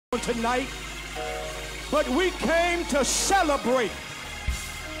tonight, but we came to celebrate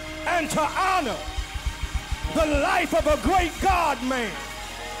and to honor the life of a great God man,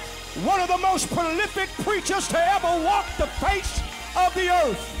 one of the most prolific preachers to ever walk the face of the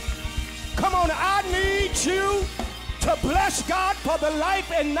earth. Come on, I need you to bless God for the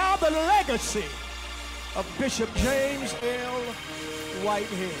life and now the legacy of Bishop James L.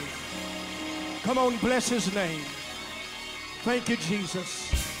 Whitehead. Come on, bless his name. Thank you, Jesus.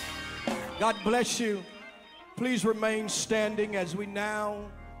 God bless you. Please remain standing as we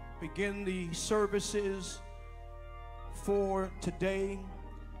now begin the services for today.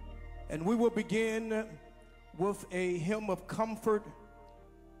 And we will begin with a hymn of comfort,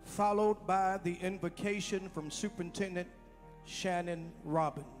 followed by the invocation from Superintendent Shannon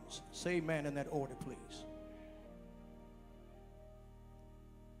Robbins. Say amen in that order, please.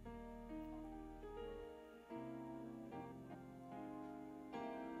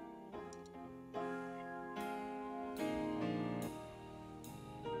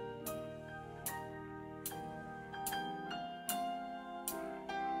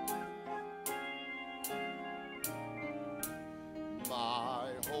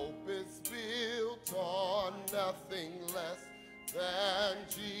 Nothing less than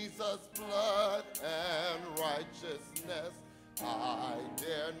Jesus' blood and righteousness. I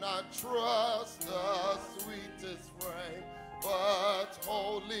dare not trust the sweetest frame, but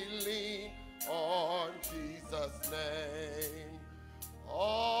wholly lean on Jesus' name.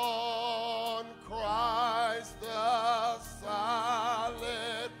 On Christ the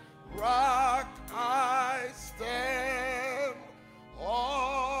solid rock I stand.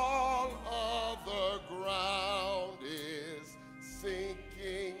 All other ground is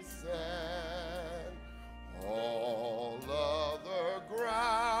sinking sand. All other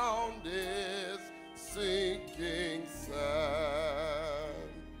ground is sinking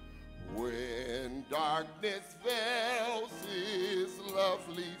sand. When darkness veils his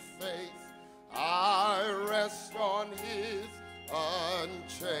lovely face, I rest on his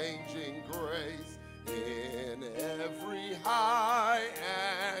unchanging grace. In every high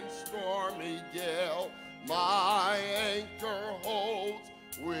and stormy gale, my anchor holds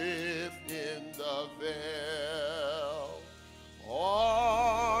within the veil.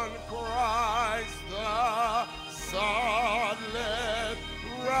 On Christ the solid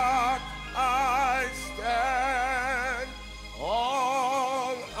rock I stand.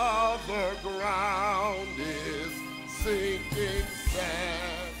 All other ground is sinking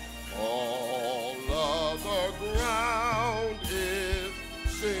sand. All other ground is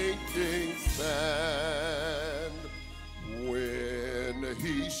sinking sand. When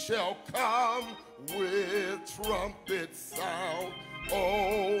he shall come with trumpet sound,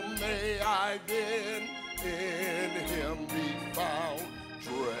 oh, may I then in him be found,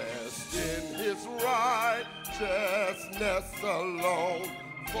 dressed in his righteousness alone,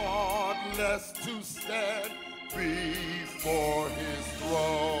 faultless to stand before his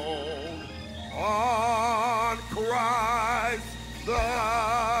throne. On Christ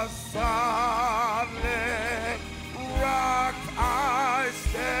the solid rock I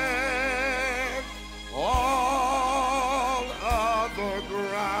stand. All other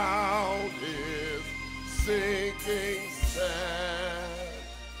ground is sinking sand.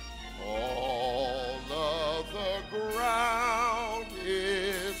 All other ground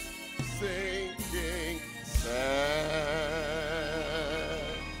is sinking sand.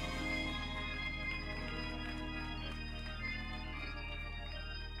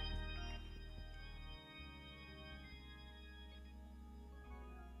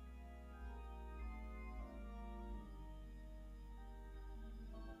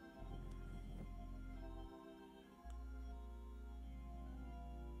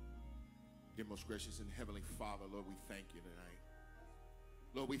 Dear most gracious and heavenly Father, Lord, we thank you tonight.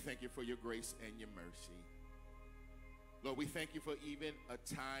 Lord, we thank you for your grace and your mercy. Lord, we thank you for even a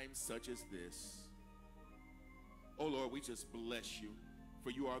time such as this. Oh, Lord, we just bless you, for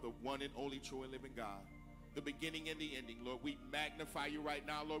you are the one and only true and living God, the beginning and the ending. Lord, we magnify you right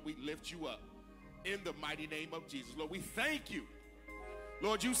now. Lord, we lift you up in the mighty name of Jesus. Lord, we thank you.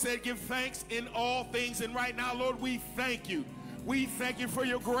 Lord, you said give thanks in all things, and right now, Lord, we thank you. We thank you for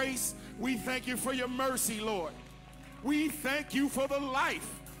your grace. We thank you for your mercy, Lord. We thank you for the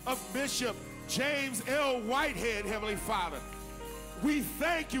life of Bishop James L. Whitehead, Heavenly Father. We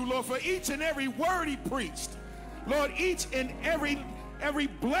thank you, Lord, for each and every word he preached. Lord, each and every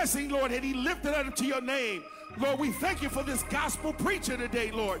blessing, Lord, that he lifted up to your name. Lord, we thank you for this gospel preacher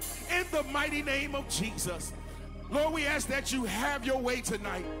today, Lord, in the mighty name of Jesus. Lord, we ask that you have your way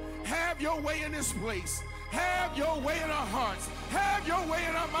tonight. Have your way in this place. Have your way in our hearts. Have your way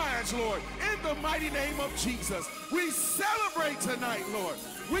in our minds. lives, Lord, in the mighty name of Jesus. We celebrate tonight, Lord.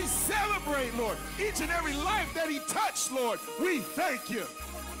 We celebrate, Lord, each and every life that he touched, Lord. We thank you.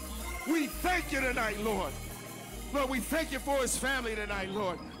 We thank you tonight, Lord. Lord, we thank you for his family tonight,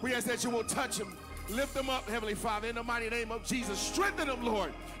 Lord. We ask that you will touch him, lift them up, Heavenly Father, in the mighty name of Jesus. Strengthen them,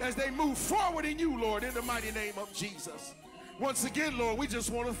 Lord, as they move forward in you, Lord, in the mighty name of Jesus. Once again, Lord, we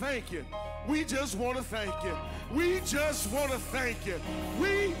just want to thank you. We just want to thank you. We just want to thank you.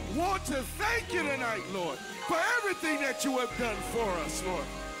 We want to thank you tonight, Lord, for everything that you have done for us, Lord.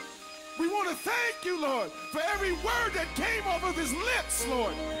 We want to thank you, Lord, for every word that came off of his lips,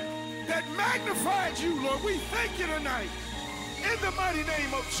 Lord, that magnified you, Lord. We thank you tonight in the mighty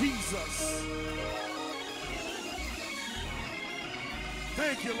name of Jesus.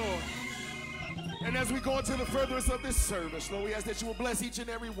 Thank you, Lord. And as we go into the furtherance of this service, Lord, we ask that you will bless each and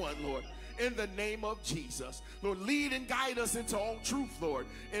every one, Lord, in the name of Jesus. Lord, lead and guide us into all truth, Lord,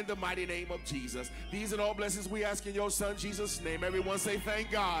 in the mighty name of Jesus. These and all blessings we ask in your Son, Jesus' name. Everyone say, thank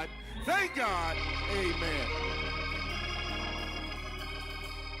God. Thank God. Amen.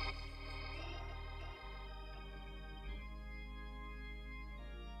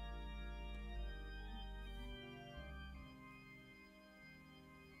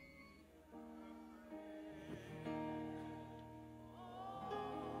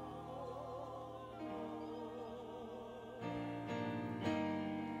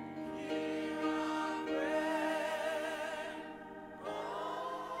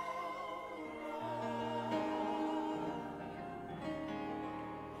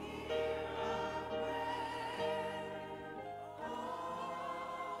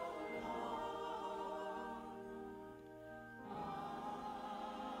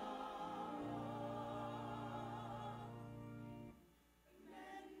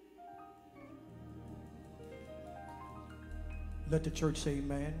 Let the church say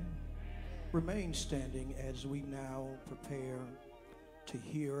amen. Remain standing as we now prepare to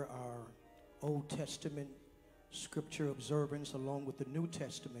hear our Old Testament scripture observance along with the New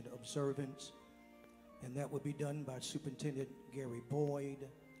Testament observance. And that will be done by Superintendent Gary Boyd,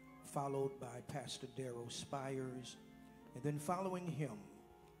 followed by Pastor Darrell Spires. And then following him,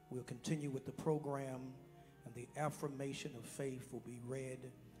 we'll continue with the program, and the affirmation of faith will be read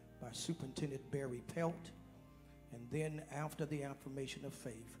by Superintendent Barry Pelt. And then after the affirmation of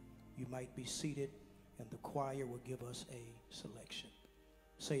faith, you might be seated and the choir will give us a selection.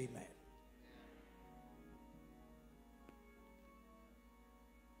 Say amen.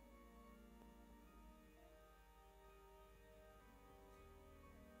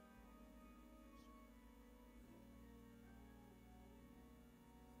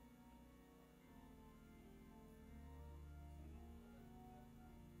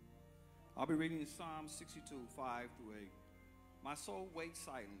 I'll be reading Psalm 62, 5 through 8. My soul waits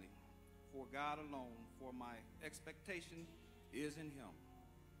silently for God alone, for my expectation is in him.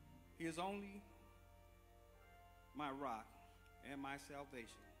 He is only my rock and my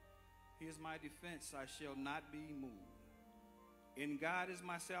salvation. He is my defense, I shall not be moved. In God is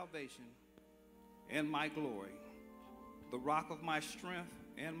my salvation and my glory. The rock of my strength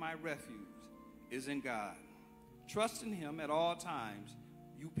and my refuge is in God. Trust in him at all times,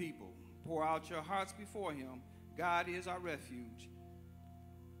 you people. Pour out your hearts before him. God is our refuge.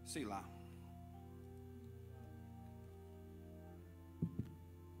 Selah.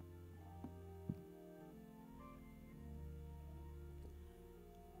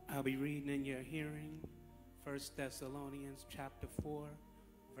 I'll be reading in your hearing 1 Thessalonians chapter 4,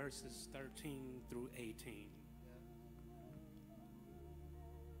 verses 13 through 18.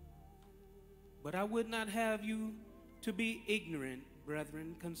 But I would not have you to be ignorant,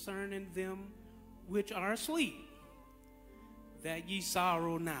 brethren, concerning them which are asleep, that ye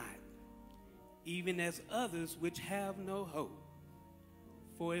sorrow not, even as others which have no hope.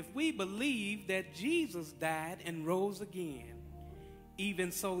 For if we believe that Jesus died and rose again,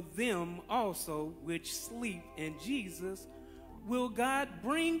 even so them also which sleep in Jesus will God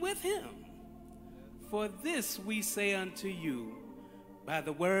bring with him. For this we say unto you by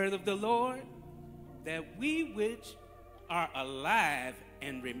the word of the Lord, that we which are alive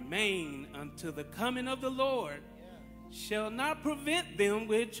and remain until the coming of the Lord shall not prevent them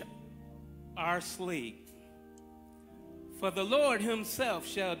which are asleep. For the Lord himself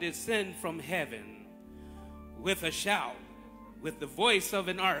shall descend from heaven with a shout, with the voice of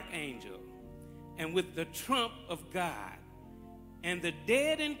an archangel, and with the trump of God. And the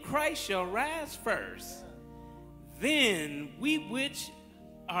dead in Christ shall rise first. Then we which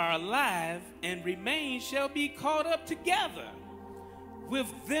are alive and remain shall be caught up together with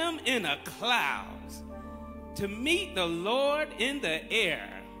them in a clouds to meet the Lord in the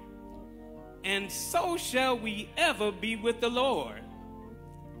air, and so shall we ever be with the Lord.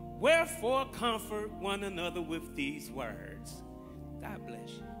 Wherefore comfort one another with these words. God bless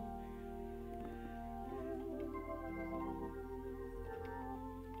you.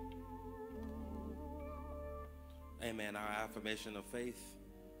 Amen. Our affirmation of faith.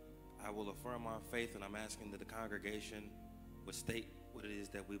 I will affirm our faith, and I'm asking that the congregation would state what it is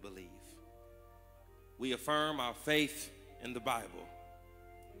that we believe. We affirm our faith in the Bible.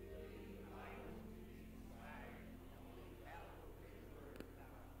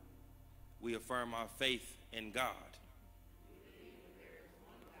 We affirm our faith in God.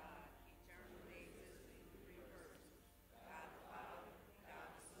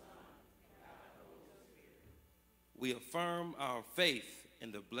 We affirm our faith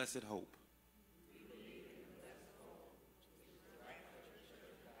in the blessed hope.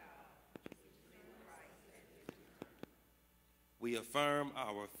 We affirm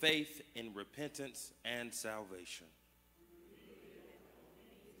our faith in repentance and salvation.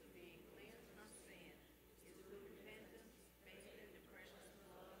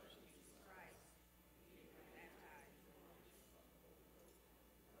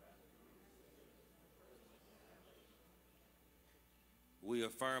 We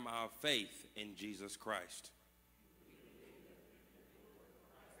affirm our faith in Jesus Christ.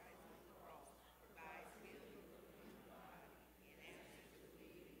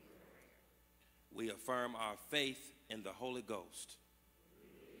 We affirm our faith in the Holy Ghost.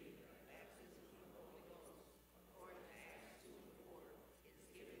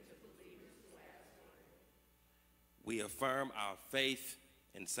 We affirm our faith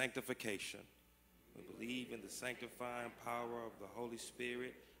in sanctification. We believe in the sanctifying power of the Holy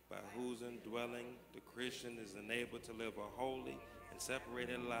Spirit, by whose indwelling the Christian is enabled to live a holy and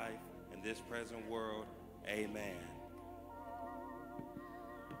separated life in this present world. Amen.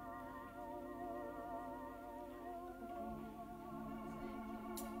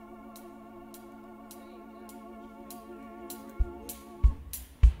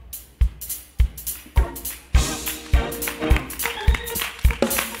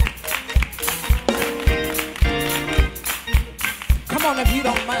 If you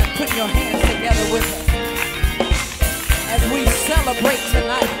don't mind putting your hands together with us as we celebrate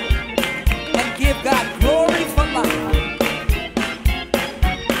tonight and give God glory for life.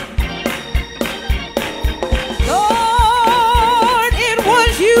 Lord, it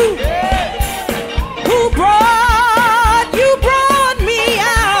was you who brought me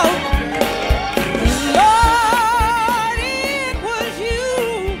out. Lord, it was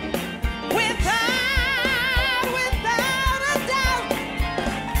you without a doubt.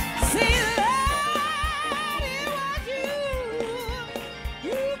 See, Lord, it was you.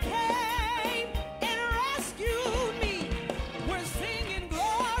 You came and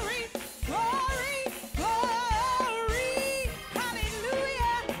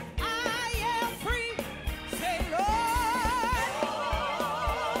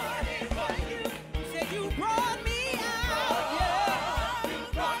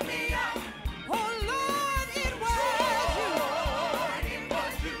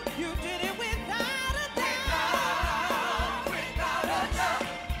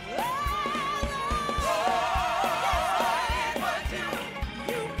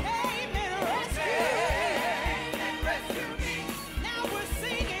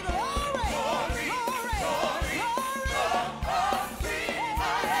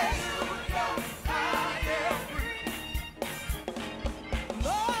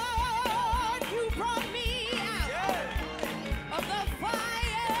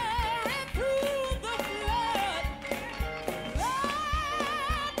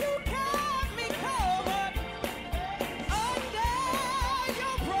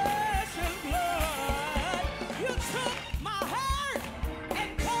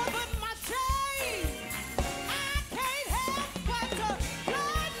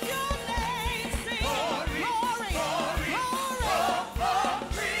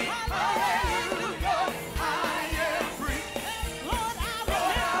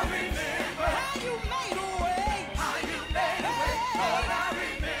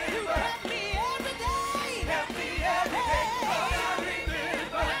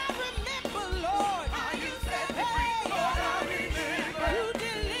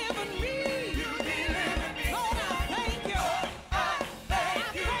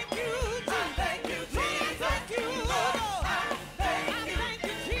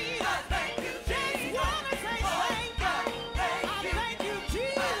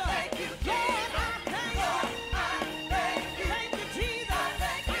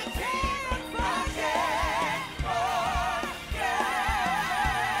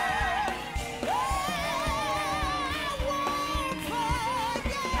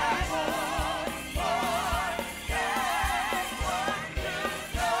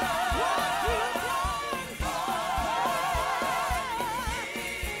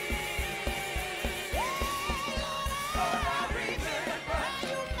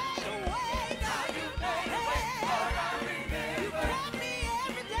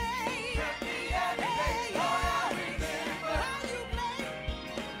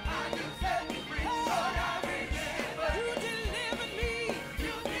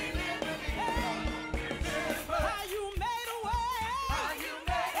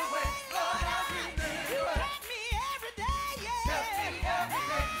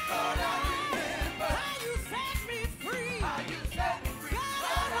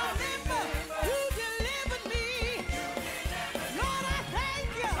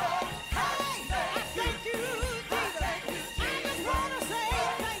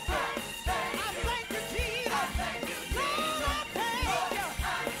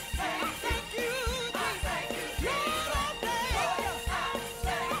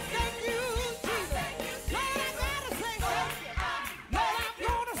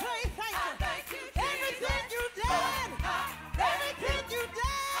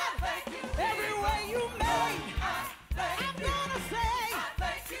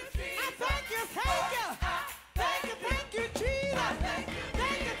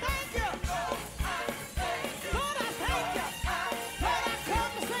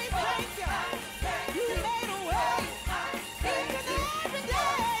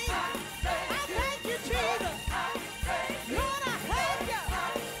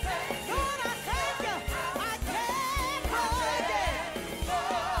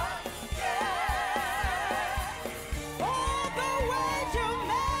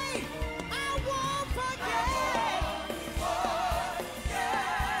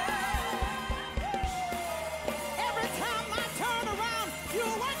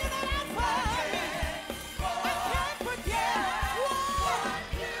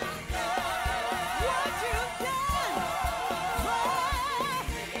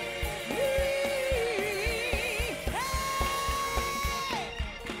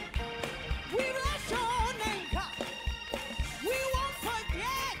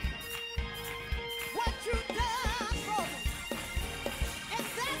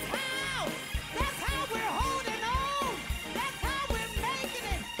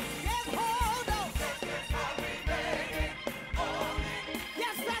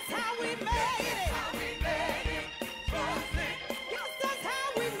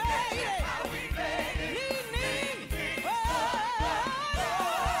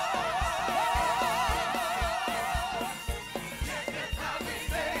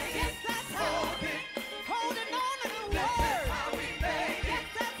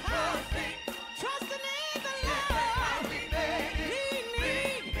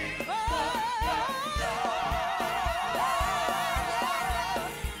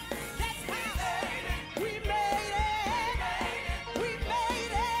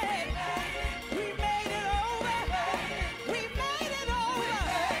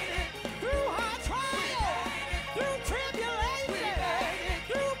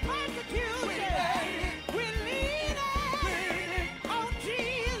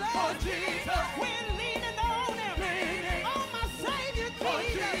on Jesus. We're leaning on him. Leaning on my Savior Jesus. On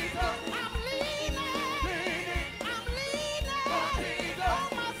Jesus. I'm leaning. I'm leaning on Jesus. On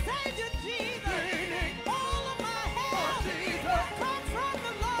my Savior Jesus. Leaning. All of my help on Jesus. Come from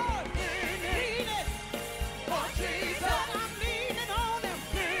the Lord. Leaning on Jesus. I'm leaning on him.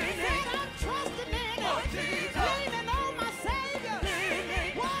 Leaning. I'm trusting in him. On Jesus. Leaning on my Savior.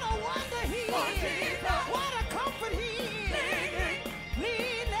 Leaning. What a wonder he is. On Jesus. What a comfort he is. Leaning.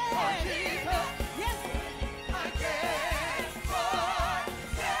 Leaning on Jesus. Yes. I can't forget.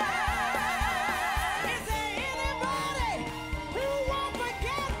 Is there anybody who won't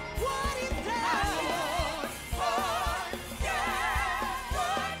forget what he's done? I won't forget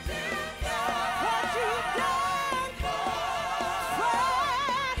what you've done. What you've done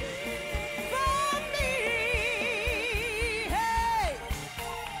for me. Hey.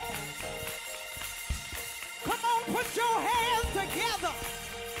 Come on, put your hands together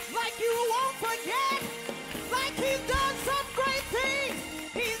like you won't forget, like he's done some great things.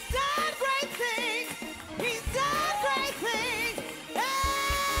 He's done great things. He's done great things.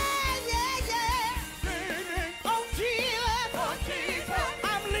 Hey, yeah, yeah. Leaning on Jesus. On Jesus.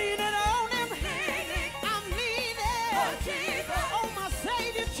 I'm leaning on him. Leaning. I'm leaning on Jesus. On my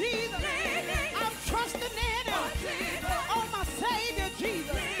Savior Jesus. Leaning. I'm trusting in him. On Jesus. On my Savior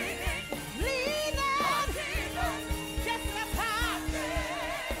Jesus. Leaning. Leaning on Jesus. Just as high.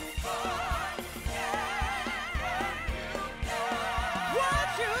 What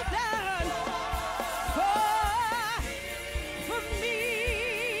you done for me.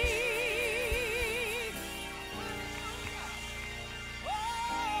 Oh,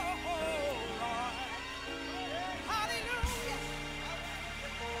 Lord. Hallelujah.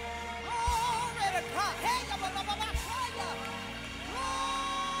 Glory to God. Hey, glory.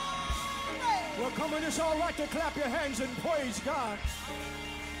 Well, come on, it's all right to clap your hands and praise God.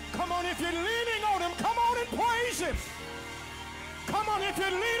 Come on, if you're leaning on him, come on and praise him. Come on, if you're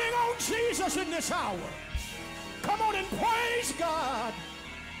leaning on Jesus in this hour, come on and praise God.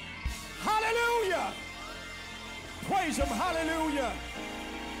 Hallelujah. Praise him. Hallelujah.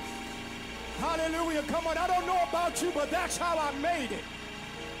 Hallelujah. Come on, I don't know about you, but that's how I made it.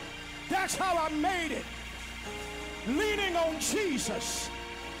 That's how I made it. Leaning on Jesus.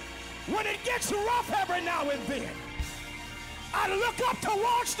 When it gets rough every now and then, I look up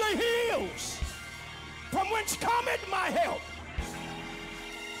towards the hills, from whence cometh my help.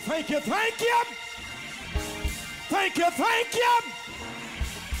 Thank you, thank you. Thank you, thank you.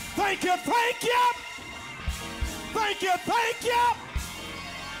 Thank you, thank you. Thank you, thank you.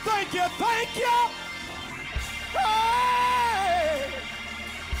 Thank you, thank you. Hey!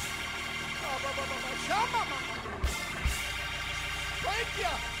 Thank you.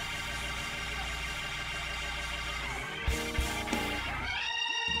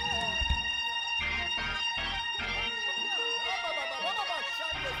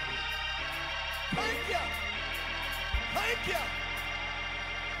 Thank you. Thank you.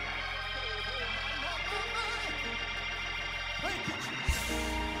 Thank you, Jesus.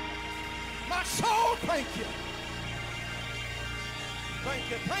 My soul, thank you. Thank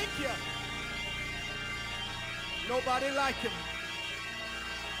you, thank you. Nobody like him.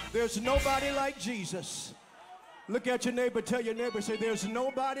 There's nobody like Jesus. Look at your neighbor, tell your neighbor, say, there's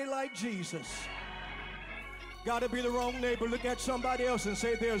nobody like Jesus. Gotta be the wrong neighbor. Look at somebody else and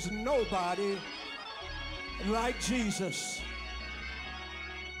say, there's nobody like Jesus.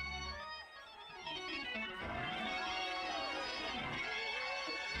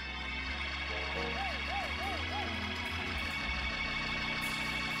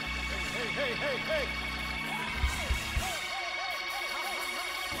 Hey.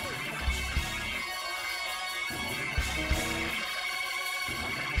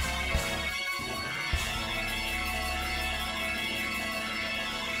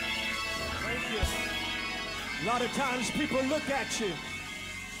 A lot of times people look at you.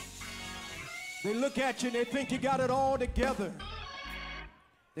 They look at you and they think you got it all together.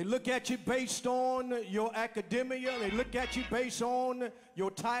 They look at you based on your academia. They look at you based on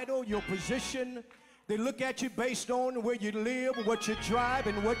your title, your position. They look at you based on where you live, what you drive,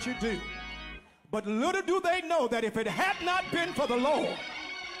 and what you do. But little do they know that if it had not been for the Lord,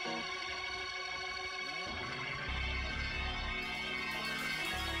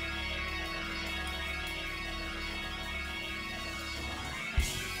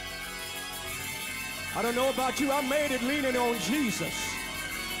 I don't know about you, I made it leaning on Jesus.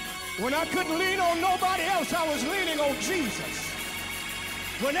 When I couldn't lean on nobody else, I was leaning on Jesus.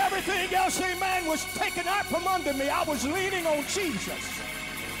 When everything else, amen, was taken out from under me, I was leaning on Jesus.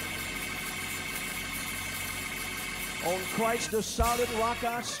 On Christ the solid rock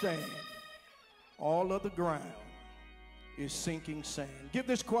I stand. All of the ground is sinking sand. Give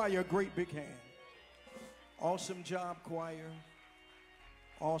this choir a great big hand. Awesome job, choir.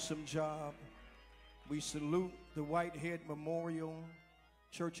 Awesome job. We salute the Whitehead Memorial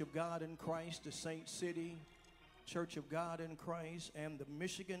Church of God in Christ, the Saint City Church of God in Christ, and the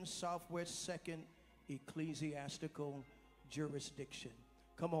Michigan Southwest 2nd Ecclesiastical Jurisdiction.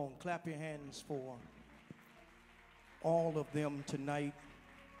 Come on, clap your hands for all of them tonight.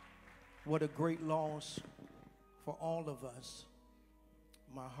 What a great loss for all of us.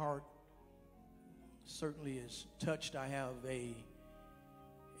 My heart certainly is touched. I have a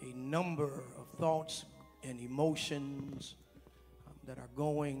number of thoughts and emotions that are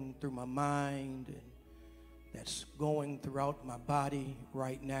going through my mind and that's going throughout my body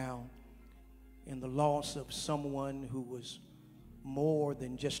right now in the loss of someone who was more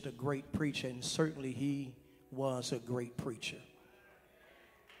than just a great preacher, and certainly he was a great preacher.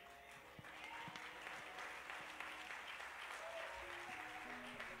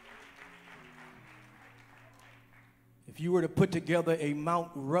 If you were to put together a Mount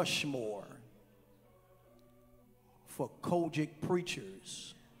Rushmore for Cogic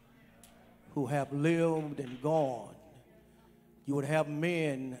preachers who have lived and gone, you would have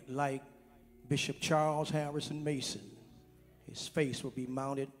men like Bishop Charles Harrison Mason. His face will be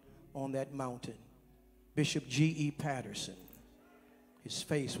mounted on that mountain. Bishop G.E. Patterson. His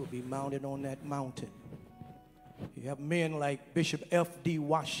face will be mounted on that mountain. You have men like Bishop F.D.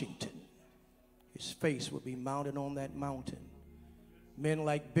 Washington. His face will be mounted on that mountain. Men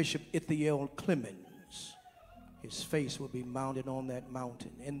like Bishop Ithiel Clemens. His face will be mounted on that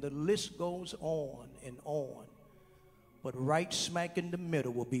mountain. And the list goes on and on. But right smack in the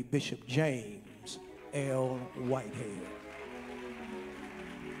middle will be Bishop James L. Whitehead.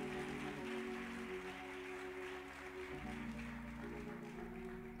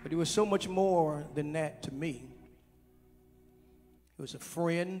 But he was so much more than that to me. He was a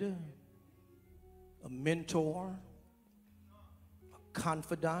friend, a mentor, a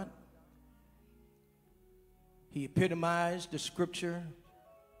confidant. He epitomized the scripture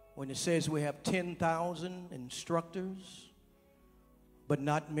when it says we have 10,000 instructors, but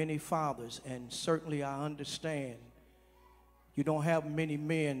not many fathers. And certainly I understand you don't have many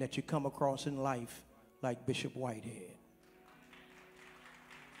men that you come across in life like Bishop Whitehead.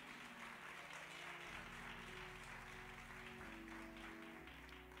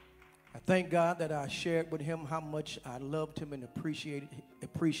 I thank God that I shared with him how much I loved him and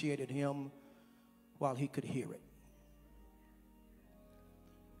appreciated him while he could hear it.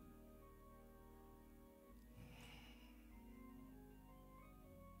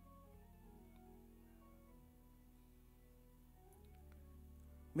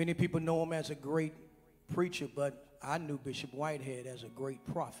 Many people know him as a great preacher, but I knew Bishop Whitehead as a great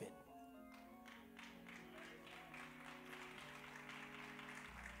prophet.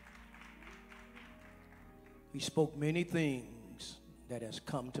 He spoke many things that has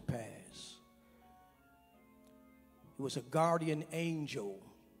come to pass. He was a guardian angel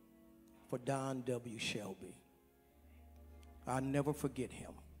for Don W. Shelby. I'll never forget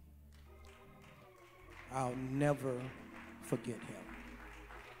him. I'll never forget him.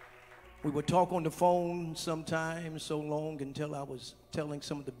 We would talk on the phone sometimes so long until I was telling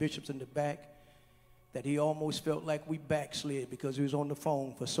some of the bishops in the back that he almost felt like we backslid because he was on the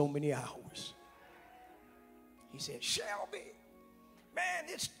phone for so many hours. He said, Shelby, man,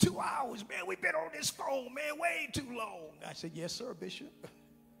 it's 2 hours, man. We've been on this phone, man, way too long. I said, yes, sir, Bishop.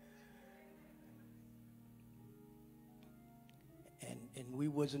 And we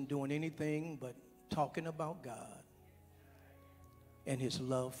wasn't doing anything but talking about God and his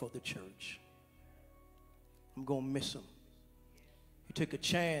love for the church. I'm going to miss him. He took a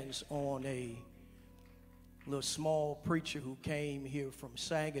chance on a little small preacher who came here from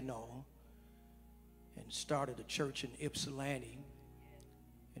Saginaw and started a church in Ypsilanti.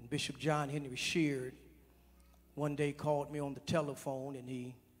 And Bishop John Henry Sheard one day called me on the telephone and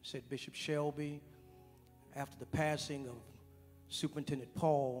he said, Bishop Shelby, after the passing of Superintendent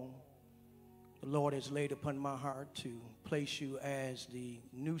Paul, the Lord has laid upon my heart to place you as the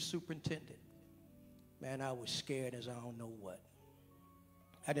new superintendent. Man, I was scared as I don't know what.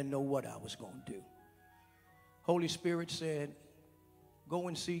 I didn't know what I was going to do. Holy Spirit said, go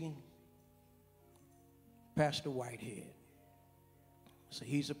and see Pastor Whitehead. So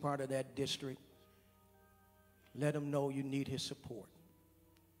he's a part of that district. Let him know you need his support.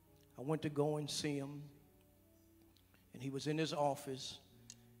 I went to go and see him, and he was in his office,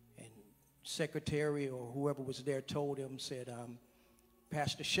 and secretary or whoever was there told him, said,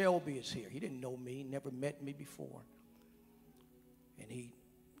 Pastor Shelby is here. He didn't know me, never met me before. And he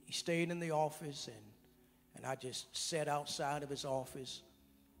stayed in the office, and I just sat outside of his office,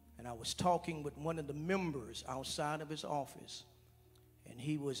 and I was talking with one of the members outside of his office, and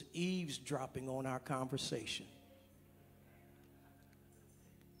he was eavesdropping on our conversation.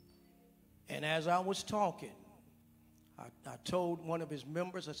 And as I was talking, I told one of his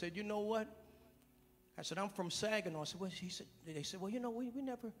members, I said, you know what? I said, I'm from Saginaw. I said, well, they said, well, you know, we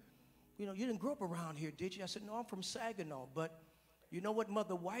never, you know, you didn't grow up around here, did you? I said, no, I'm from Saginaw. But you know what?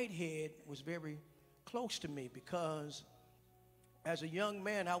 Mother Whitehead was very close to me because as a young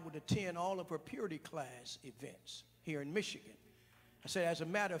man, I would attend all of her purity class events here in Michigan. I said, as a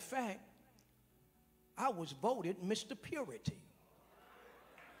matter of fact, I was voted Mr. Purity.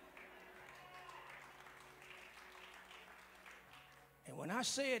 And when I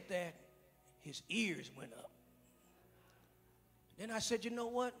said that, his ears went up. Then I said, you know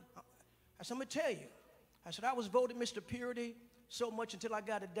what? I said, I'm going to tell you. I said, I was voted Mr. Purity so much until I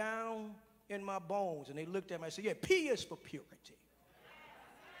got it down in my bones. And they looked at me and said, yeah, P is for purity.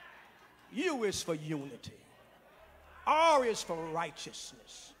 U is for unity. R is for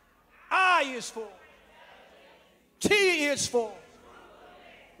righteousness. I is for. T is for.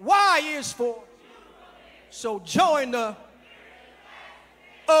 Y is for. So join the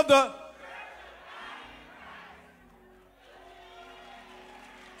of the.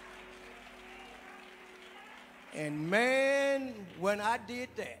 And man, when I did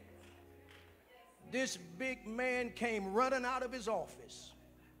that, this big man came running out of his office,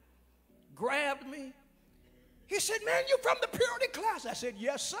 grabbed me. He said, man, you from the purity class? I said,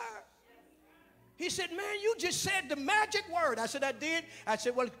 yes, sir. He said, man, you just said the magic word. I said, I did. I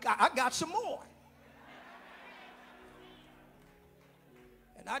said, well, I got some more.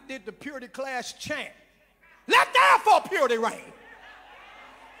 And I did the purity class chant. Let therefore purity reign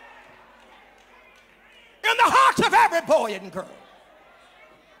in the hearts of every boy and girl,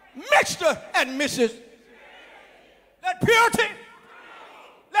 Mr. and Mrs. Let purity,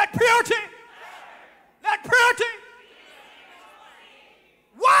 let purity, let purity.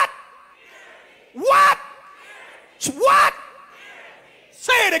 What? What? What?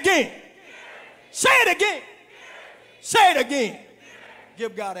 Say it again. Say it again. Say it again.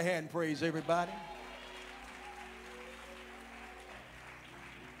 Give God a hand praise, everybody.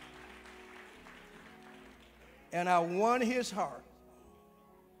 And I won his heart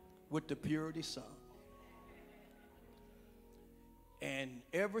with the purity song. And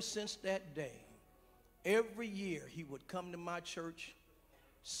ever since that day, every year he would come to my church,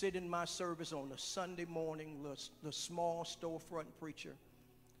 sit in my service on a Sunday morning, the small storefront preacher.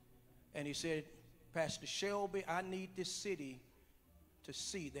 And he said, Pastor Shelby, I need this city to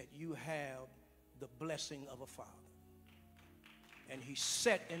see that you have the blessing of a father. And he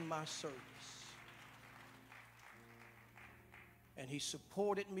sat in my service. And he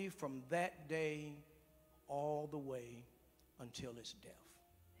supported me from that day all the way until his death.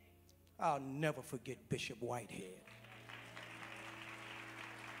 I'll never forget Bishop Whitehead.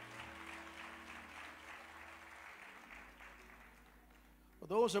 Well,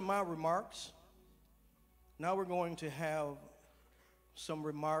 those are my remarks. Now we're going to have some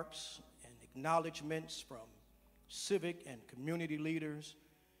remarks and acknowledgments from civic and community leaders.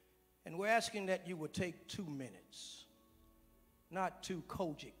 And we're asking that you would take 2 minutes. Not 2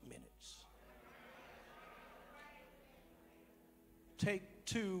 Cogic minutes. Take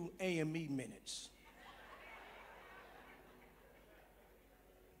 2 AME minutes.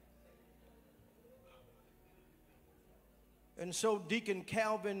 And so Deacon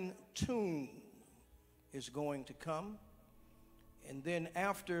Calvin Toon is going to come. And then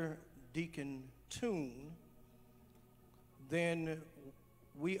after Deacon Toon, then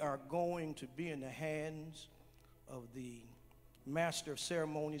we are going to be in the hands of the Master of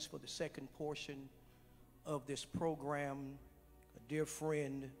Ceremonies for the second portion of this program, a dear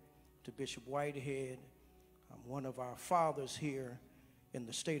friend to Bishop Whitehead, one of our fathers here in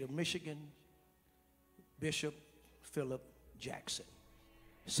the state of Michigan, Bishop Philip Jackson.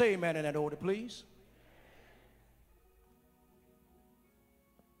 Say amen in that order, please.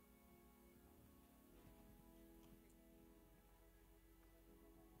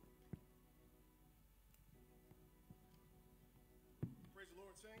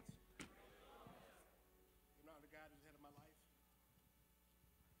 Saints, giving honor to God who's the head of my life.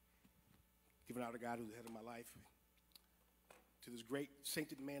 Giving honor to God who's the head of my life. To this great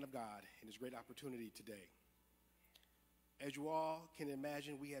sainted man of God and this great opportunity today. As you all can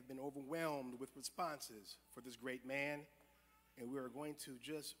imagine, we have been overwhelmed with responses for this great man, and we are going to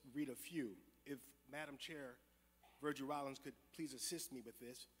just read a few. If Madam Chair Virgil Rollins could please assist me with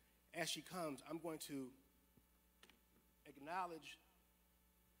this. As she comes, I'm going to acknowledge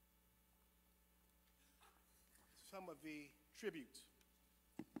some of the tributes.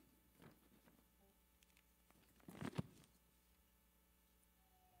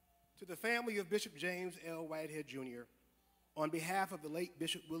 To the family of Bishop James L. Whitehead, Jr., on behalf of the late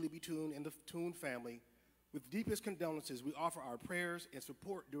Bishop Willie B. Toon and the Toon family, with deepest condolences, we offer our prayers and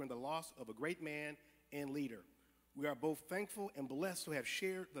support during the loss of a great man and leader. We are both thankful and blessed to have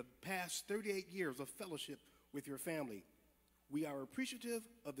shared the past 38 years of fellowship with your family. We are appreciative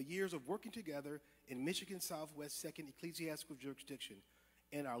of the years of working together in Michigan Southwest 2nd Ecclesiastical Jurisdiction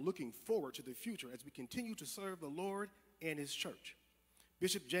and are looking forward to the future as we continue to serve the Lord and His church.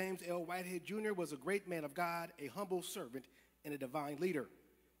 Bishop James L. Whitehead, Jr. was a great man of God, a humble servant, and a divine leader,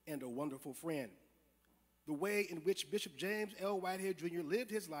 and a wonderful friend. The way in which Bishop James L. Whitehead, Jr. lived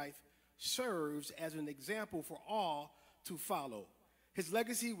his life serves as an example for all to follow. His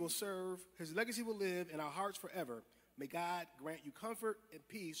legacy will live in our hearts forever. May God grant you comfort and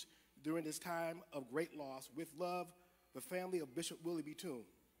peace during this time of great loss. With love, the family of Bishop Willie B. Toon.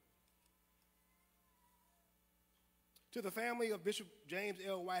 To the family of Bishop James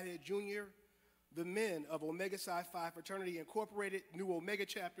L. Whitehead, Jr., the men of Omega Psi Phi Fraternity Incorporated, New Omega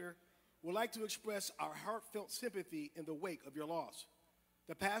Chapter, would like to express our heartfelt sympathy in the wake of your loss.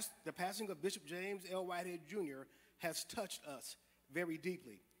 The passing of Bishop James L. Whitehead, Jr. has touched us very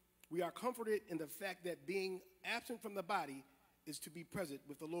deeply. We are comforted in the fact that being absent from the body is to be present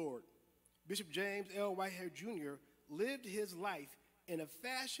with the Lord. Bishop James L. Whitehead, Jr. lived his life in a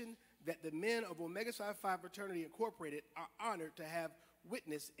fashion that the men of Omega Psi Phi Fraternity Incorporated are honored to have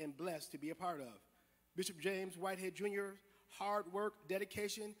witnessed and blessed to be a part of. Bishop James Whitehead, Jr.'s hard work,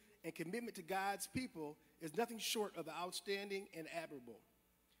 dedication, and commitment to God's people is nothing short of outstanding and admirable.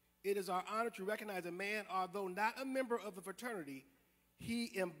 It is our honor to recognize a man, although not a member of the fraternity,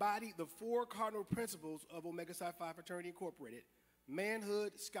 he embodied the 4 cardinal principles of Omega Psi Phi Fraternity Incorporated: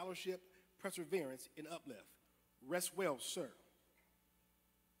 manhood, scholarship, perseverance, and uplift. Rest well, sir.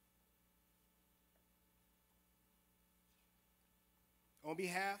 On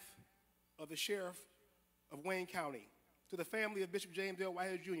behalf of the Sheriff of Wayne County, to the family of Bishop James L.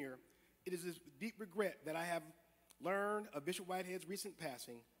 Whitehead, Jr., it is with deep regret that I have learned of Bishop Whitehead's recent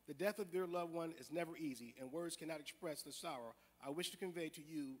passing. The death of their loved one is never easy, and words cannot express the sorrow I wish to convey to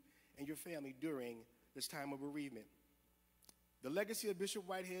you and your family during this time of bereavement. The legacy of Bishop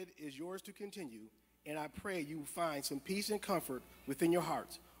Whitehead is yours to continue, and I pray you find some peace and comfort within your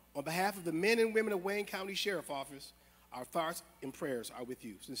hearts. On behalf of the men and women of Wayne County Sheriff Office, our thoughts and prayers are with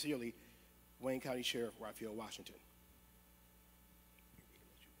you. Sincerely, Wayne County Sheriff Raphael Washington.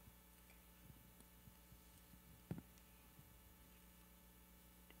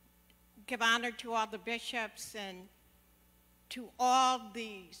 Give honor to all the bishops and to all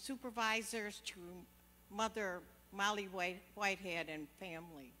the supervisors, to Mother Molly Whitehead and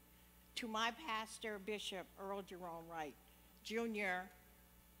family, to my pastor, Bishop Earl Jerome Wright, Jr.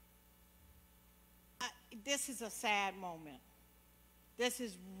 This is a sad moment. This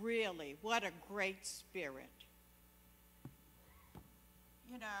is really, what a great spirit.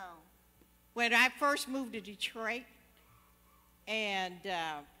 You know, when I first moved to Detroit, and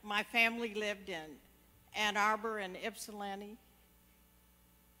my family lived in Ann Arbor and Ypsilanti,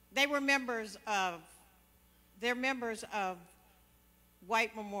 they're members of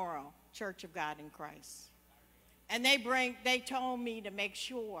White Memorial Church of God in Christ. And they told me to make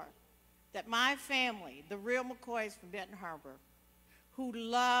sure that my family, the real McCoys from Benton Harbor, who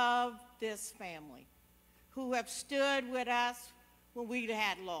love this family, who have stood with us when we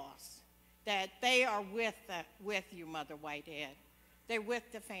had loss, that they are with you, Mother Whitehead. They're with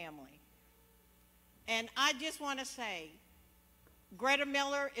the family. And I just want to say, Greta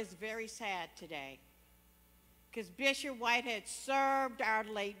Miller is very sad today because Bishop Whitehead served our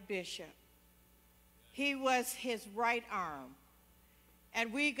late bishop. He was his right arm,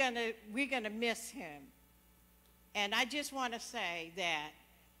 and we're gonna miss him. And I just want to say that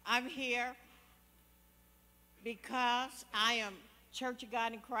I'm here because I am Church of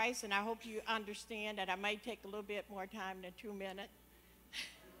God in Christ, and I hope you understand that I may take a little bit more time than 2 minutes.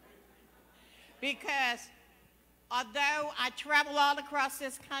 Because although I travel all across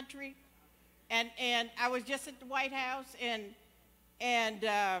this country, and I was just at the White House,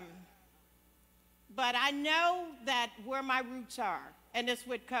 but I know that where my roots are, and it's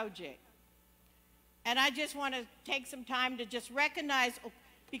with Cogic. And I just want to take some time to just recognize,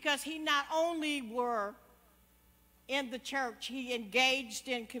 because he not only were in the church, he engaged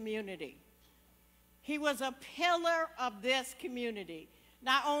in community. He was a pillar of this community,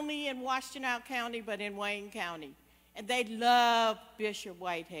 not only in Washtenaw County, but in Wayne County. And they loved Bishop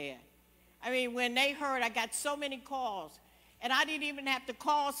Whitehead. I mean, when they heard, I got so many calls, And I didn't even have to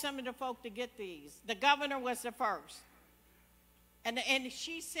call some of the folk to get these. The governor was the first. And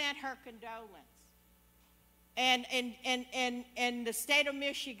she sent her condolence. And the state of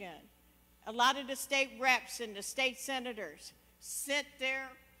Michigan, a lot of the state reps and the state senators sent their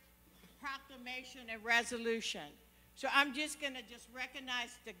proclamation and resolution. So I'm just going to recognize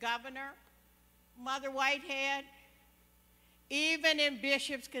the governor, Mother Whitehead. Even in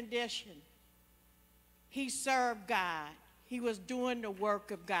Bishop's condition, he served God. He was doing the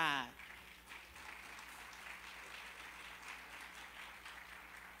work of God.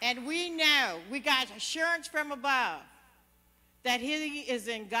 And we know, we got assurance from above that he is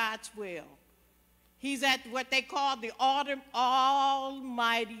in God's will. He's at what they call the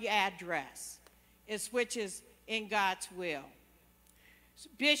almighty address, which is in God's will.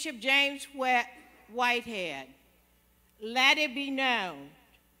 Bishop James Whitehead, let it be known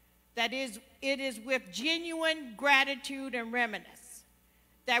that it is with genuine gratitude and reminiscence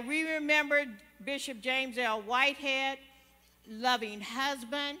that we remember Bishop James L. Whitehead, loving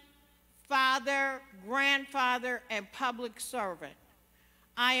husband, father, grandfather, and public servant.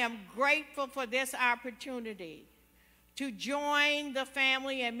 I am grateful for this opportunity to join the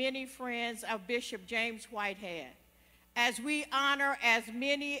family and many friends of Bishop James Whitehead as we honor as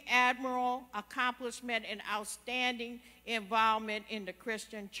many admirable accomplishment and outstanding involvement in the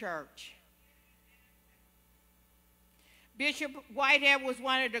Christian church. Bishop Whitehead was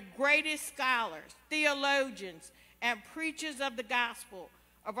one of the greatest scholars, theologians, and preachers of the gospel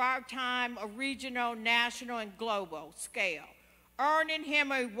of our time, of regional, national, and global scale, earning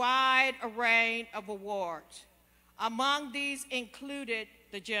him a wide array of awards. Among these included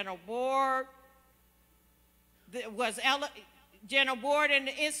the General Board, General Board and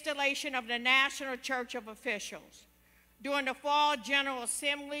the installation of the National Church of Officials. During the Fall General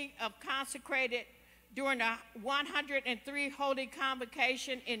Assembly of consecrated during the 103 Holy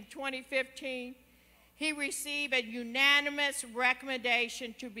Convocation in 2015, he received a unanimous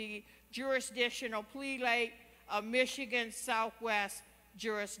recommendation to be jurisdictional prelate of Michigan Southwest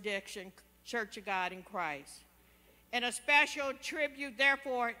Jurisdiction Church of God in Christ. In a special tribute,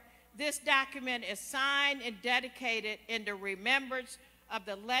 therefore, this document is signed and dedicated in the remembrance of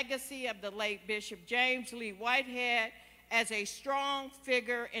the legacy of the late Bishop James Lee Whitehead as a strong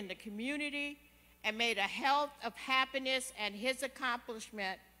figure in the community, and may the health of happiness and his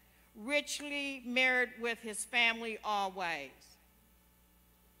accomplishment richly mirrored with his family always.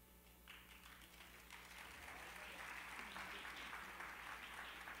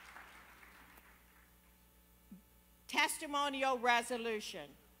 Testimonial resolution.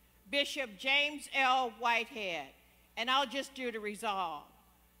 Bishop James L. Whitehead, and I'll just do the resolve.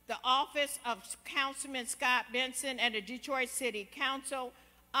 The office of Councilman Scott Benson and the Detroit City Council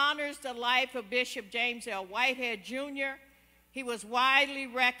honors the life of Bishop James L. Whitehead, Jr. He was widely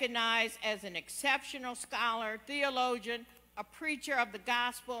recognized as an exceptional scholar, theologian, a preacher of the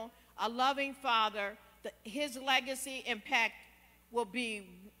gospel, a loving father. His legacy impact will be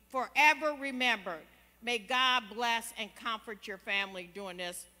forever remembered. May God bless and comfort your family during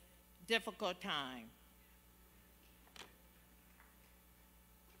this difficult time.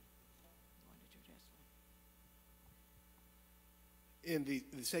 In the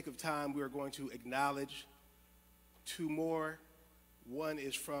sake of time, we are going to acknowledge two more. One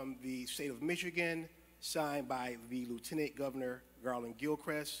is from the state of Michigan, signed by the Lieutenant Governor Garland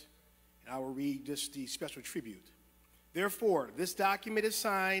Gilchrist, and I will read just the special tribute. Therefore, this document is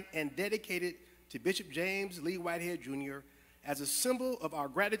signed and dedicated to Bishop James Lee Whitehead, Jr. as a symbol of our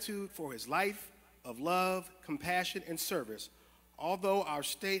gratitude for his life of love, compassion, and service. Although our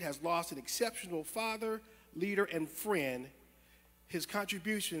state has lost an exceptional father, leader, and friend, his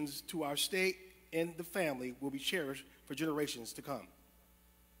contributions to our state and the family will be cherished for generations to come.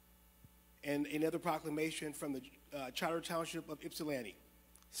 And another proclamation from the Charter Township of Ypsilanti,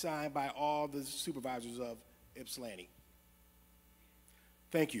 signed by all the supervisors of Ypsilanti.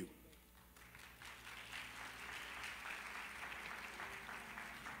 Thank you.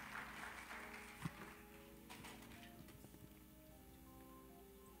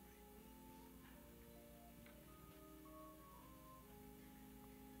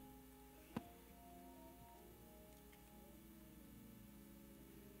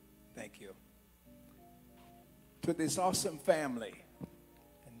 Thank you. To this awesome family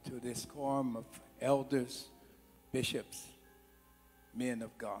and to this quorum of elders, bishops, men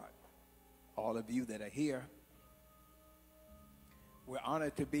of God, all of you that are here, we're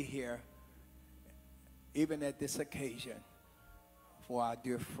honored to be here, even at this occasion, for our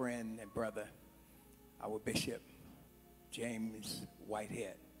dear friend and brother, our Bishop James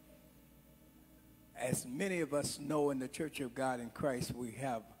Whitehead. as many of us know in the Church of God in Christ, we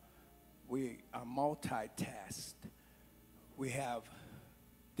are multitasked. We have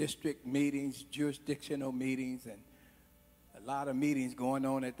district meetings, jurisdictional meetings, and a lot of meetings going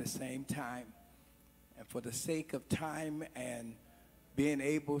on at the same time. And for the sake of time and being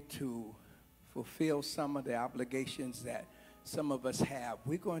able to fulfill some of the obligations that some of us have,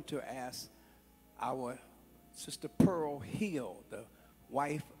 we're going to ask our Sister Pearl Hill, the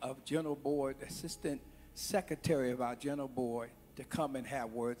wife of General Board, Assistant Secretary of our General Board, to come and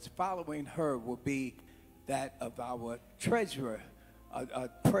have words. Following her will be that of our Treasurer,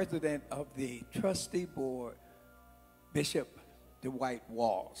 President of the Trustee Board, Bishop Dwight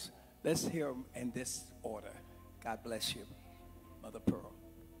Walls. Let's hear them in this order. God bless you, Mother Pearl.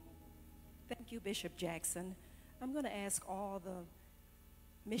 Thank you, Bishop Jackson. I'm going to ask all the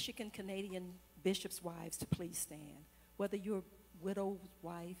Michigan Canadian bishops' wives to please stand. Whether you're a widow's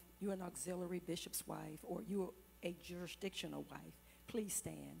wife, you're an auxiliary bishop's wife, or you're a jurisdictional wife, please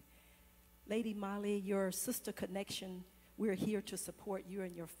stand. Lady Molly, your sister connection, we're here to support you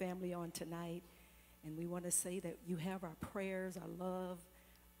and your family on tonight. And we want to say that you have our prayers, our love,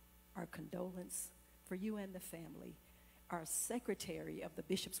 our condolence for you and the family. Our secretary of the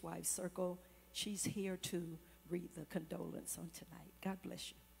Bishop's Wives Circle, she's here to read the condolence on tonight. God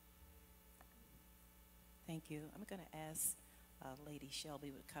bless you. Thank you. I'm going to ask Lady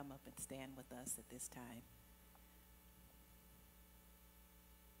Shelby would come up and stand with us at this time.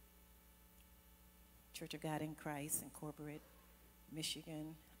 Church of God in Christ, Incorporated,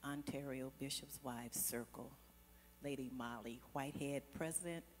 Michigan, Ontario Bishop's Wives Circle. Lady Molly Whitehead,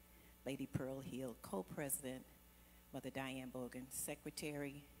 President. Lady Pearl Hill, Co-President. Mother Diane Bogan,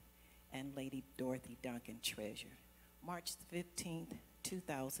 Secretary. And Lady Dorothy Duncan, Treasurer. March 15th,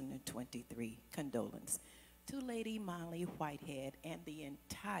 2023. Condolence to Lady Molly Whitehead and the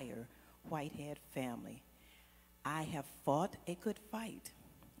entire Whitehead family. I have fought a good fight.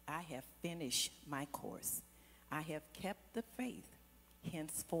 I have finished my course. I have kept the faith.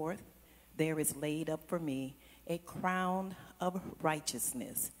 Henceforth, there is laid up for me a crown of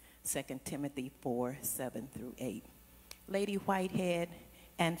righteousness. 2 Timothy 4:7-8. Lady Whitehead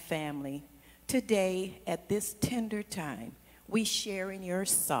and family, today at this tender time, we share in your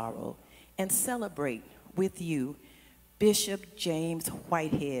sorrow and celebrate with you Bishop James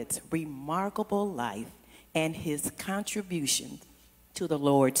Whitehead's remarkable life and his contribution to the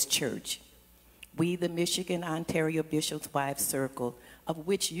Lord's church. We, the Michigan Ontario Bishop's Wives Circle, of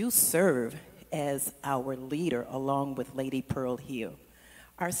which you serve as our leader along with Lady Pearl Hill,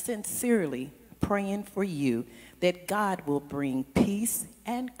 are sincerely praying for you that God will bring peace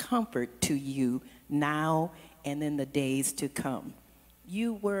and comfort to you now and in the days to come.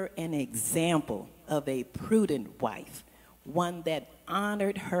 You were an example of a prudent wife, one that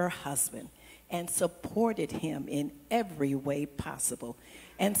honored her husband and supported him in every way possible.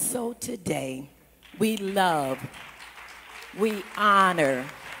 And so today, we love, we honor,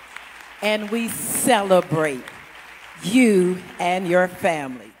 and we celebrate you and your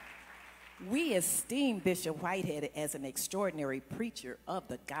family. We esteem Bishop Whitehead as an extraordinary preacher of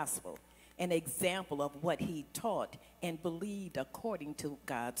the gospel, an example of what he taught and believed according to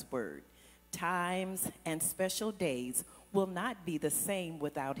God's word. Times and special days will not be the same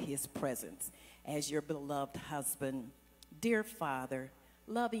without his presence. As your beloved husband, dear father,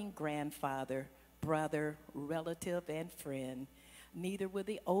 loving grandfather, brother, relative, and friend, neither will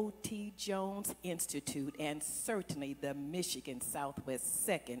the O.T. Jones Institute and certainly the Michigan Southwest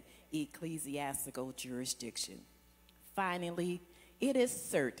 2nd Ecclesiastical Jurisdiction. Finally, it is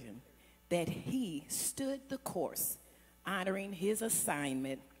certain that he stood the course, honoring his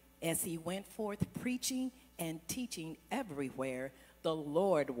assignment as he went forth preaching and teaching everywhere, the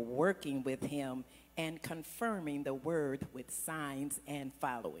Lord working with him and confirming the word with signs and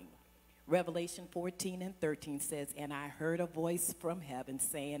following. Revelation 14:13 says, "And I heard a voice from heaven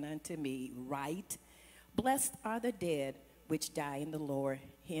saying unto me, Write, blessed are the dead which die in the Lord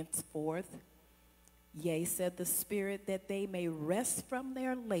henceforth. Yea, said the Spirit, that they may rest from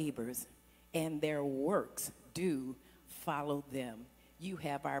their labors, and their works do follow them." You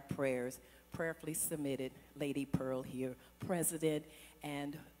have our prayers. Prayerfully submitted, Lady Pearl here, President,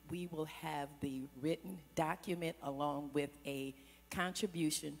 and we will have the written document along with a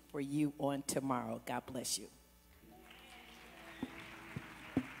contribution for you on tomorrow. God bless you.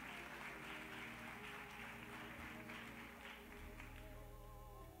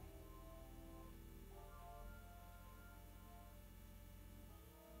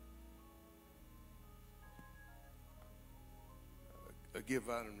 Give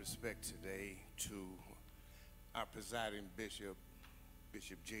honor and respect today to our presiding bishop,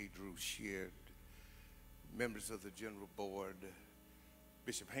 Bishop J. Drew Sheard, members of the General Board,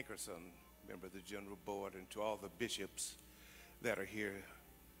 Bishop Hankerson, member of the General Board, and to all the bishops that are here,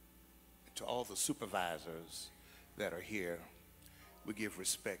 to all the supervisors that are here, we give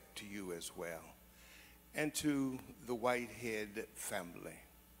respect to you as well. And to the Whitehead family.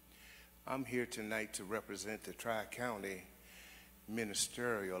 I'm here tonight to represent the Tri-County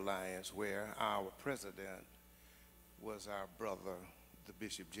Ministerial Alliance, where our president was our brother, the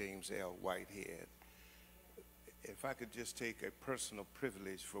Bishop James L. Whitehead. If I could just take a personal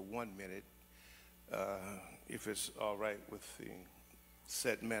privilege for 1 minute, if it's all right with the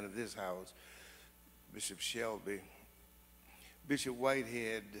set man of this house, Bishop Shelby. Bishop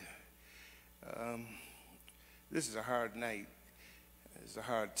Whitehead, this is a hard night. It's a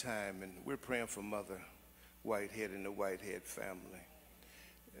hard time, and we're praying for Mother Whitehead and the Whitehead family.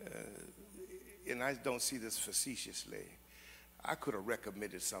 And I don't see this facetiously. I could have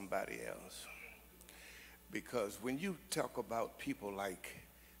recommended somebody else. Because when you talk about people like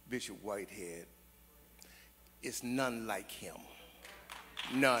Bishop Whitehead, it's none like him.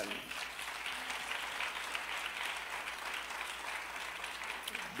 None.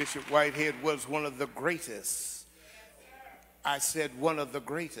 Bishop Whitehead was one of the greatest. I said one of the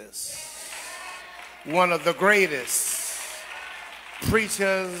greatest. One of the greatest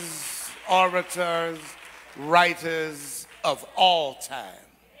preachers, orators, writers of all time.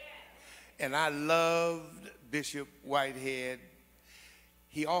 And I loved Bishop Whitehead.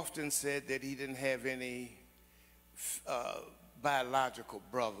 He often said that he didn't have any biological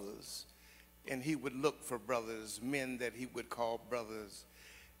brothers, and he would look for brothers, men that he would call brothers.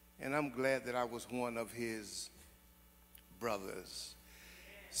 And I'm glad that I was one of his brothers.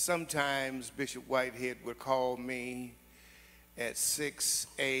 Sometimes Bishop Whitehead would call me at 6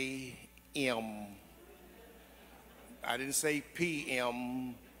 a.m. I didn't say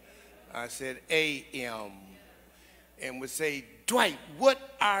p.m., I said a.m. and would say, "Dwight,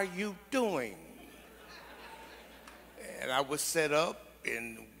 what are you doing?" And I would sit up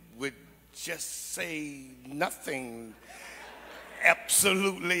and would just say nothing,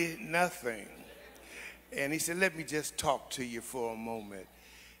 absolutely nothing. And he said, "Let me just talk to you for a moment."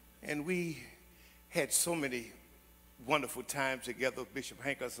 And we had so many wonderful times together, Bishop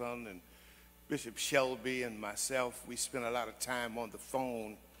Hankerson and Bishop Shelby and myself. We spent a lot of time on the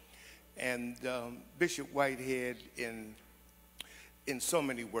phone. And Bishop Whitehead, in so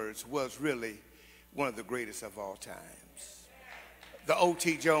many words, was really one of the greatest of all times. The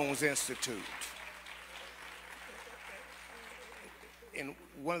O.T. Jones Institute. In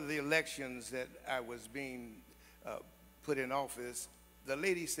one of the elections that I was being put in office, the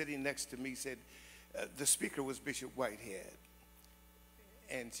lady sitting next to me said, the speaker was Bishop Whitehead.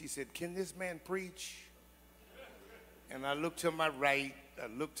 And she said, "Can this man preach?" And I looked to my right, I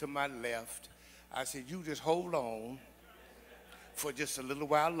looked to my left. I said, "You just hold on for just a little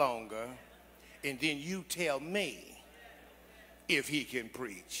while longer, and then you tell me if he can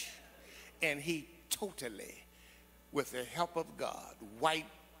preach." And he totally, with the help of God,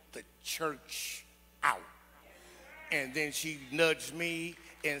 wiped the church out. And then she nudged me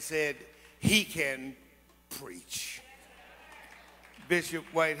and said, "He can preach." Bishop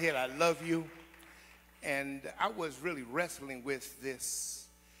Whitehead, I love you. And I was really wrestling with this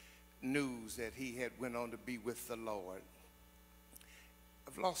news that he had went on to be with the Lord.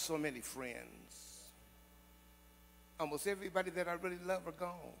 I've lost so many friends. Almost everybody that I really love are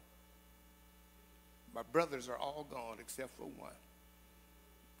gone. My brothers are all gone except for one.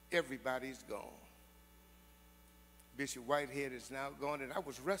 Everybody's gone. Bishop Whitehead is now gone, and I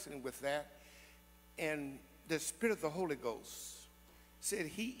was wrestling with that. And the Spirit of the Holy Ghost said,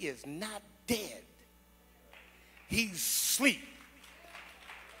 "He is not dead. He's asleep."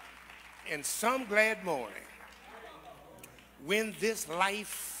 And some glad morning, when this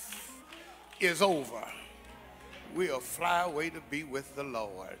life is over, we'll fly away to be with the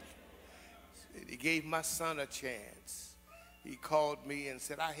Lord. He gave my son a chance. He called me and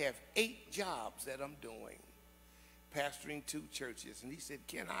said, "I have 8 jobs that I'm doing, pastoring 2 churches." And he said,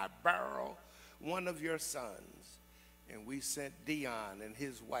 "Can I borrow one of your sons?" And we sent Dion and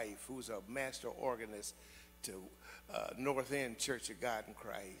his wife, who's a master organist, to North End Church of God in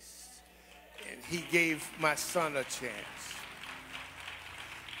Christ. And he gave my son a chance.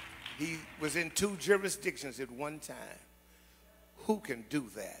 He was in 2 jurisdictions at one time. Who can do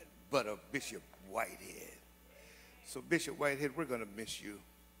that but a Bishop Whitehead? So Bishop Whitehead, we're going to miss you.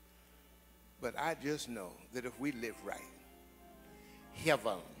 But I just know that if we live right,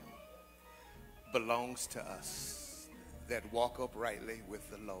 heaven belongs to us that walk uprightly with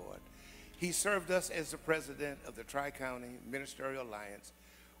the Lord. He served us as the president of the Tri-County Ministerial Alliance,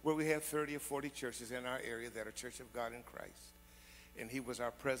 where we have 30 or 40 churches in our area that are Church of God in Christ. And he was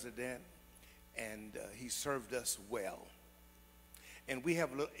our president, and he served us well. And we have,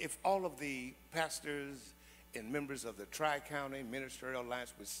 if all of the pastors and members of the Tri-County Ministerial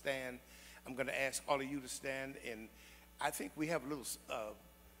Alliance would stand, I'm going to ask all of you to stand. And I think we have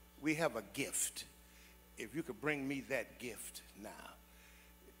a gift. If you could bring me that gift now.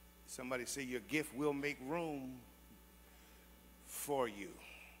 Somebody say your gift will make room for you.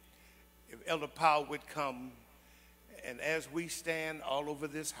 If Elder Powell would come, and as we stand all over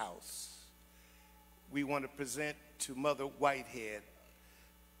this house, we want to present to Mother Whitehead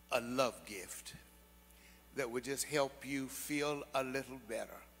a love gift that would just help you feel a little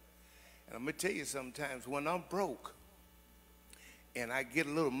better. And I'm going to tell you, sometimes when I'm broke and I get a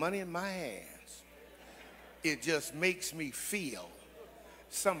little money in my hands, it just makes me feel.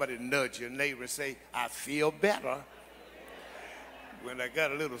 Somebody nudge your neighbor and say, I feel better when I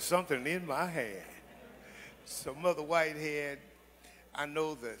got a little something in my hand. So Mother Whitehead, I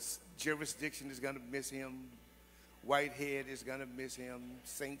know the jurisdiction is going to miss him. Whitehead is going to miss him.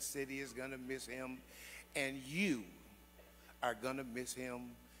 Saint City is going to miss him. And you are going to miss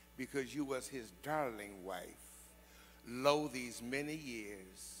him because you was his darling wife, lo these many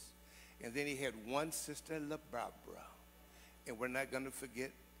years. And then he had one sister, La Barbara. And we're not going to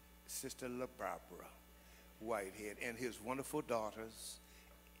forget Sister La Barbara Whitehead and his wonderful daughters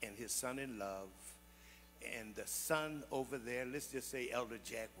and his son in love. And the son over there, let's just say Elder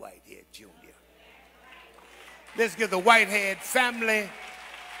Jack Whitehead Jr. Let's give the Whitehead family,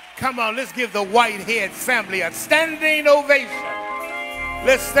 come on, let's give the Whitehead family a standing ovation.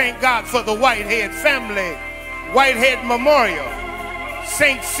 Let's thank God for the Whitehead family, Whitehead Memorial,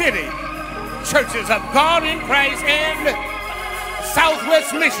 Saint City, Churches of God in Christ, and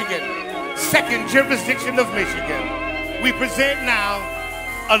Southwest Michigan, 2nd Jurisdiction of Michigan. We present now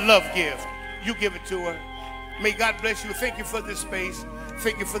a love gift. You give it to her. May God bless you. Thank you for this space.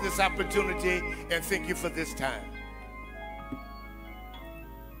 Thank you for this opportunity. And thank you for this time.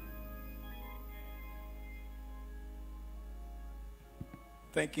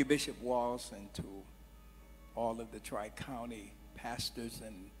 Thank you, Bishop Walls, and to all of the Tri-County pastors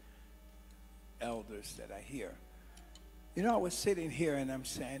and elders that are here. You know, I was sitting here and I'm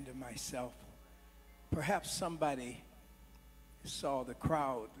saying to myself, perhaps somebody saw the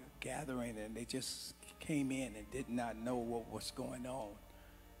crowd gathering and they just came in and did not know what was going on.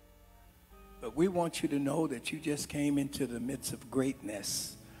 But we want you to know that you just came into the midst of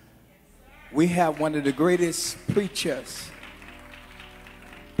greatness. We have one of the greatest preachers,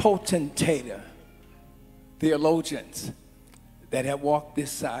 potentator, theologians that have walked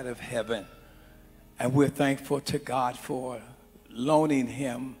this side of heaven. And we're thankful to God for loaning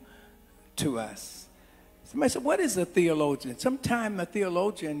him to us. Somebody said, what is a theologian? Sometimes a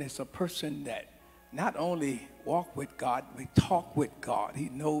theologian is a person that not only walk with God, but talk with God. He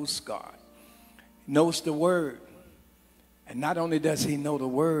knows God. He knows the word. And not only does he know the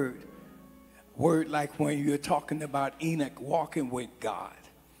word like when you're talking about Enoch walking with God.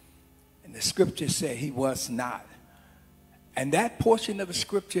 And the scripture said he was not. And that portion of the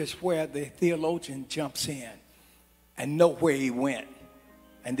scripture is where the theologian jumps in and know where he went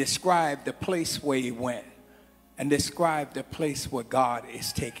and describe the place where he went and describe the place where God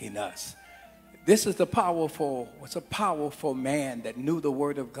is taking us. This is a powerful man that knew the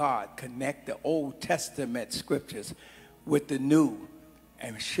word of God, connect the Old Testament scriptures with the new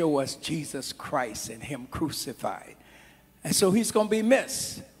and show us Jesus Christ and him crucified. And so he's going to be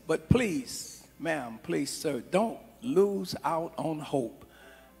missed. But please, ma'am, please, sir, don't lose out on hope,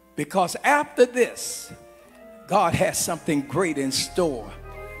 because after this, God has something great in store,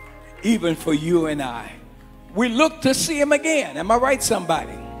 even for you and I. We look to see him again. Am I right,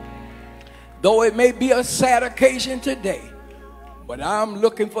 somebody? Though it may be a sad occasion today, but I'm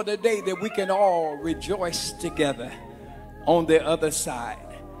looking for the day that we can all rejoice together on the other side.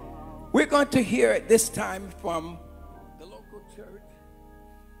 We're going to hear at this time from the local church.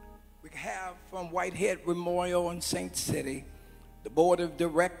 We have from Whitehead Memorial in Saint City, the board of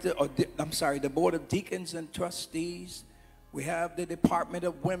the board of deacons and trustees. We have the Department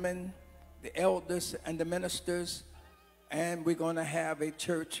of Women, the elders and the ministers, and we're going to have a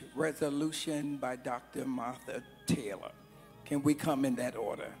church resolution by Dr. Martha Taylor. Can we come in that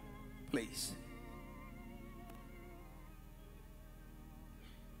order, please?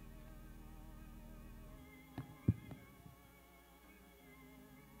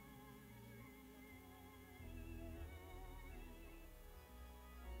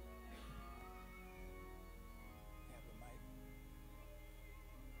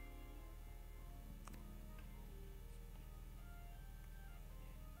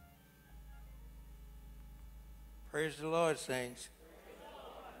 Praise the Lord, saints.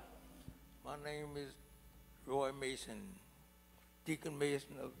 My name is Roy Mason, Deacon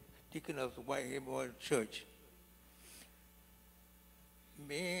of the Whitehead Memorial Church.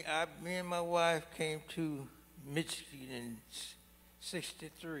 Me and my wife came to Michigan in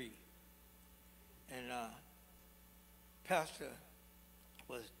 '63, and Pastor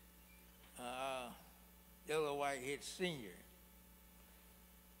was Ella Whitehead Sr.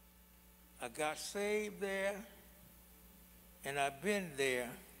 I got saved there, and I've been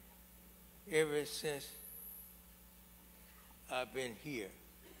there ever since I've been here.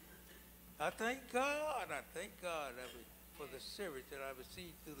 I thank God for the service that I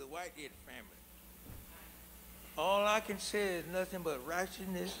received through the Whitehead family. All I can say is nothing but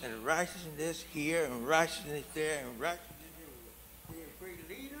righteousness and righteousness here and righteousness there and righteousness everywhere. They're great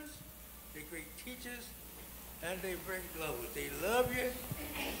leaders, they're great teachers, and they're great lovers. They love you.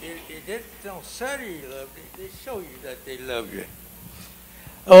 They just don't say they love you, they show you that they love you.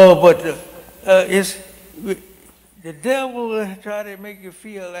 Oh, but the devil will try to make you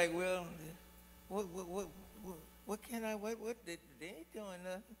feel like, well, what can I, they ain't doing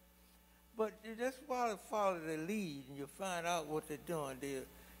nothing. But you just follow the lead, and you'll find out what they're doing.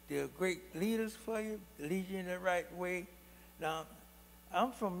 They're great leaders for you, lead you in the right way. Now,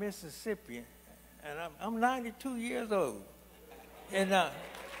 I'm from Mississippi, and I'm 92 years old. And and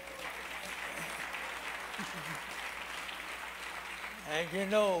you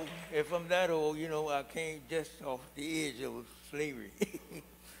know, if I'm that old, you know, I came just off the edge of slavery.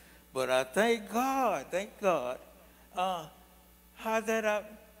 But I thank God, how that I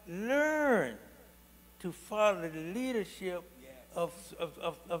learned to follow the leadership of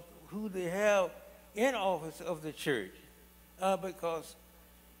who they have in office of the church. Because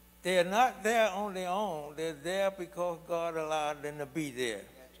they're not there on their own. They're there because God allowed them to be there.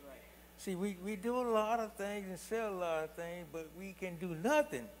 That's right. See, we do a lot of things and sell a lot of things, but we can do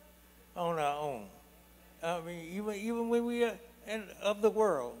nothing on our own. I mean, even when we are of the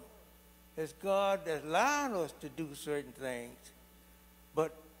world, it's God that's allowing us to do certain things.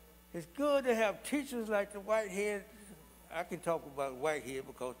 But it's good to have teachers like the Whitehead. I can talk about Whitehead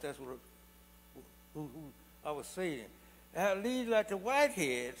because that's what who I was saying. Have leaders like the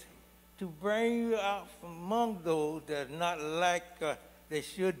Whiteheads to bring you out from among those that are not like they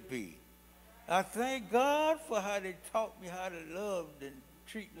should be. I thank God for how they taught me how to love and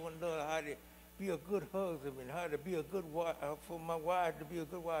treat one another, how to be a good husband, and how to be a good wife, for my wife to be a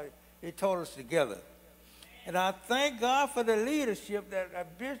good wife. They taught us together. And I thank God for the leadership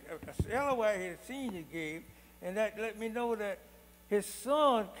that Bishop Ella Whitehead Sr. gave, and that let me know that his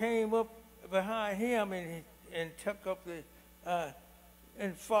son came up behind him and took up the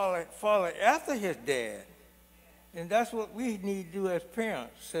and followed after his dad. And that's what we need to do as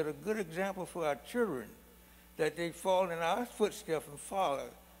parents, set a good example for our children, that they fall in our footsteps and follow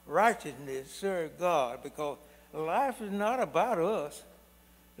righteousness, serve God, because life is not about us.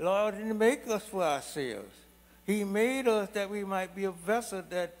 Lord didn't make us for ourselves. He made us that we might be a vessel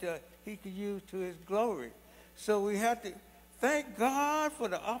that he could use to his glory. So we have to thank God for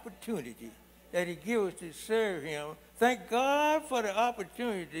the opportunity that he gives us to serve him. Thank God for the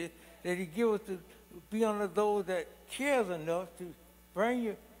opportunity that he gives us to be under those that cares enough to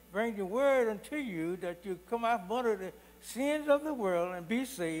bring the word unto you, that you come out from under the sins of the world and be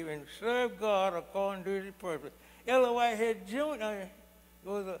saved and serve God according to his purpose. Ella Whitehead Jr.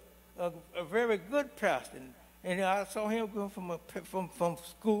 was a very good pastor, and I saw him go from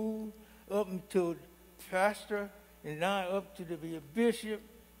school up into pastor, and now up to be a bishop,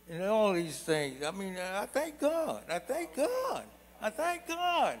 and all these things. I mean, I thank God. I thank God. I thank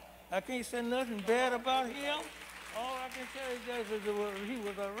God. I can't say nothing bad about him. All I can say is that he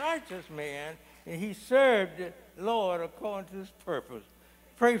was a righteous man, and he served the Lord according to his purpose.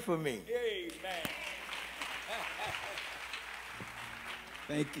 Pray for me. Amen.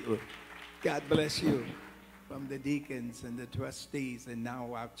 Thank you. God bless you. From the deacons and the trustees, and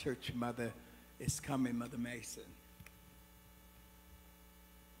now our church mother is coming, Mother Mason.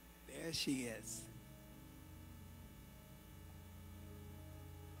 There she is.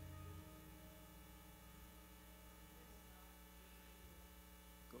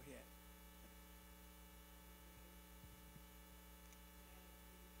 Go ahead.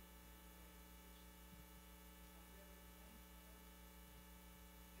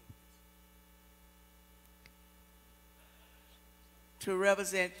 To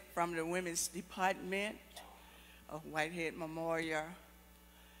represent from the Women's Department of Whitehead Memorial,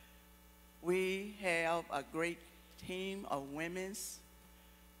 we have a great team of women,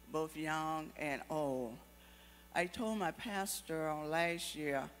 both young and old. I told my pastor on last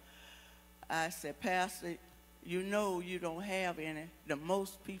year, I said, Pastor, you know you don't have any. The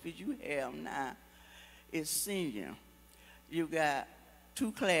most people you have now is senior. You got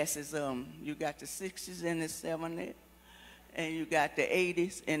two classes of them. You got the 60s and the 70s, and you got the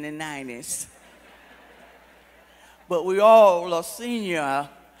 80s and the 90s. But we all are senior.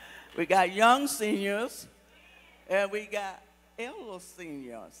 We got young seniors, and we got elder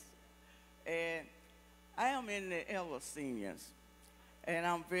seniors. And I am in the elder seniors, and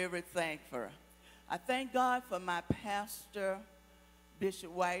I'm very thankful. I thank God for my pastor,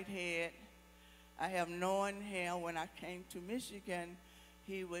 Bishop Whitehead. I have known him when I came to Michigan.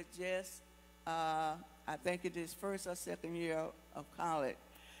 He was just, I think it is first or second year of college.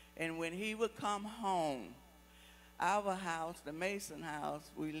 And when he would come home, our house, the Mason house,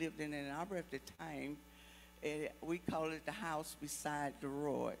 we lived in Ann Arbor at the time, we called it the house beside the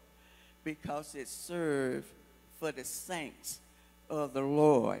road because it served for the saints of the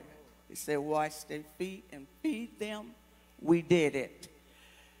Lord. He said, wash their feet and feed them. We did it.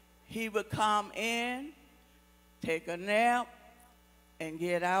 He would come in, take a nap, and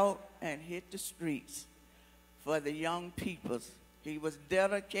get out and hit the streets for the young people. He was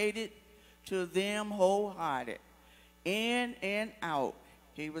dedicated to them wholehearted. In and out,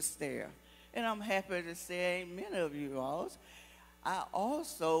 he was there. And I'm happy to say, many of you all, I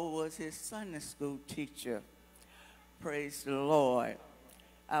also was his Sunday school teacher. Praise the Lord.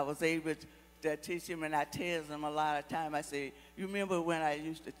 I was able to teach him, and I tell him a lot of time, I say, you remember when I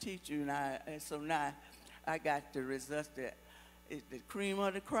used to teach you, and so now I got the results that is the cream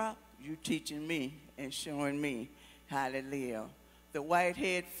of the crop, you teaching me and showing me how to live. The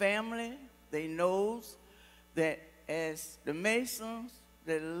Whitehead family, they knows that as the Masons,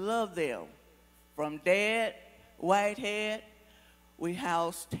 they love them. From Dad Whitehead, we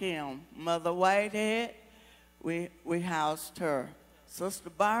housed him. Mother Whitehead, we housed her. Sister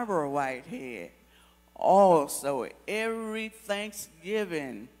Barbara Whitehead, also every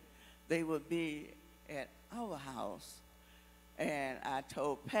Thanksgiving, they would be at our house. And I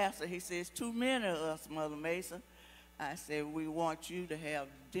told Pastor, he says, too many of us, Mother Mason. I said, we want you to have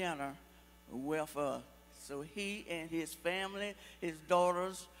dinner with us. So he and his family, his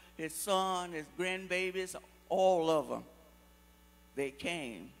daughters, his son, his grandbabies, all of them, they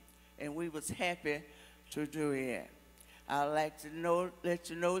came. And we was happy to do it. I'd like to let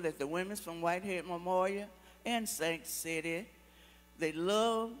you know that the women from Whitehead Memorial and Saint City, they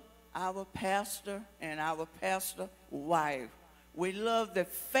love our pastor and our pastor wife. We love the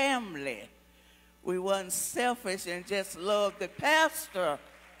family. We wasn't selfish and just loved the pastor.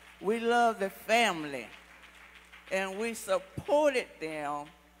 We love the family. And we supported them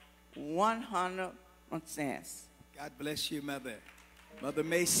 100%. God bless you, Mother. Mother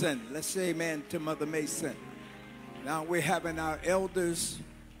Mason. Let's say amen to Mother Mason. Now we're having our elders.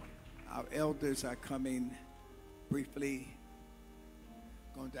 Our elders are coming briefly.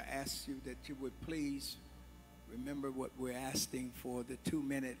 Going to ask you that you would please remember what we're asking for, the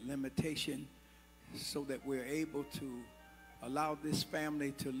 2-minute limitation, so that we're able to allow this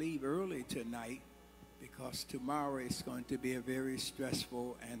family to leave early tonight, because tomorrow is going to be a very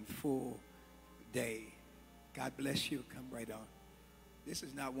stressful and full day. God bless you. Come right on. This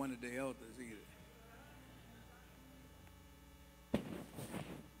is not one of the elders either.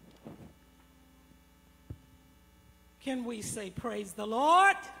 Can we say praise the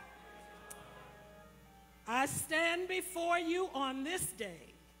Lord? I stand before you on this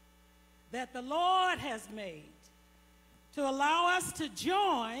day that the Lord has made to allow us to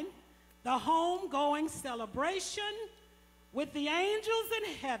join the homegoing celebration with the angels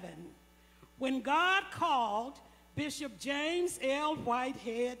in heaven when God called Bishop James L.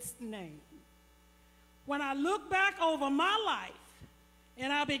 Whitehead's name. When I look back over my life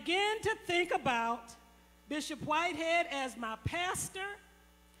and I begin to think about Bishop Whitehead as my pastor,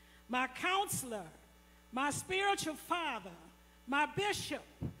 my counselor, my spiritual father, my bishop,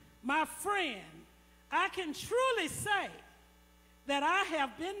 my friend, I can truly say that I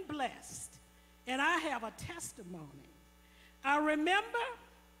have been blessed and I have a testimony. I remember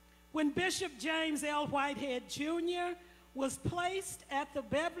when Bishop James L. Whitehead Jr. was placed at the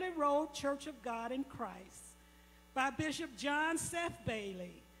Beverly Road Church of God in Christ by Bishop John Seth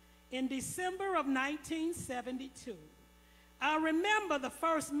Bailey in December of 1972. I remember the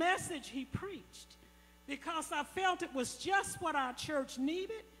first message he preached because I felt it was just what our church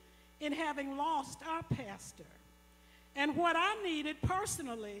needed in having lost our pastor, and what I needed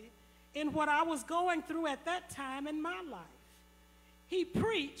personally in what I was going through at that time in my life. He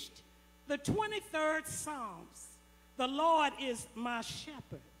preached the 23rd Psalms, "The Lord is my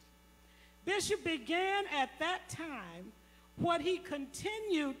shepherd." Bishop began at that time what he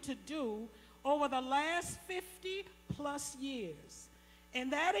continued to do over the last 50 plus years,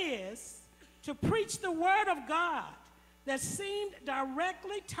 and that is to preach the word of God that seemed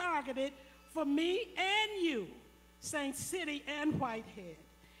directly targeted for me and you, Saint City and Whitehead,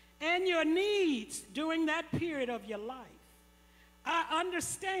 and your needs during that period of your life. I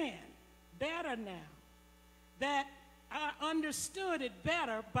understand better now that I understood it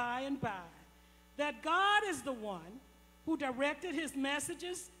better by and by, that God is the one who directed his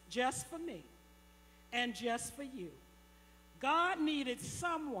messages just for me and just for you. God needed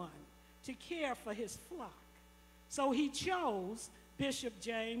someone to care for his flock, so he chose Bishop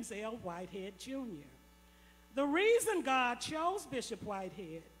James L. Whitehead, Jr. The reason God chose Bishop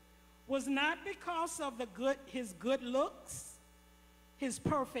Whitehead was not because of his good looks, his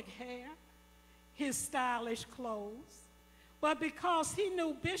perfect hair, his stylish clothes, but because he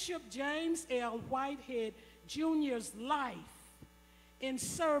knew Bishop James L. Whitehead Jr.'s life in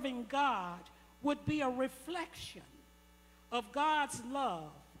serving God would be a reflection of God's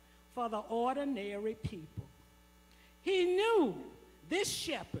love for the ordinary people. He knew this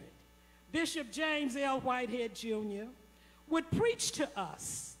shepherd, Bishop James L. Whitehead Jr., would preach to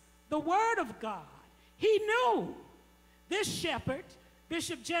us the word of God. He knew this shepherd,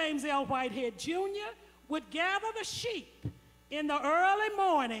 Bishop James L. Whitehead Jr., would gather the sheep in the early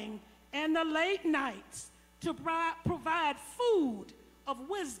morning and the late nights to provide food of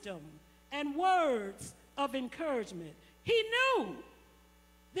wisdom and words of encouragement. He knew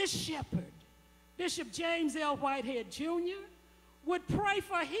this shepherd, Bishop James L. Whitehead Jr., would pray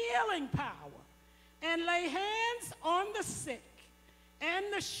for healing power and lay hands on the sick and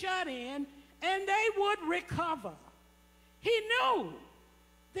the shut-in, and they would recover. He knew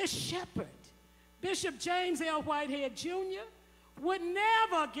this shepherd, Bishop James L. Whitehead Jr., would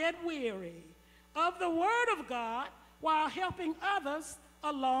never get weary of the word of God while helping others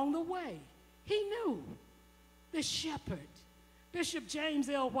along the way. He knew this shepherd, Bishop James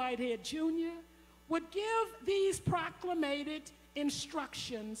L. Whitehead Jr., would give these proclamated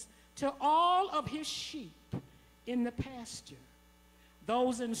instructions to all of his sheep in the pasture.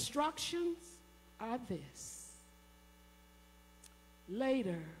 Those instructions are this.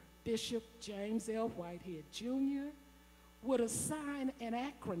 Later, Bishop James L. Whitehead Jr. would assign an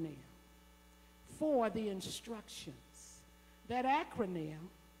acronym for the instructions. That acronym,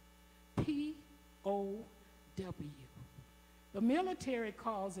 POW. The military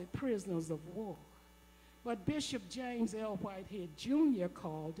calls it prisoners of war, but Bishop James L. Whitehead Jr.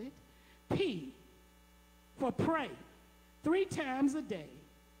 called it P for pray 3 times a day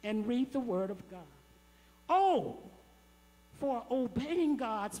and read the word of God. O for obeying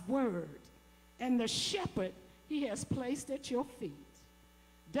God's word and the shepherd he has placed at your feet.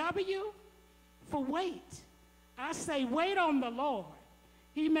 W for wait. I say wait on the Lord.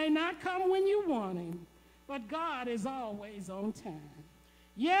 He may not come when you want him, but God is always on time.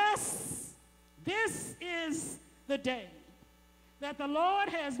 Yes, this is the day that the Lord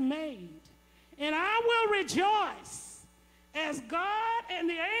has made, and I will rejoice as God and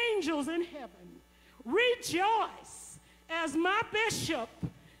the angels in heaven rejoice as my bishop,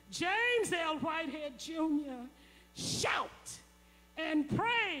 James L. Whitehead Jr., shout and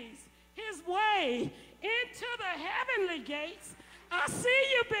praise his way into the heavenly gates. I see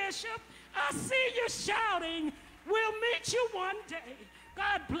you, Bishop. I see you shouting. We'll meet you one day.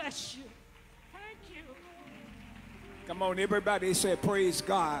 God bless you. Thank you. Come on, everybody say praise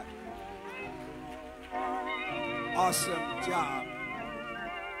God. Awesome job.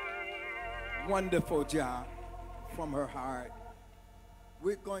 Wonderful job from her heart.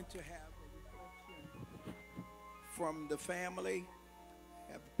 We're going to have a reflection from the family.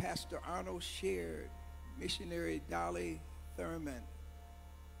 Have Pastor Arnold Shared, missionary Dolly Thurman,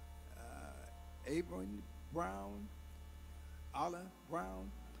 Abram Brown, Ola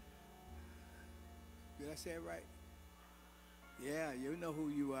Brown. Did I say it right? Yeah, you know who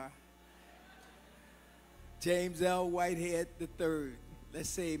you are. James L. Whitehead III. Let's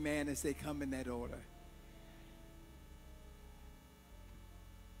say amen as they come in that order.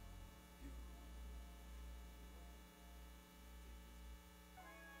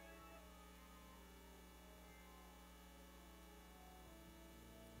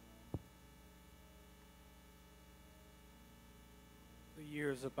 The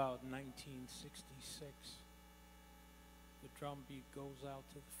year is about 1966. The drum beat goes out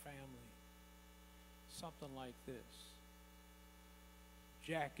to the family. Something like this.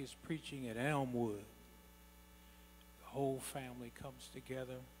 Jack is preaching at Elmwood. The whole family comes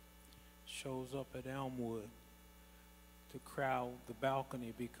together, shows up at Elmwood to crowd the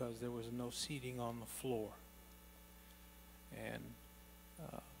balcony because there was no seating on the floor. And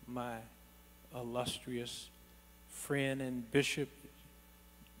my illustrious friend and Bishop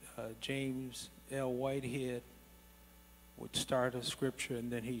James L. Whitehead would start a scripture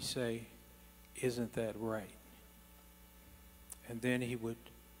and then he'd say, "Isn't that right?" And then he would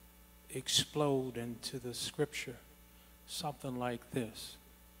explode into the scripture, something like this.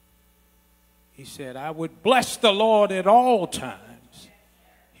 He said, "I would bless the Lord at all times.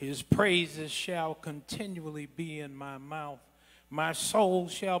 His praises shall continually be in my mouth. My soul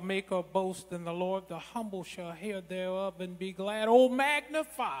shall make her boast in the Lord. The humble shall hear thereof and be glad. Oh,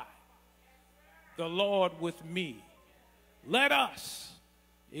 magnify the Lord with me. Let us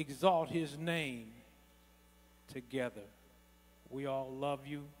exalt his name together." We all love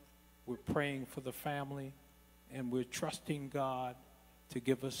you. We're praying for the family, and we're trusting God to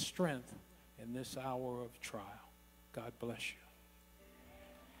give us strength in this hour of trial. God bless you.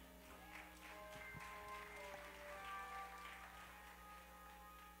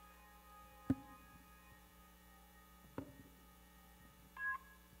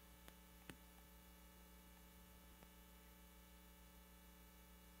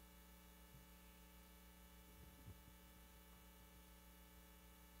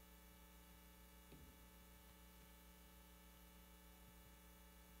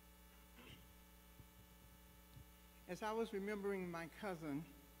 As I was remembering my cousin,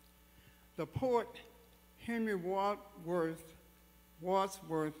 the poet Henry Wadsworth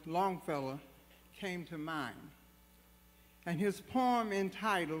Longfellow came to mind, and his poem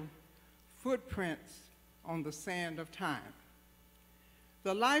entitled "Footprints on the Sand of Time."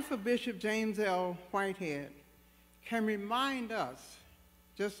 The life of Bishop James L. Whitehead can remind us,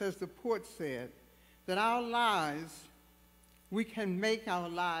 just as the poet said, that our lives, we can make our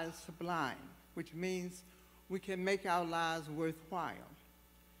lives sublime, which means we can make our lives worthwhile.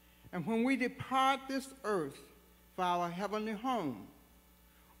 And when we depart this earth for our heavenly home,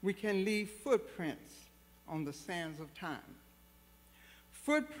 we can leave footprints on the sands of time.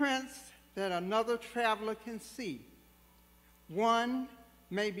 Footprints that another traveler can see. One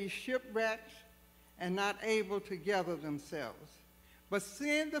may be shipwrecked and not able to gather themselves, but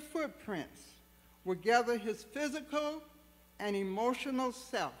seeing the footprints will gather his physical and emotional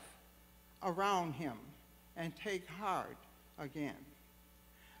self around him and take heart again.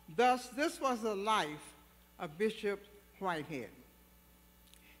 Thus, this was the life of Bishop Whitehead.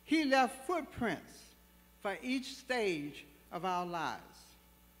 He left footprints for each stage of our lives.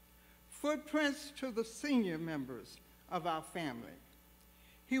 Footprints to the senior members of our family.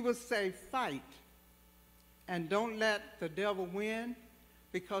 He would say, "Fight, and don't let the devil win,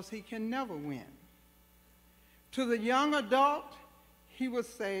 because he can never win." To the young adult, he would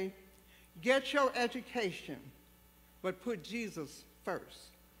say, "Get your education, but put Jesus first."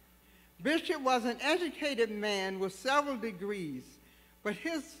 Bishop was an educated man with several degrees, but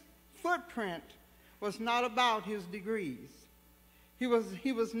his footprint was not about his degrees. He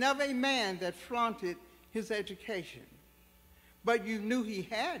was never a man that flaunted his education, but you knew he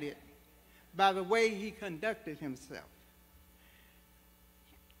had it by the way he conducted himself.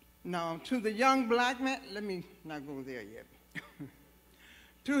 Now, to the young black man, let me not go there yet.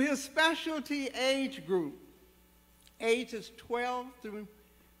 To his specialty age group, ages 12 through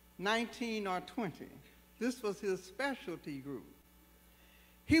 19 or 20, this was his specialty group.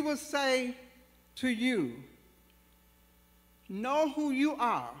 He would say to you, "Know who you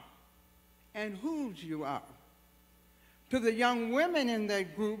are and whose you are." To the young women in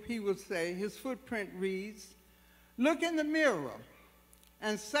that group, he would say, his footprint reads, "Look in the mirror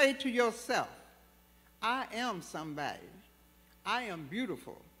and say to yourself, I am somebody. I am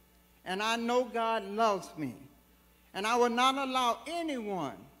beautiful, and I know God loves me, and I will not allow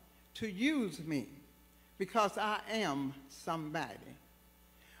anyone to use me because I am somebody."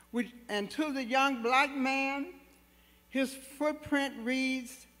 And to the young black man, his footprint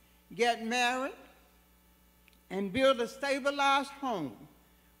reads, "Get married and build a stabilized home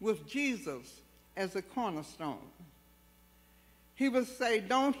with Jesus as a cornerstone." He would say,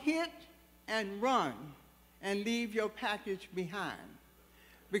 "Don't hit and run and leave your package behind,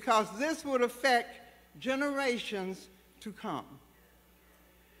 because this would affect generations to come."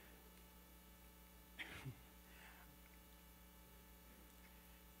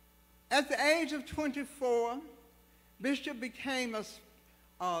 At the age of 24, Bishop became a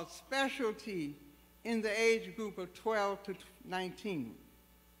specialty in the age group of 12 to 19.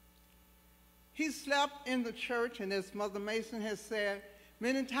 He slept in the church, and as Mother Mason has said,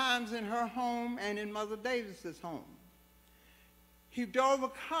 many times in her home and in Mother Davis's home. He drove a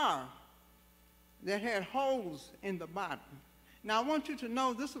car that had holes in the bottom. Now, I want you to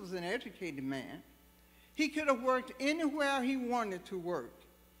know this was an educated man. He could have worked anywhere he wanted to work,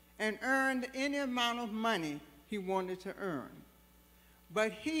 and earned any amount of money he wanted to earn.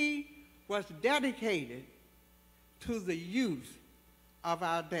 But he was dedicated to the youth of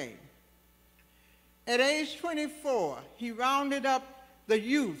our day. At age 24, he rounded up the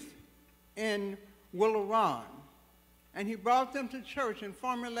youth in Willow Run, and he brought them to church and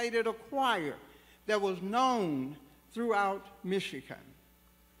formulated a choir that was known throughout Michigan.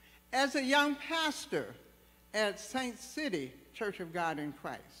 As a young pastor at St. City Church of God in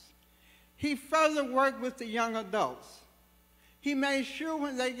Christ, he further worked with the young adults. He made sure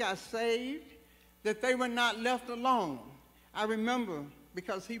when they got saved that they were not left alone. I remember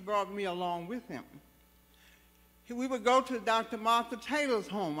because he brought me along with him. We would go to Dr. Martha Taylor's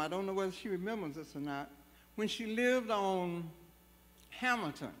home. I don't know whether she remembers this or not, when she lived on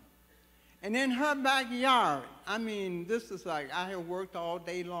Hamilton. And in her backyard, I mean, this is like, I have worked all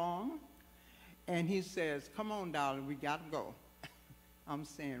day long, and he says, come on, darling, we got to go. I'm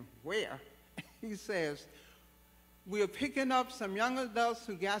saying, where? He says, we're picking up some young adults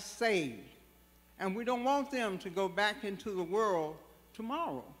who got saved, and we don't want them to go back into the world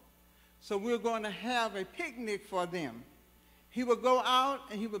tomorrow. So we're going to have a picnic for them. He would go out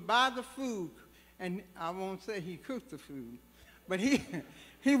and he would buy the food, and I won't say he cooked the food, but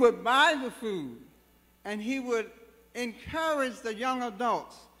he would buy the food, and he would encourage the young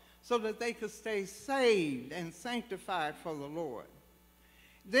adults so that they could stay saved and sanctified for the Lord.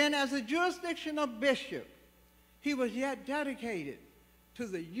 Then as a jurisdictional bishop, he was yet dedicated to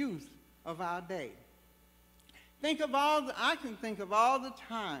the youth of our day. I can think of all the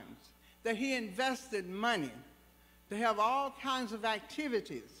times that he invested money to have all kinds of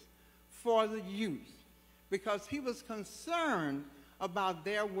activities for the youth because he was concerned about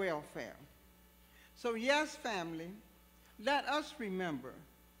their welfare. So yes, family, let us remember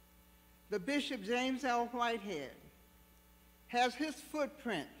the Bishop James L. Whitehead has his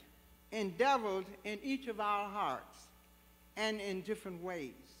footprint endeavored in each of our hearts and in different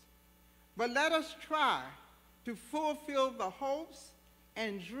ways. But let us try to fulfill the hopes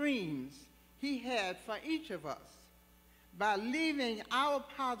and dreams he had for each of us by leaving our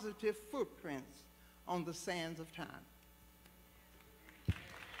positive footprints on the sands of time.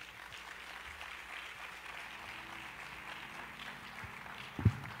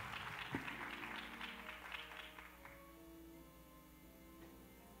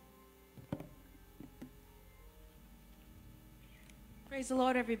 Praise the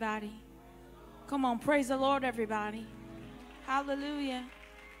Lord, everybody. Come on, praise the Lord, everybody. Hallelujah.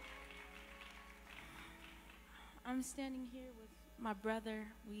 I'm standing here with my brother.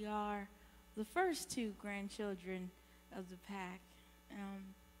 We are the first two grandchildren of the pack.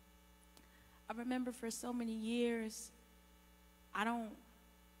 I remember for so many years, I don't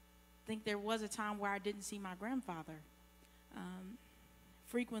think there was a time where I didn't see my grandfather.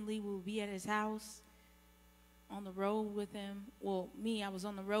 Frequently, we would be at his house, on the road with him. Well, I was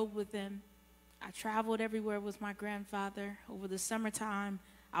on the road with him. I traveled everywhere with my grandfather. Over the summertime,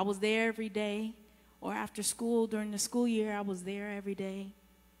 I was there every day. Or after school, during the school year, I was there every day.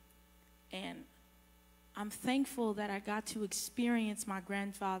 And I'm thankful that I got to experience my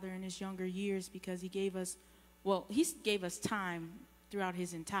grandfather in his younger years because he gave us time throughout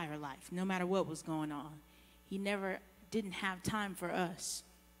his entire life, no matter what was going on. He never didn't have time for us.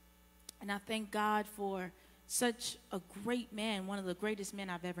 And I thank God for such a great man, one of the greatest men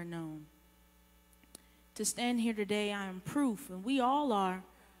I've ever known. To stand here today, I am proof, and we all are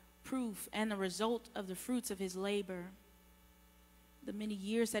proof and the result of the fruits of his labor. The many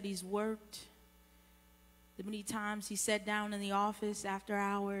years that he's worked, the many times he sat down in the office after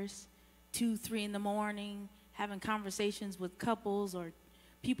hours, 2, 3 in the morning, having conversations with couples or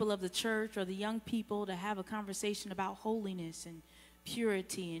people of the church or the young people to have a conversation about holiness and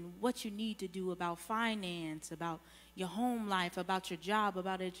purity and what you need to do about finance, about your home life, about your job,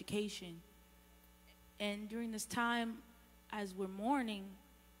 about education. And during this time, as we're mourning,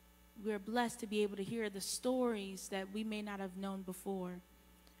 we're blessed to be able to hear the stories that we may not have known before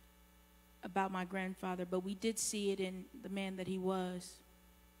about my grandfather, but we did see it in the man that he was.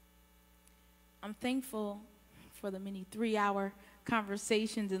 I'm thankful for the many 3-hour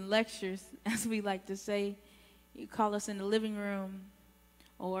conversations and lectures, as we like to say. You call us in the living room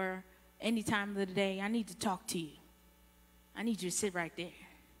or any time of the day, I need to talk to you. I need you to sit right there.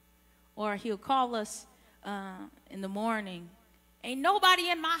 Or he'll call us in the morning. Ain't nobody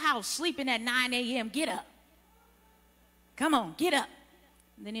in my house sleeping at 9 a.m. Get up. Come on, get up.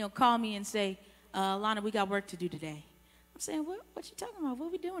 And then he'll call me and say, Lana, we got work to do today. I'm saying, what you talking about?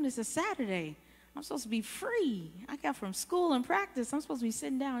 What we doing? It's a Saturday. I'm supposed to be free. I got from school and practice. I'm supposed to be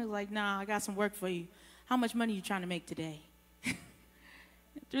sitting down. He's like, nah, I got some work for you. How much money you trying to make today?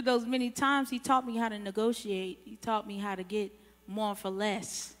 through those many times, he taught me how to negotiate. He taught me how to get more for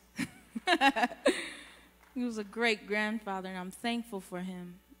less. He was a great grandfather, and I'm thankful for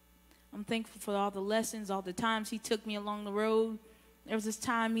him. I'm thankful for all the lessons, all the times he took me along the road. There was this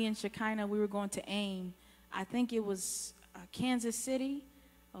time me and Shekinah, we were going to AIM. I think it was Kansas City.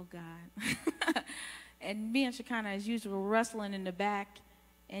 Oh, God. And me and Shekinah, as usual, were wrestling in the back,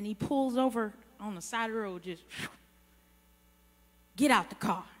 and he pulls over on the side of the road, just, get out the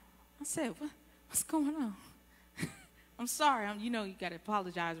car. I said, what's going on? I'm sorry. You know you got to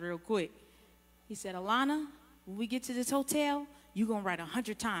apologize real quick. He said, Alana, when we get to this hotel, you're going to write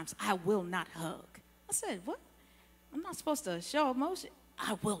 100 times, I will not hug. I said, what? I'm not supposed to show emotion?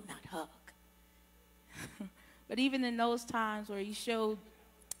 I will not hug. But even in those times where he showed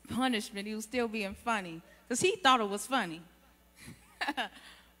punishment, he was still being funny because he thought it was funny.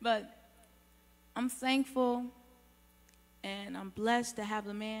 But I'm thankful and I'm blessed to have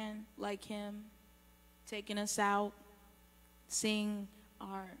a man like him taking us out, seeing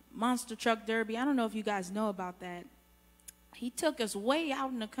our monster truck derby. I don't know if you guys know about that. He took us way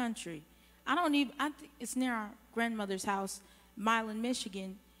out in the country. I think it's near our grandmother's house, Milan,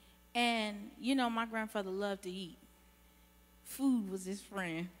 Michigan. And, you know, my grandfather loved to eat. Food was his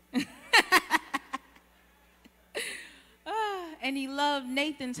friend. And he loved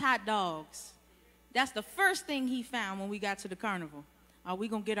Nathan's hot dogs. That's the first thing he found when we got to the carnival. We're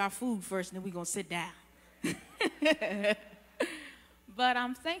going to get our food first, and then we're going to sit down. But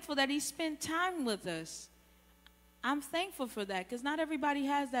I'm thankful that he spent time with us. I'm thankful for that because not everybody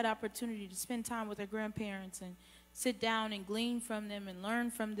has that opportunity to spend time with their grandparents and sit down and glean from them and learn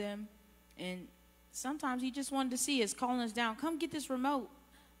from them. And sometimes he just wanted to see us, calling us down, come get this remote.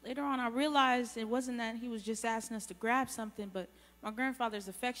 Later on, I realized it wasn't that he was just asking us to grab something, but my grandfather's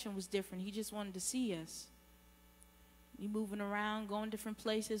affection was different. He just wanted to see us. We moving around, going different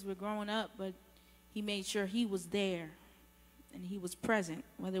places. We're growing up, but he made sure he was there and he was present,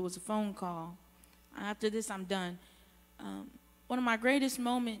 whether it was a phone call. After this, I'm done. One of my greatest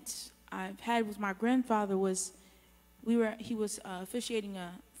moments I've had with my grandfather was he was officiating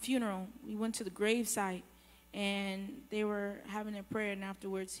a funeral. We went to the gravesite, and they were having a prayer, and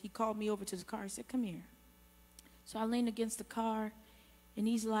afterwards he called me over to the car. He said, come here. So I leaned against the car, and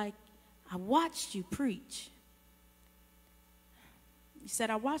he's like, I watched you preach. He said,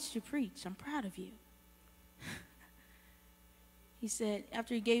 I watched you preach. I'm proud of you. He said,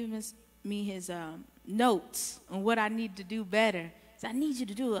 after he gave me his notes on what I need to do better, he said, I need you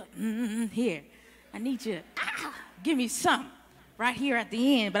to do a here. I need you to give me something right here at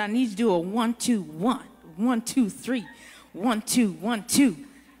the end, but I need you to do a 1, 2, 1, 1, 2, 3, 1, 2, 1, 2.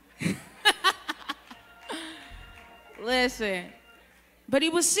 Listen, but he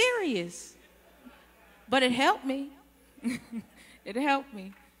was serious. But it helped me. It helped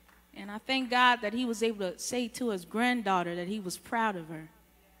me. And I thank God that he was able to say to his granddaughter that he was proud of her.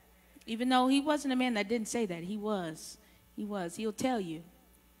 Even though he wasn't a man that didn't say that. He was. He was. He'll tell you.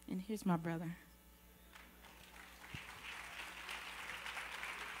 And here's my brother.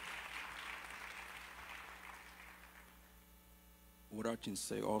 What I can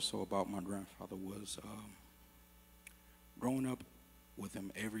say also about my grandfather was growing up with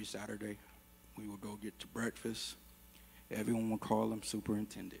him every Saturday, we would go get to breakfast. Everyone would call him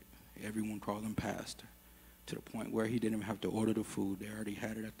superintendent. Everyone called him pastor, to the point where he didn't even have to order the food. They already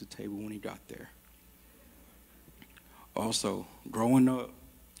had it at the table when he got there. Also, growing up,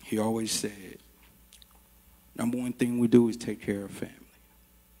 he always said, number one thing we do is take care of family.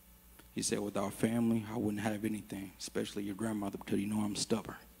 He said, without family, I wouldn't have anything, especially your grandmother, because you know I'm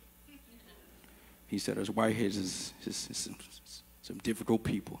stubborn. He said, us Whiteheads is some difficult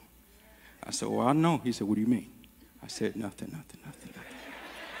people. I said, well, I know. He said, what do you mean? I said, nothing.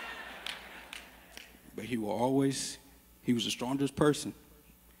 But he was the strongest person.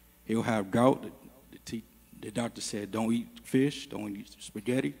 He'll have gout. The doctor said, don't eat fish, don't eat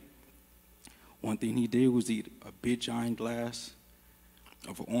spaghetti. One thing he did was eat a big giant glass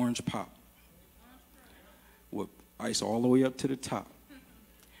of an orange pop with ice all the way up to the top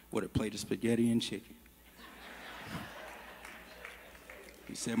with a plate of spaghetti and chicken.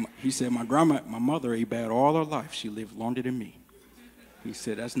 He said my mother ate bad all her life. She lived longer than me. He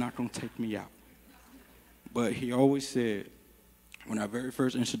said, that's not going to take me out. But he always said, when I very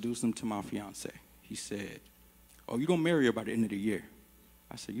first introduced him to my fiance, he said, oh, you're going to marry her by the end of the year.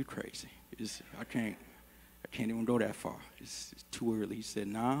 I said, you crazy. I can't even go that far. It's too early. He said,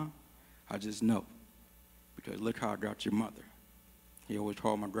 nah, I just know. Because look how I got your mother. He always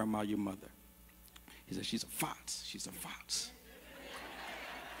called my grandma your mother. He said, she's a fox. She's a fox.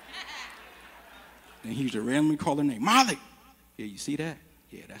 Then he used to randomly call her name, Molly. Yeah, you see that?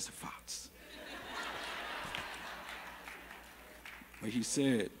 yeah, that's a fox. But he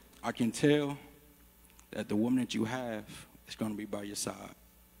said, I can tell that the woman that you have is going to be by your side.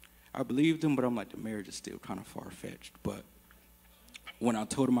 I believed him, but I'm like, the marriage is still kind of far-fetched. But when I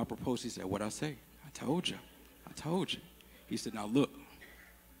told him I proposed, he said, what'd I say? I told you. I told you. He said, now look,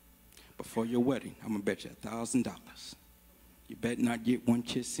 before your wedding, I'm going to bet you $1,000. You better not get one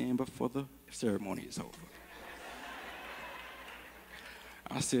kiss in before the ceremony is over.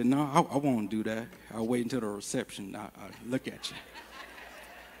 I said, no, I won't do that. I'll wait until the reception. I look at you.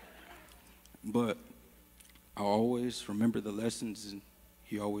 But I always remember the lessons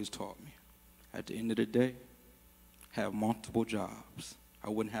he always taught me. At the end of the day, have multiple jobs. I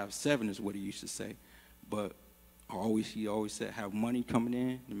wouldn't have 7 is what he used to say, but he always said have money coming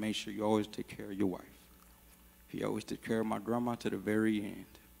in and make sure you always take care of your wife. He always took care of my grandma to the very end.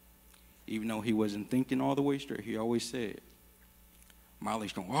 Even though he wasn't thinking all the way straight, he always said,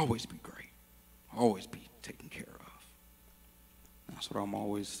 Molly's going to always be great, always be taken care of. That's what I'm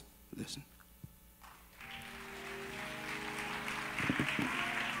always listening.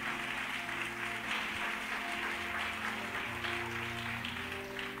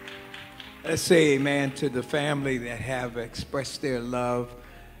 Let's say amen to the family that have expressed their love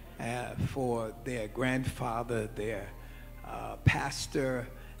for their grandfather, their pastor,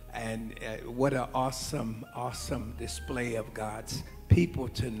 and what an awesome, awesome display of God's people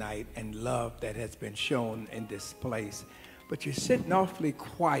tonight and love that has been shown in this place. But you're sitting awfully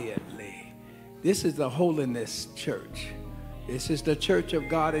quietly. This is the Holiness Church. This is the Church of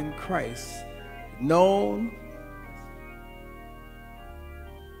God in Christ, known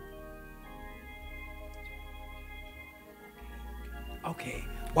okay,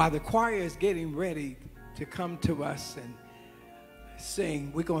 while the choir is getting ready to come to us and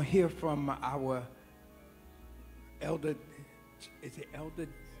sing, we're going to hear from our elder, is it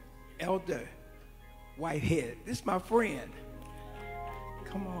Elder Whitehead. This is my friend.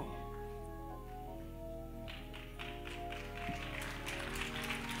 Come on.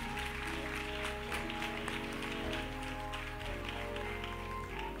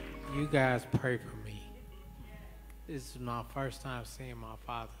 You guys pray for me. This is my first time seeing my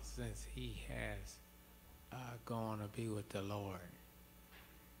father since he has gone to be with the Lord.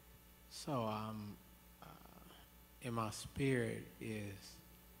 So in my spirit is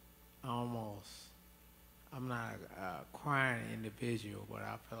almost, I'm not a crying individual, but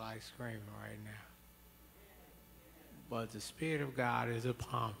I feel like screaming right now. But the Spirit of God is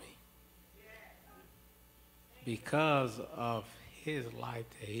upon me because of his life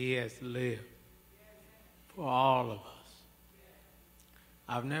that he has lived for all of us.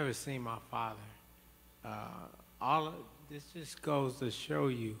 I've never seen my father. This just goes to show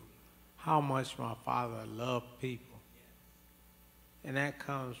you how much my father loved people. And that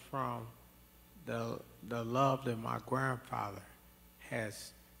comes from the love that my grandfather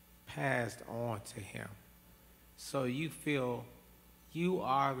has passed on to him. So you feel you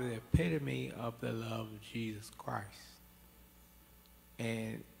are the epitome of the love of Jesus Christ.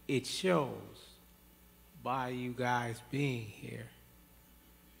 And it shows by you guys being here.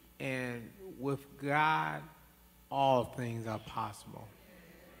 And with God, all things are possible.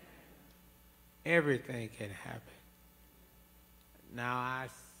 Everything can happen. Now I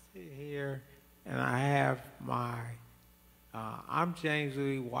sit here and I have my, I'm James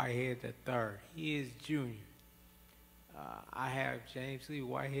Lee Whitehead III. He is junior. I have James Lee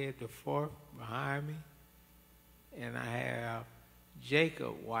Whitehead IV behind me. And I have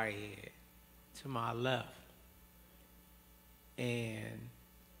Jacob Whitehead to my left. And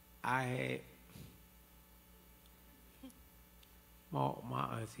I had,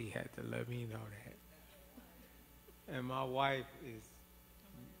 my auntie had to let me know that. And my wife is,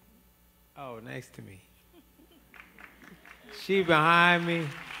 next to me. She behind me.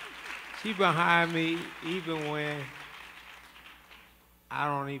 She behind me even when I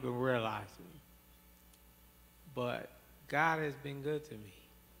don't even realize it. But God has been good to me.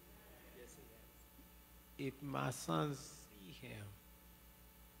 If my sons see him,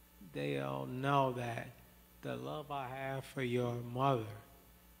 they'll know that the love I have for your mother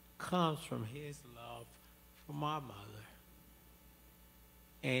comes from his love for my mother.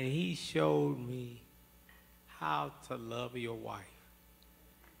 And he showed me how to love your wife.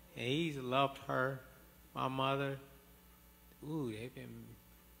 And he's loved her, my mother. Ooh,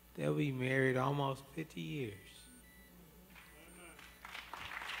 they'll be married almost 50 years.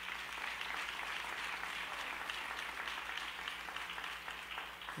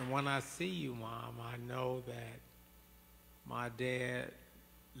 And when I see you, Mom, I know that my dad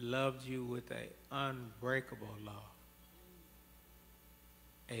loved you with an unbreakable love.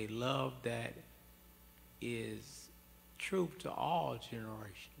 a love that is true to all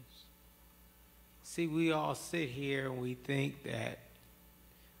generations. See, we all sit here and we think that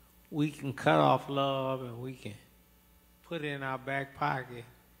we can cut off love and we can put it in our back pocket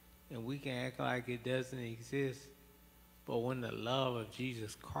and we can act like it doesn't exist. But when the love of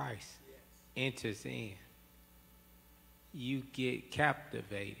Jesus Christ enters in, you get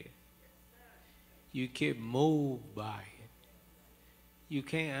captivated. You get moved by it. You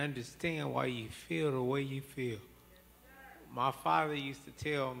can't understand why you feel the way you feel. My father used to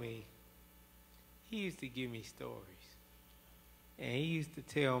tell me, he used to give me stories. And he used to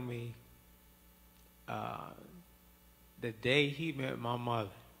tell me the day he met my mother.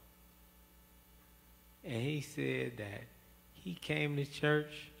 And he said that he came to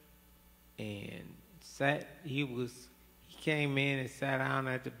church and he came in and sat down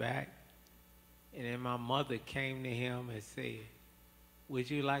at the back. And then my mother came to him and said, "Would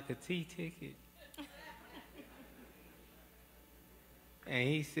you like a tea ticket?" And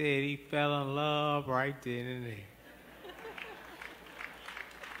he said he fell in love right then and there.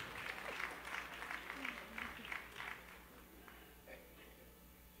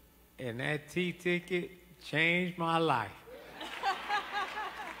 And that tea ticket changed my life.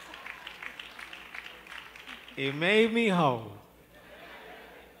 It made me whole.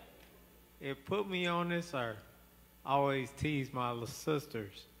 It put me on this earth. I always tease my little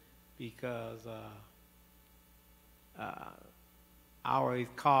sisters because I always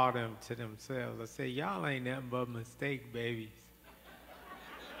call them to themselves. I say, y'all ain't nothing but mistake babies.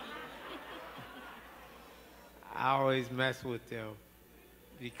 I always mess with them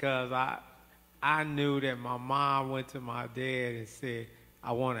because I knew that my mom went to my dad and said,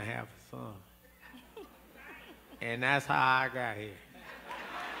 "I want to have a son." And that's how I got here.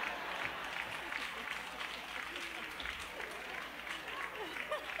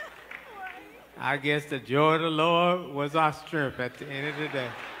 I guess the joy of the Lord was our strength at the end of the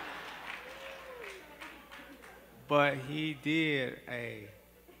day. But he did a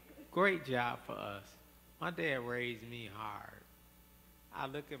great job for us. My dad raised me hard. I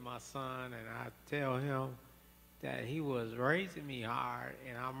look at my son and I tell him that he was raising me hard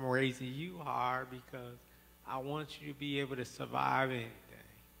and I'm raising you hard because I want you to be able to survive anything.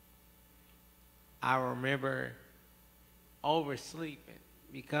 I remember oversleeping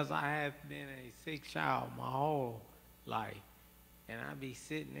because I have been a sick child my whole life. And I'd be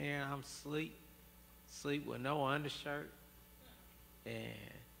sitting there and I'm sleep with no undershirt. And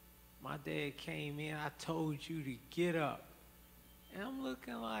my dad came in, "I told you to get up." And I'm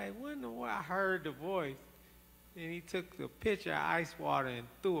looking like, what in the world? I heard the voice. And he took the pitcher of ice water and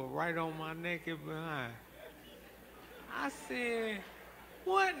threw it right on my neck and behind. I said,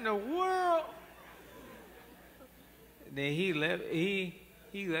 what in the world? And then he let me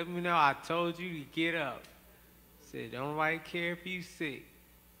know, "I told you to get up." Said, "Don't nobody care if you sick,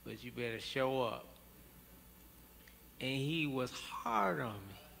 but you better show up." And he was hard on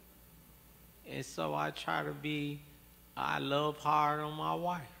me. And so I try to I love hard on my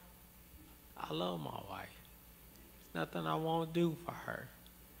wife. I love my wife. There's nothing I won't do for her.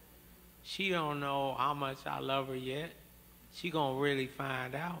 She don't know how much I love her yet. She gonna really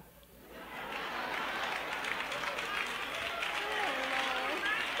find out.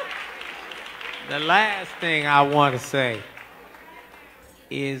 The last thing I want to say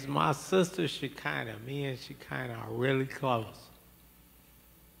is my sister Shekinah, me and Shekinah are really close.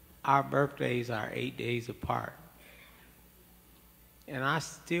 Our birthdays are 8 days apart. And I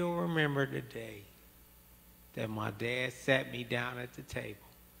still remember the day that my dad sat me down at the table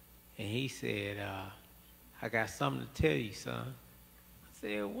and he said, "I got something to tell you, son." I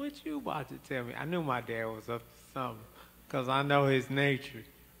said, "What you about to tell me?" I knew my dad was up to something because I know his nature.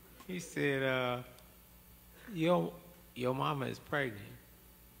 He said, your mama is pregnant."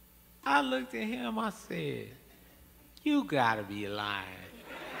 I looked at him, I said, "You gotta be lying."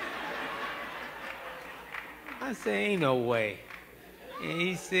 I said, "Ain't no way." And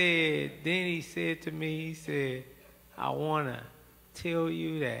he said to me, he said, "I wanna tell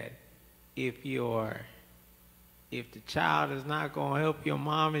you that if the child is not gonna help your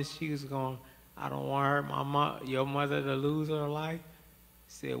mom and I don't want your mother to lose her life,"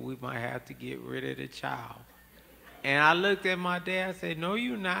 said we might have to get rid of the child. And I looked at my dad, I said, "No,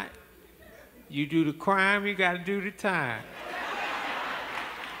 you're not. You do the crime, you gotta do the time."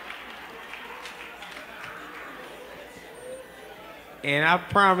 And I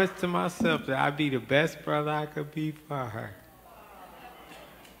promised to myself that I'd be the best brother I could be for her.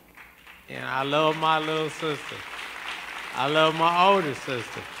 And I love my little sister. I love my older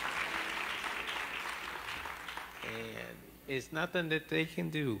sister. And it's nothing that they can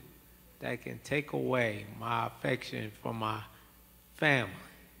do that can take away my affection for my family.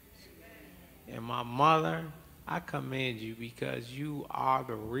 And my mother, I commend you because you are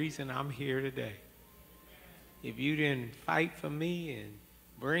the reason I'm here today. If you didn't fight for me and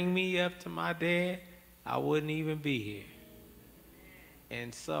bring me up to my dad, I wouldn't even be here.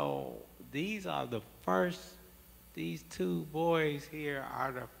 And so these two boys here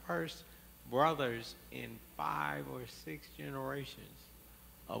are the first brothers in 5 or 6 generations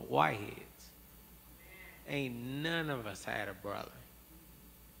of Whiteheads. Ain't none of us had a brother.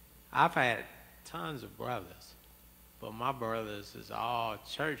 I've had tons of brothers, but my brothers is all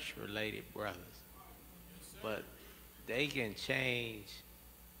church-related brothers. But they can change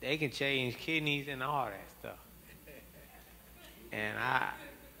kidneys and all that stuff. And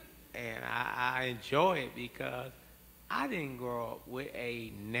I enjoy it because I didn't grow up with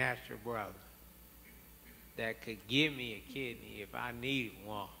a natural brother that could give me a kidney if I needed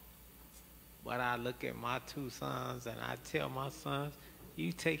one. But I look at my 2 sons and I tell my sons,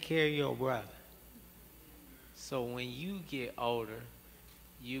 you take care of your brother. So when you get older,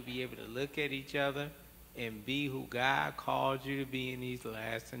 you'll be able to look at each other and be who God called you to be in these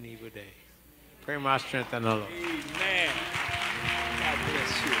last and evil days. Pray my strength in the Lord. Amen. God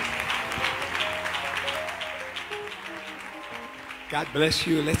bless you. God bless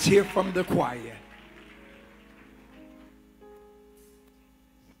you. Let's hear from the choir.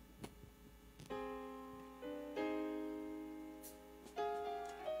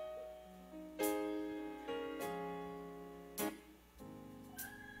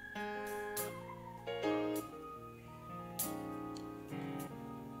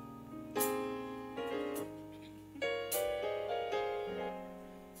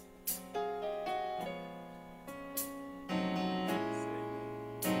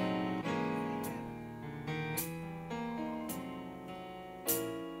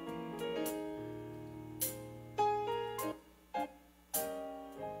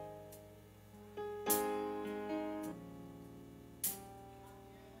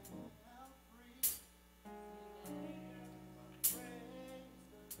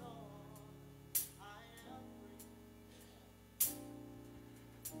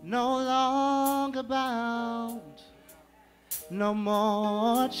 No longer bound, no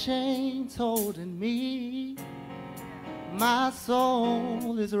more chains holding me. My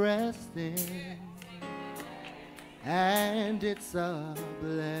soul is resting, and it's a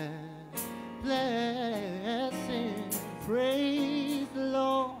blessing. Praise the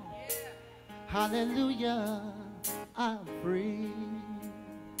Lord, hallelujah, I'm free.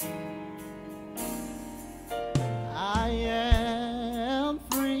 I am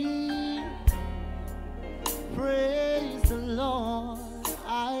free. Praise the Lord,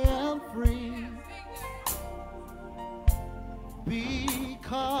 I am free.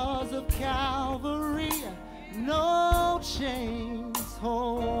 Because of Calvary, no chains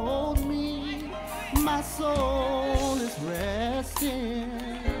hold me. My soul is resting,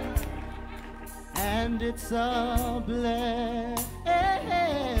 and it's a blessing.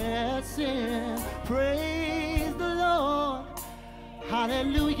 Praise the Lord,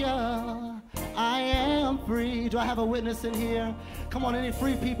 hallelujah, I am free. Do I have a witness in here? Come on, any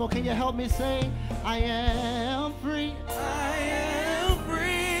free people, can you help me say, I am free? I am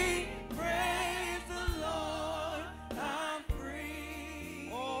free. Praise the Lord, I'm free.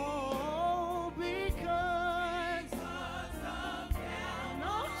 Oh, because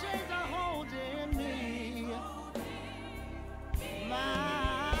no chains are holding me.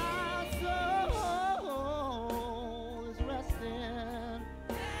 My soul is resting.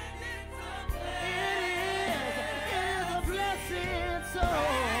 It is a blessing, so I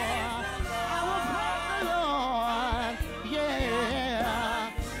will praise the Lord.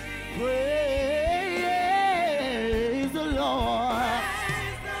 Yeah, praise the Lord.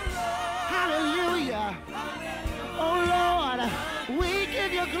 Hallelujah. Oh Lord, we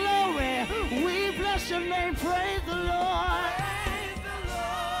give you glory. We bless your name. Praise the Lord.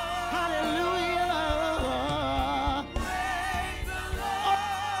 Hallelujah. Oh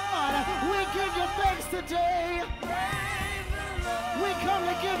Lord, we give you thanks today. We come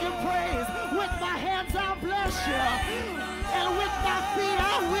to give you praise. With my hands I'll bless you, and with my feet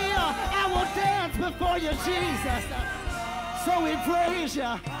I will dance before you, Jesus. So we praise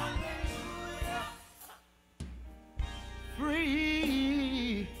you.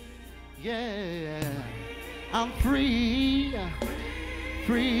 Free, yeah, I'm free,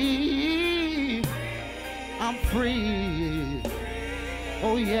 free, I'm free.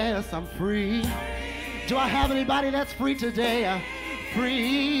 Oh yes, I'm free. Do I have anybody that's free today?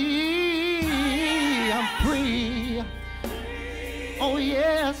 Free, I'm free. Oh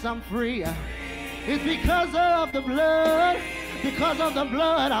yes, I'm free. It's because of the blood. Because of the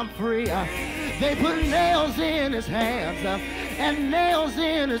blood, I'm free. They put nails in his hands and nails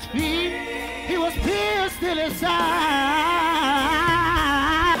in his feet. He was pierced in his side.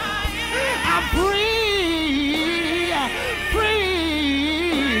 I'm free,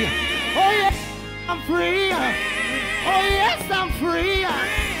 free. Oh yes, I'm free. Oh yes, I'm free.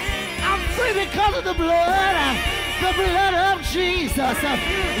 I'm free because of the blood of Jesus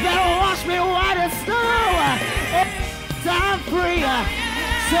that'll wash me white as snow. I'm free.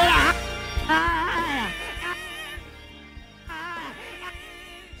 Said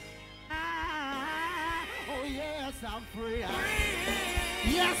oh yes, I'm free.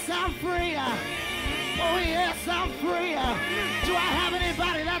 Yes, I'm free. Oh yes, I'm free. Do I have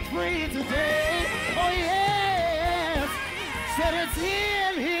anybody that's free today? Oh yes. Said it's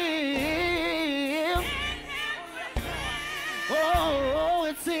in him. Oh,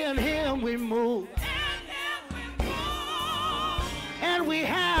 it's in him we move. And we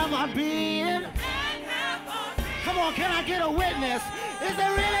have our being. Come on, can I get a witness? Is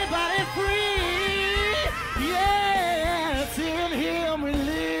there anybody free? Yes, in him we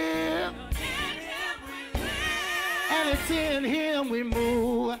live. And it's in him we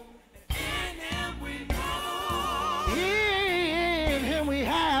move. In him we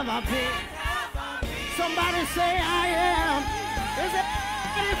have our being. Somebody say I am. Is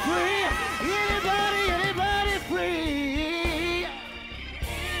anybody free? Anybody free?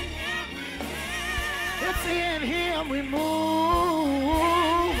 It's in him we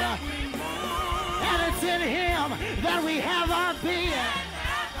move. And it's in him that we have our being.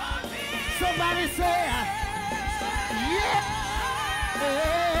 Somebody say, yeah.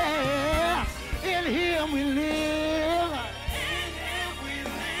 In him we live.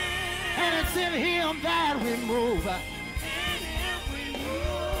 And it's in him that we move.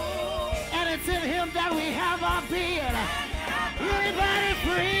 And it's in him that we have our being. Anybody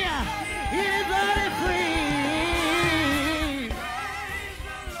free? Anybody free?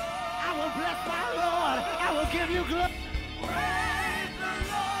 I will bless my Lord. I will give you glory.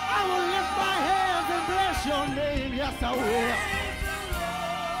 I will lift my hands and bless your name. Yes, I will.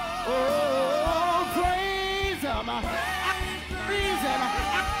 Oh, praise him. Praise him.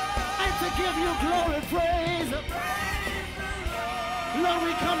 To give you glory, praise. Lord,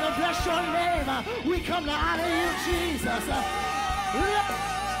 we come to bless your name. We come to honor you, Jesus.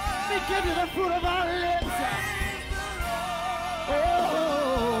 We give you the fruit of our lips.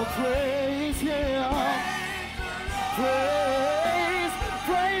 Oh, praise him.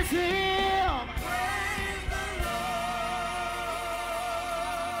 Praise him.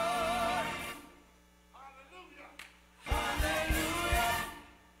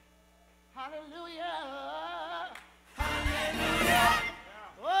 Hallelujah. Hallelujah.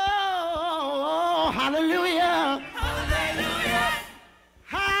 Oh, hallelujah. Hallelujah.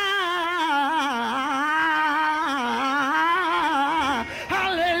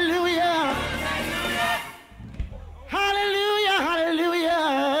 Hallelujah. Hallelujah.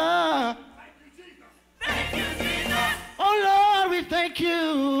 Hallelujah. Thank you, Jesus. Oh, Lord, we thank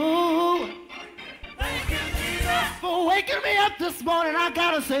you. For waking me up this morning, I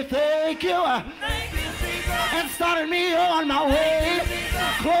gotta say thank you. Thank you, Jesus. And starting me on my way.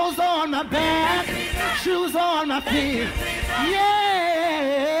 Clothes on my back, shoes on my feet.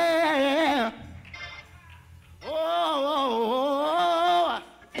 Yeah. Oh.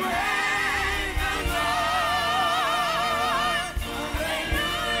 Praise the Lord.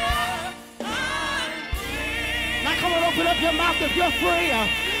 Now come on, open up your mouth if you're free.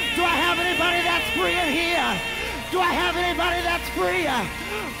 Do I have anybody that's free in here? Do I have anybody that's free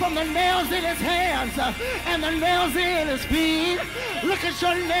from the nails in his hands and the nails in his feet? Look at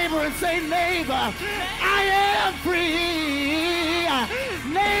your neighbor and say, neighbor, I am free.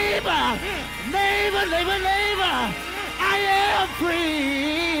 Neighbor, neighbor, neighbor, neighbor, I am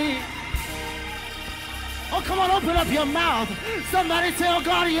free. Oh, come on, open up your mouth. Somebody tell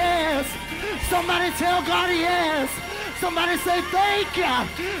God yes. Somebody tell God yes. Somebody say thank you.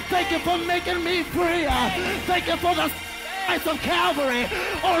 Thank you for making me free. Thank you for the price of Calvary.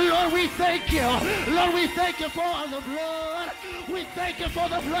 Oh, Lord, we thank you. Lord, we thank you for the blood. We thank you for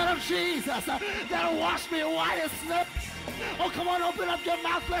the blood of Jesus that'll wash me white as snow. Oh, come on, open up your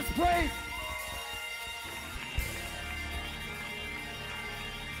mouth. Let's praise.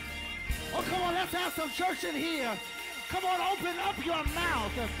 Oh, come on, let's have some church in here. Come on, open up your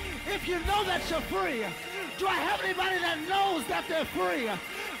mouth. If you know that you're free. Do I have anybody that knows that they're free?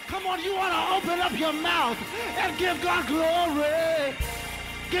 Come on, you want to open up your mouth and give God glory.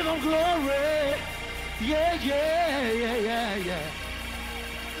 Give him glory. Yeah, yeah, yeah, yeah, yeah.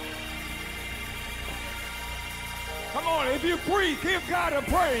 Come on, if you're free, give God a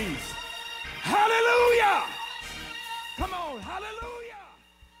praise. Hallelujah. Come on, hallelujah.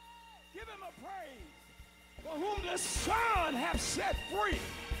 Give him a praise. For whom the Son hath set free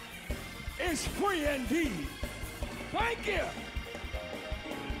is free indeed. Thank you.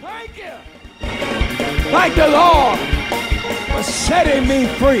 Thank you. Thank the Lord for setting me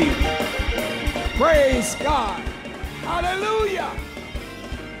free. Praise God. Hallelujah.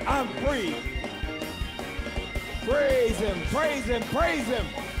 I'm free. Praise him, praise him, praise him.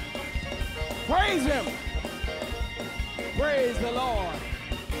 Praise him. Praise the Lord.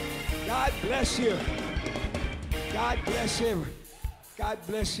 God bless you. God bless you. God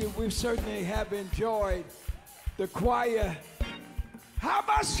bless you. We certainly have enjoyed the choir. How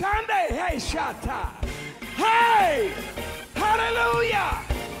about Sunday? Hey, Shatta. Hey! Hallelujah!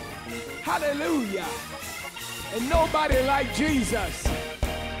 Hallelujah! And nobody like Jesus.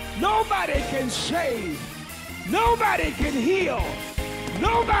 Nobody can save. Nobody can heal.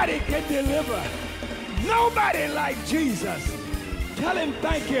 Nobody can deliver. Nobody like Jesus. Tell him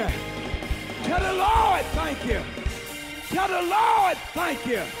thank you. Tell the Lord thank you. Tell the Lord thank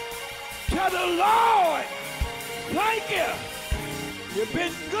you. Tell the Lord thank you. You've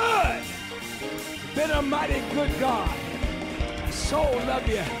been good. You've been a mighty good God. My soul love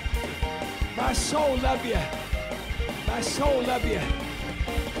you. My soul love you. My soul love you.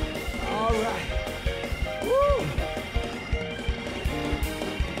 All right. Woo.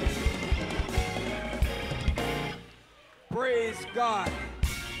 Praise God.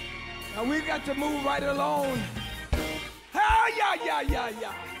 Now we got to move right along. Hey,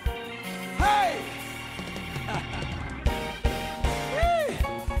 yeah. Hey.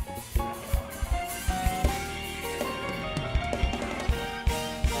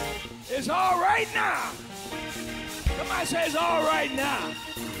 It's all right now. Somebody say it's all right now.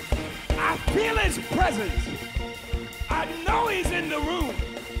 I feel his presence. I know he's in the room.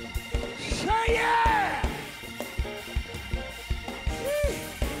 Say yeah.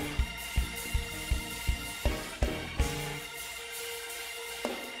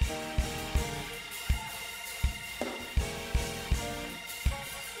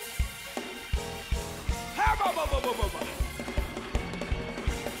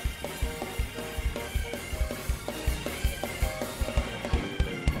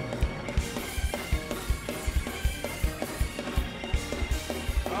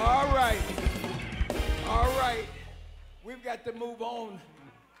 All right. We've got to move on.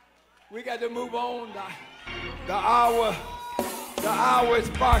 We got to move on. The hour is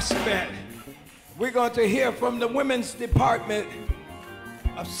far spent. We're going to hear from the Women's Department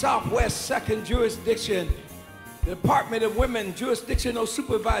of Southwest 2nd Jurisdiction, the Department of Women Jurisdictional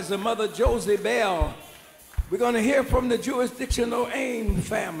Supervisor, Mother Josie Bell. We're going to hear from the Jurisdictional AIM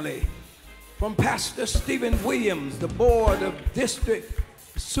family, from Pastor Stephen Williams, the Board of District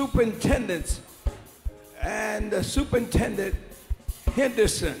Superintendents, and Superintendent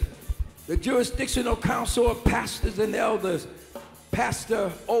Henderson, the Jurisdictional Council of Pastors and Elders,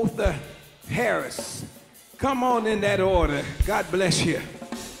 Pastor Otha Harris. Come on in that order. God bless you.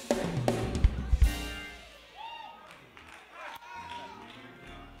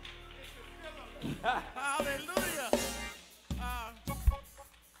 Hallelujah.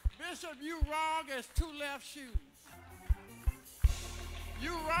 Bishop, you wrong as two left shoes.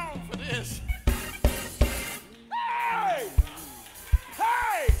 You wrong for this. Hey!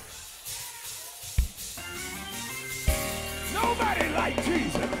 Hey! Nobody like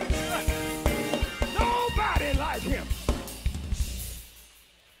Jesus. Nobody like him.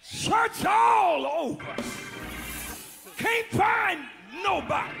 Search all over. Can't find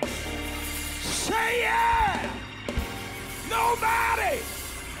nobody. Say yeah. Nobody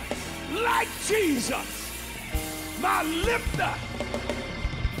like Jesus. My lifter.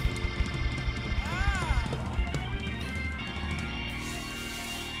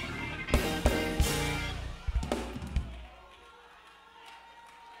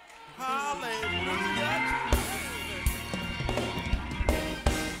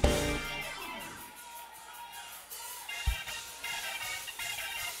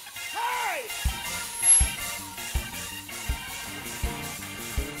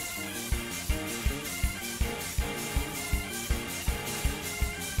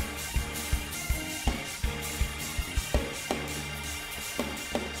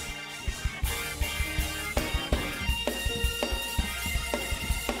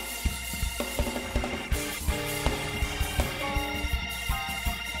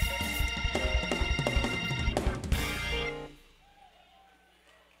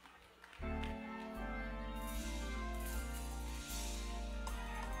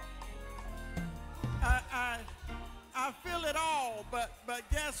 But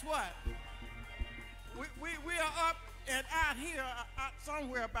guess what? We are up and out here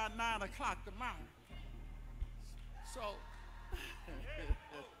somewhere about 9 o'clock tomorrow. So,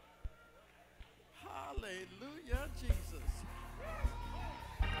 hallelujah, Jesus.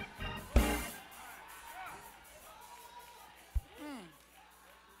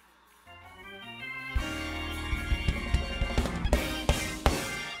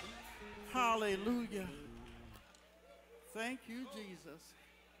 Hallelujah. Thank you, Jesus.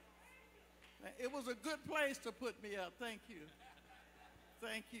 It was a good place to put me up. Thank you.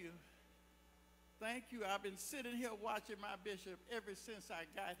 Thank you. Thank you. I've been sitting here watching my bishop ever since I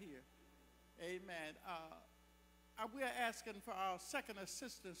got here. Amen. We are asking for our second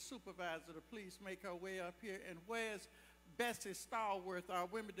assistant supervisor to please make her way up here. And where's Bessie Stallworth, our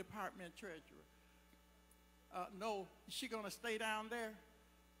women department treasurer? No, is she going to stay down there?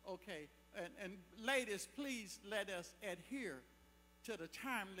 Okay. And ladies, please let us adhere to the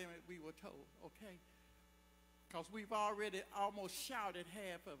time limit we were told, okay? Because we've already almost shouted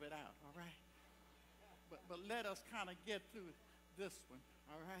half of it out, all right? But let us kind of get through this one,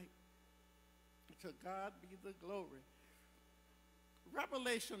 all right? To God be the glory.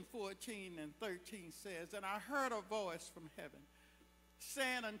 Revelation 14 and 13 says, "And I heard a voice from heaven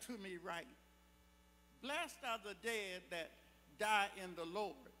saying unto me, Write, Blessed are the dead that die in the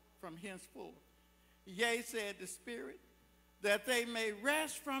Lord from henceforth. Yea, said the Spirit, that they may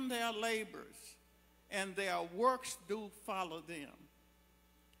rest from their labors, and their works do follow them."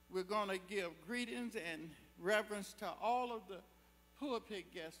 We're going to give greetings and reverence to all of the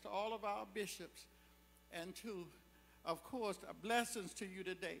pulpit guests, to all of our bishops, and to, of course, blessings to you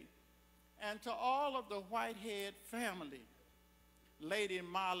today. And to all of the Whitehead family, Lady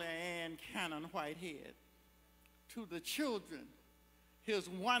Molly Ann Cannon Whitehead, to the children, his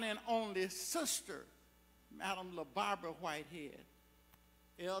one and only sister, Madam LaBarbara Whitehead,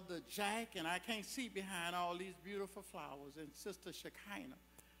 Elder Jack, and I can't see behind all these beautiful flowers, and Sister Shekinah.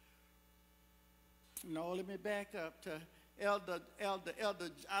 No, let me back up to Elder,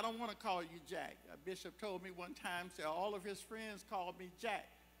 I don't want to call you Jack. A bishop told me one time, said all of his friends called me Jack.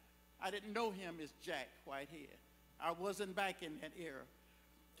 I didn't know him as Jack Whitehead. I wasn't back in that era.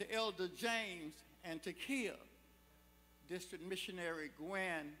 To Elder James and to Kia, District Missionary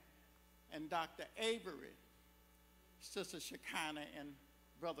Gwen and Dr. Avery, Sister Shekinah and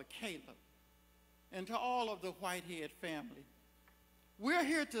Brother Caleb, and to all of the Whitehead family. We're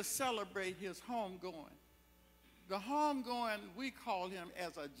here to celebrate his homegoing. The homegoing, we call him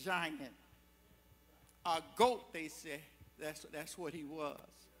as a giant. A goat, they say. That's what he was.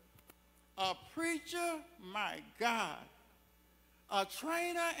 A preacher, my God. A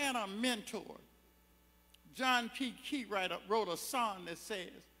trainer and a mentor. John P. Key wrote a song that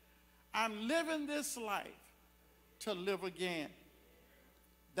says, "I'm living this life to live again."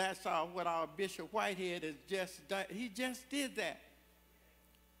 That's what our Bishop Whitehead has just done. He just did that.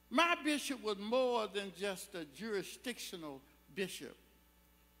 My bishop was more than just a jurisdictional bishop.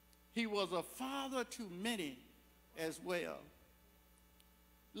 He was a father to many as well.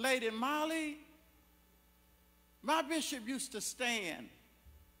 Lady Molly, my bishop used to stand,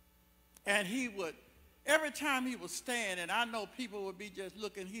 and he would, every time he would stand, and I know people would be just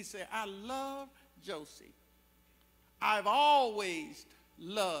looking, he said, "I love Josie. I've always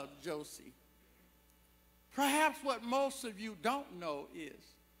loved Josie." Perhaps what most of you don't know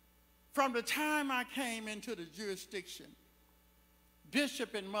is, from the time I came into the jurisdiction,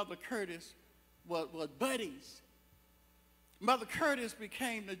 Bishop and Mother Curtis were buddies. Mother Curtis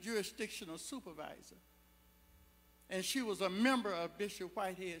became the jurisdictional supervisor, and she was a member of Bishop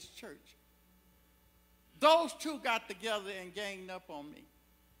Whitehead's church. Those two got together and ganged up on me.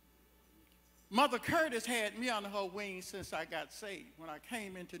 Mother Curtis had me under her wing since I got saved, when I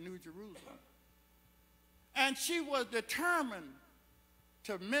came into New Jerusalem. And she was determined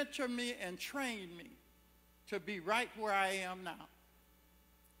to mentor me and train me to be right where I am now.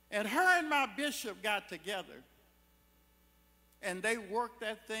 And her and my bishop got together, and they worked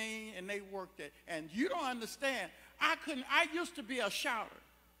that thing, and they worked it. And you don't understand, I used to be a shouter.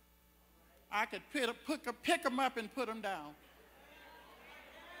 I could pick them up and put them down.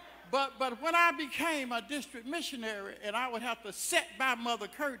 But when I became a district missionary and I would have to sit by Mother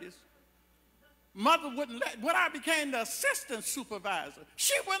Curtis, Mother wouldn't let, when I became the assistant supervisor,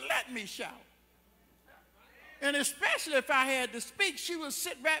 she wouldn't let me shout. And especially if I had to speak, she would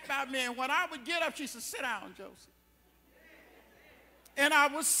sit right by me, and when I would get up, she said, "Sit down, Josie." And I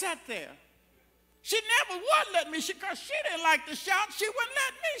would sit there. She never would let me, because she didn't like to shout. She wouldn't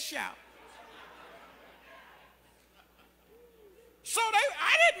let me shout. So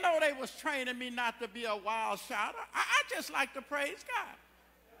I didn't know they was training me not to be a wild shouter. I just like to praise God.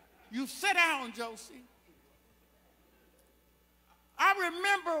 You sit down, Josie. I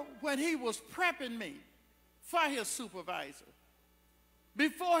remember when he was prepping me for his supervisor,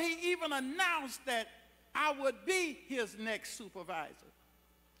 before he even announced that I would be his next supervisor,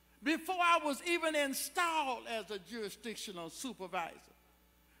 before I was even installed as a jurisdictional supervisor,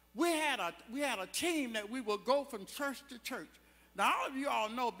 we had a team that we would go from church to church. Now, all of you all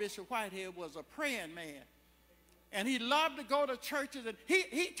know Bishop Whitehead was a praying man. And he loved to go to churches, and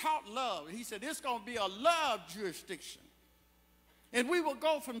he taught love. He said, it's going to be a love jurisdiction. And we would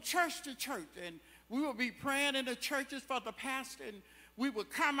go from church to church, and we would be praying in the churches for the pastor, and we would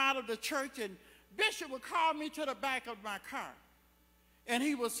come out of the church, and Bishop would call me to the back of my car. And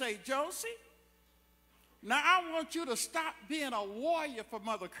he would say, Josie, now I want you to stop being a warrior for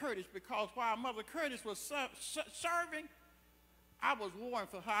Mother Curtis, because while Mother Curtis was serving, I was warring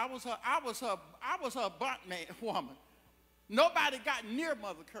for her. I was her butt man, woman. Nobody got near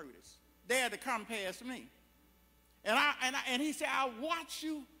Mother Curtis. They had to come past me. And he said, I'll watch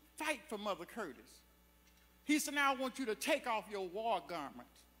you fight for Mother Curtis. He said, now I want you to take off your war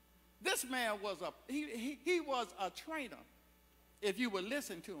garments. This man was he was a trainer, if you would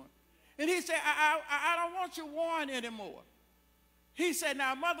listen to him. And he said, I don't want you warring anymore. He said,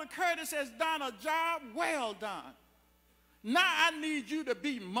 now Mother Curtis has done a job well done. Now I need you to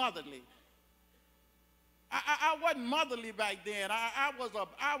be motherly. I wasn't motherly back then. I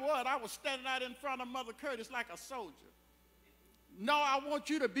was standing out in front of Mother Curtis like a soldier. No, I want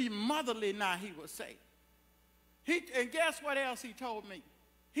you to be motherly now, he would say. And guess what else he told me?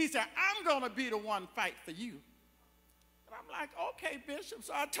 He said, I'm going to be the one fight for you. And I'm like, okay, Bishop.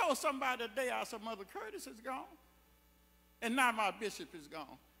 So I told somebody today, I said, Mother Curtis is gone. And now my bishop is gone.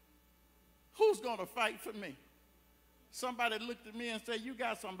 Who's going to fight for me? Somebody looked at me and said, you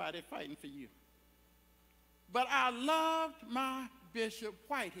got somebody fighting for you. But I loved my Bishop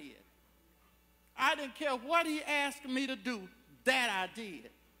Whitehead. I didn't care what he asked me to do, that I did.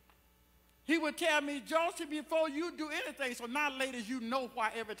 He would tell me, Josie, before you do anything, so now, ladies, you know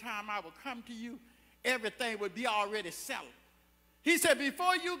why every time I would come to you, everything would be already settled. He said,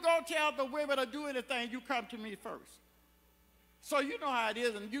 before you go tell the women to do anything, you come to me first. So you know how it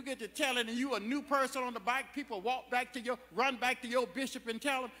is, and you get to telling, and you a new person on the bike, people run back to your bishop and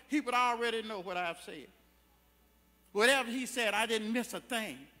tell him, he would already know what I've said. Whatever he said, I didn't miss a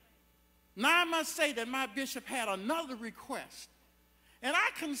thing. Now I must say that my bishop had another request, and I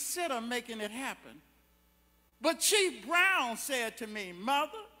consider making it happen. But Chief Brown said to me,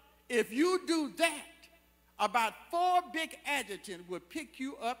 Mother, if you do that, about 4 big adjutants would pick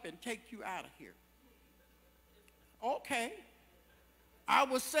you up and take you out of here. Okay. I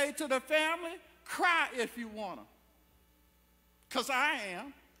would say to the family, cry if you want to, because I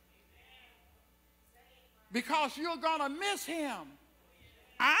am. Because you're going to miss him.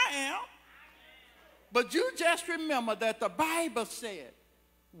 I am. But you just remember that the Bible said,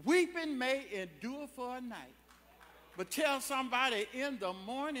 weeping may endure for a night, but tell somebody in the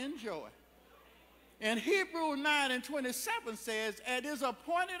morning joy. And Hebrews 9:27 says, it is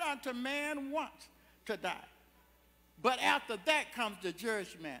appointed unto man once to die. But after that comes the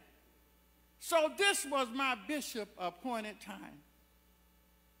judgment. So this was my bishop appointed time.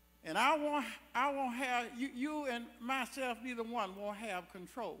 And I won't have, you and myself, neither one won't have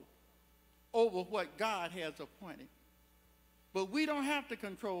control over what God has appointed. But we don't have to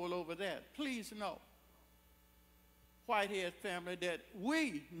control over that. Please know, Whitehead family, that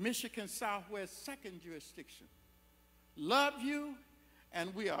we, Michigan Southwest 2nd Jurisdiction, love you,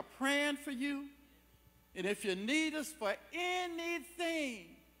 and we are praying for you. And if you need us for anything,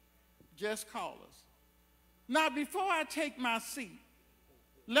 just call us. Now, before I take my seat,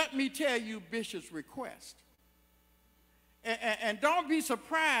 let me tell you Bishop's request. And don't be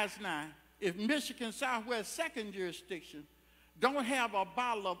surprised now if Michigan Southwest 2nd Jurisdiction don't have a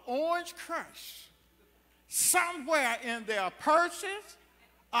bottle of Orange Crush somewhere in their purses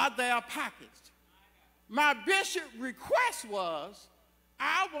or their pockets. My bishop request was,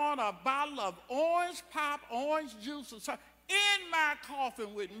 I want a bottle of orange pop, orange juice, or something in my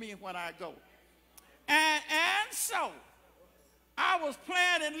coffin with me when I go. And so I was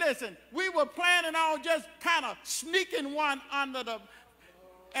planning, listen, we were planning on just kind of sneaking one under the,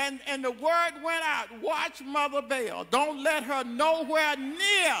 and the word went out, watch Mother Bell. Don't let her nowhere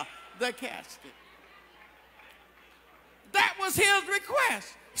near the casket. That was his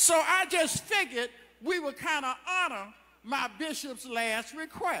request. So I just figured we would kind of honor my bishop's last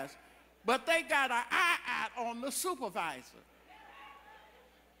request. But they got an eye out on the supervisor.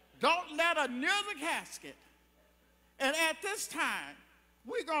 Don't let her near the casket. And at this time,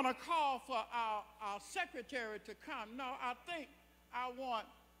 we're going to call for our secretary to come. No, I think I want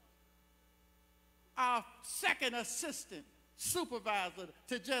our second assistant supervisor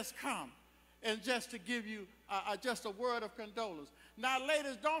to just come and just to give you just a word of condolence. Now,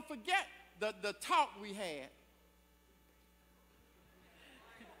 ladies, don't forget the talk we had.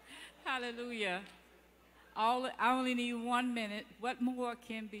 Hallelujah. I only need 1 minute. What more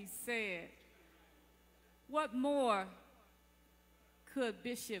can be said? What more could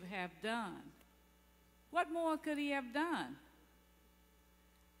Bishop have done? What more could he have done?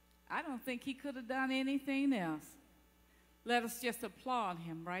 I don't think he could have done anything else. Let us just applaud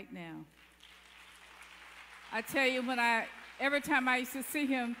him right now. I tell you, every time I used to see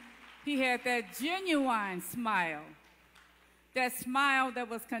him, he had that genuine smile, that smile that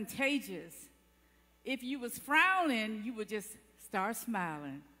was contagious. If you was frowning, you would just start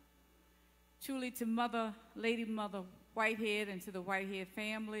smiling. Truly, to Lady Mother Whitehead and to the Whitehead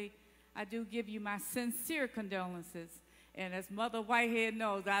family, I do give you my sincere condolences. And as Mother Whitehead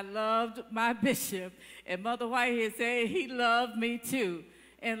knows, I loved my bishop. And Mother Whitehead said he loved me too.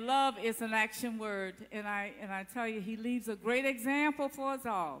 And love is an action word. And I tell you, he leaves a great example for us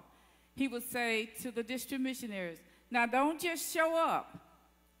all. He would say to the district missionaries, now don't just show up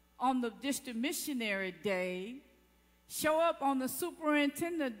on the district missionary day, show up on the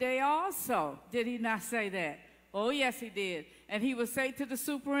superintendent day also. Did he not say that? Oh, yes, he did. And he would say to the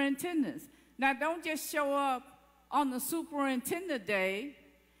superintendents, now don't just show up on the superintendent day.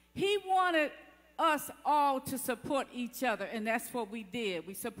 He wanted us all to support each other, and that's what we did.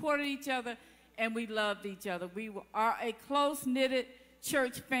 We supported each other, and we loved each other. We are a close-knitted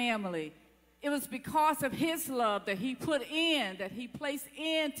church family. It was because of his love that he placed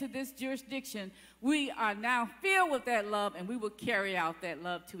into this jurisdiction. We are now filled with that love, and we will carry out that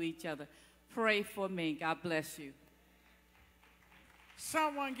love to each other. Pray for me. God bless you.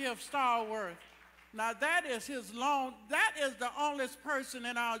 Someone give Starworth. Now that is the only person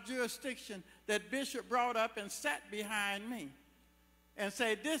in our jurisdiction that Bishop brought up and sat behind me and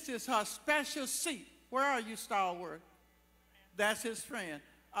said, this is her special seat. Where are you, Starworth? That's his friend.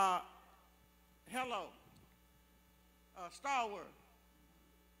 Hello, Starworth.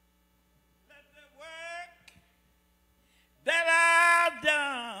 Let the work that I've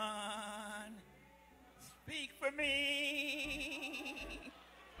done speak for me.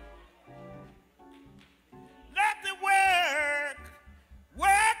 Let the work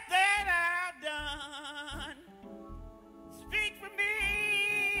that I've done speak for me.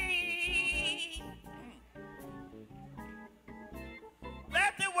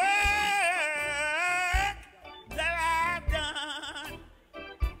 Let the work that I've done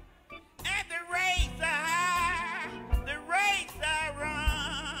and the race I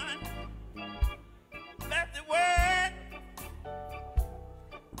run. Let the work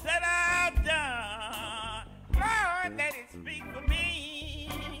that I've done, Lord, let it speak for me.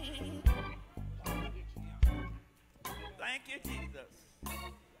 Thank you, Jesus.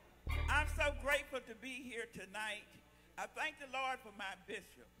 I'm so grateful to be here tonight. I thank the Lord for my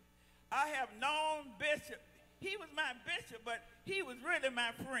bishop. I have known Bishop. He was my bishop, but he was really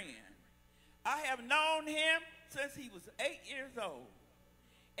my friend. I have known him since he was 8 years old.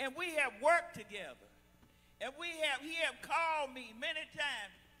 And we have worked together. And he have called me many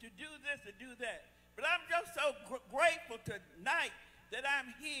times to do this, to do that. But I'm just so grateful tonight that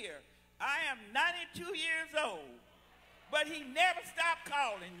I'm here. I am 92 years old, but he never stopped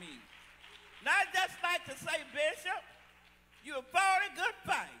calling me. And I just like to say, Bishop, you have fought a good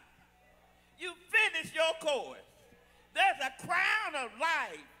fight. You finished your course. There's a crown of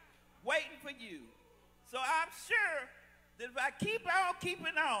life waiting for you. So I'm sure that if I keep on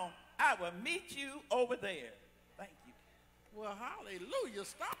keeping on, I will meet you over there. Thank you. Well, hallelujah.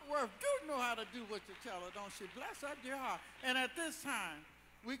 Starworth do know how to do what you tell her, don't she? Bless her dear heart. And at this time,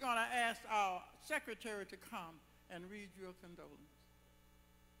 we're going to ask our secretary to come and read your condolence.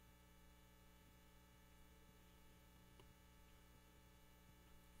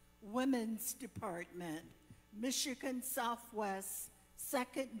 Women's Department, Michigan Southwest,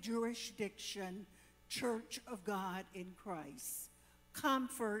 2nd Jurisdiction, Church of God in Christ,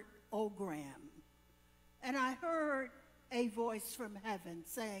 Comfort O'Graham. And I heard a voice from heaven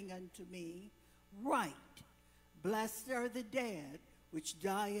saying unto me, write, blessed are the dead which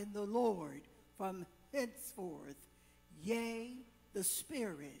die in the Lord from henceforth, yea, the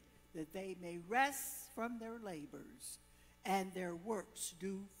Spirit, that they may rest from their labors, and their works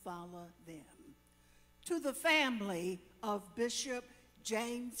do follow them. To the family of Bishop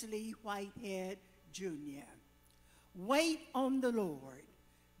James Lee Whitehead, Jr., wait on the Lord.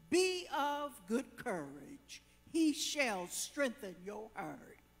 Be of good courage. he shall strengthen your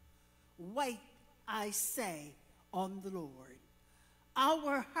heart. Wait, I say, on the Lord.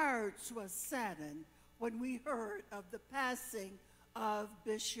 Our hearts were saddened when we heard of the passing of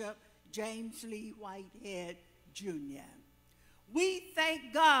Bishop James Lee Whitehead, Jr. We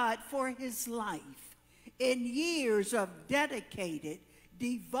thank God for his life in years of dedicated,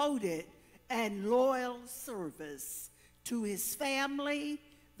 devoted, and loyal service to his family,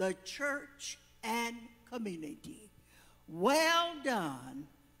 the church, and community. Well done,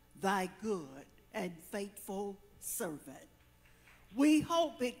 thy good and faithful servant. We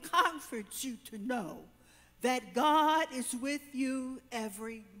hope it comforts you to know that God is with you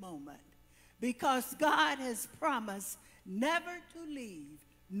every moment, because God has promised never to leave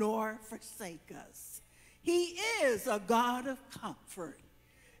nor forsake us. He is a God of comfort,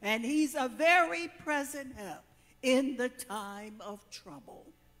 and he's a very present help in the time of trouble.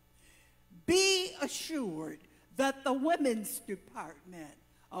 Be assured that the Women's Department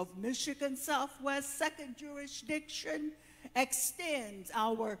of Michigan Southwest 2nd Jurisdiction extends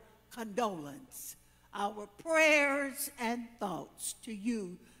our condolence, our prayers and thoughts to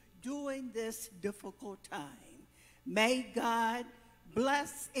you during this difficult time. May God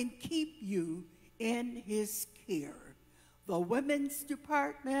bless and keep you in his care. The Women's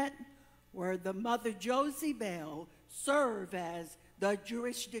Department, where the Mother Josie Bell served as the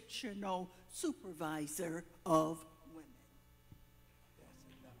jurisdictional supervisor of women.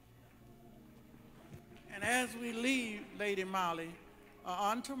 And as we leave, Lady Molly,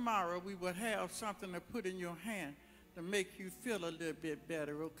 on tomorrow we will have something to put in your hand to make you feel a little bit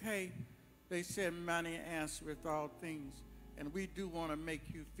better, okay? They said money answereth all things, and we do want to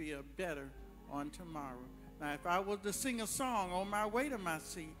make you feel better on tomorrow. Now, if I was to sing a song on my way to my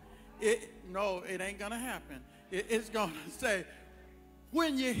seat, no, it ain't going to happen. It's going to say,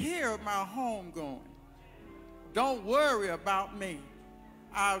 when you hear my homegoing, don't worry about me.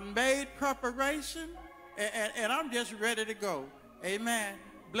 I've made preparation, and I'm just ready to go. Amen.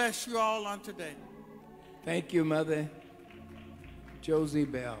 Bless you all on today. Thank you, Mother Josie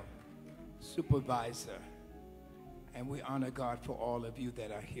Bell, supervisor. And we honor God for all of you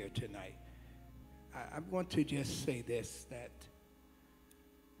that are here tonight. I want to just say this, that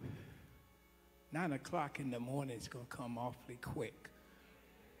 9 o'clock in the morning is going to come awfully quick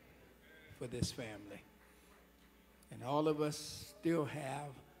for this family. And all of us still have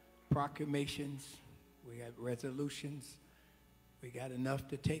proclamations. We have resolutions. We got enough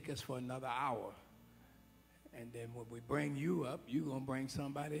to take us for another hour. And then when we bring you up, you're going to bring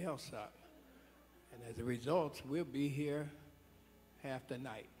somebody else up. And as a result, we'll be here half the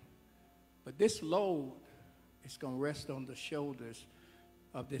night. But this load is going to rest on the shoulders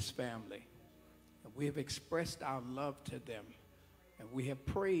of this family. And we have expressed our love to them. And we have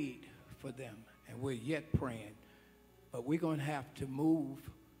prayed for them. And we're yet praying. But we're going to have to move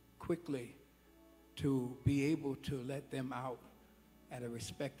quickly to be able to let them out at a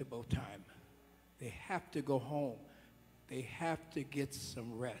respectable time. They have to go home. They have to get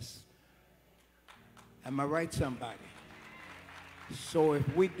some rest. Am I right, somebody? So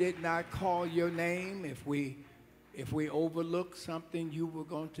if we did not call your name, if we overlooked something you were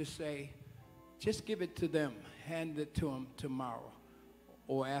going to say, just give it to them. Hand it to them tomorrow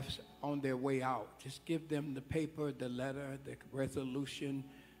or on their way out. Just give them the paper, the letter, the resolution,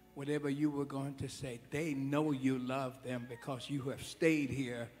 whatever you were going to say. They know you love them because you have stayed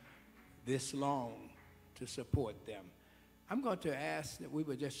here this long to support them. I'm going to ask that we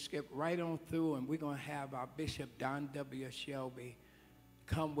would just skip right on through, and we're going to have our Bishop Don W. Shelby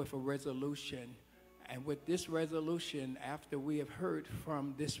come with a resolution. And with this resolution, after we have heard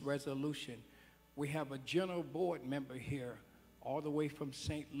from this resolution, we have a general board member here all the way from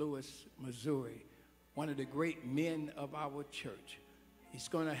St. Louis, Missouri, one of the great men of our church. He's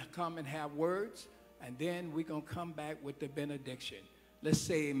going to come and have words, and then we're going to come back with the benediction. Let's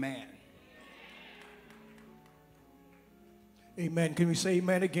say amen. Amen. Can we say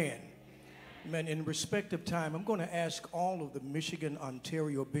amen again? Amen. In respect of time, I'm going to ask all of the Michigan,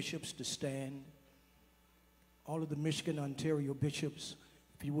 Ontario bishops to stand. All of the Michigan, Ontario bishops,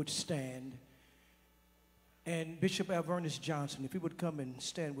 if you would stand. And Bishop Alvernis Johnson, if you would come and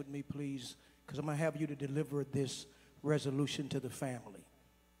stand with me, please, because I'm going to have you to deliver this resolution to the family.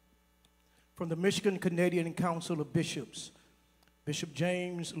 From the Michigan Canadian Council of Bishops, Bishop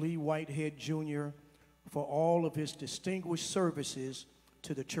James Lee Whitehead, Jr., for all of his distinguished services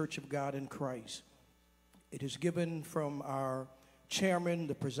to the Church of God in Christ. It is given from our chairman,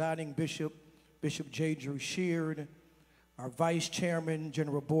 the presiding bishop, Bishop J. Drew Sheard, our vice chairman,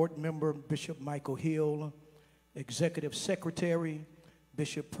 general board member, Bishop Michael Hill, executive secretary,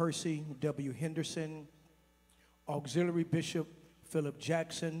 Bishop Percy W. Henderson, Auxiliary Bishop Philip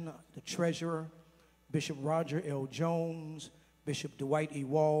Jackson, the treasurer, Bishop Roger L. Jones, Bishop Dwight E.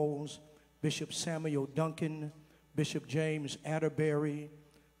 Walls, Bishop Samuel Duncan, Bishop James Atterbury,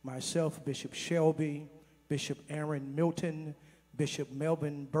 myself, Bishop Shelby, Bishop Aaron Milton, Bishop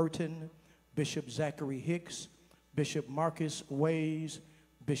Melvin Burton, Bishop Zachary Hicks, Bishop Marcus Ways,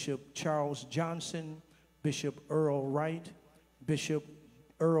 Bishop Charles Johnson, Bishop Earl Wright, Bishop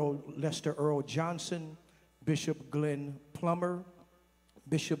Lester Earl Johnson, Bishop Glenn Plummer,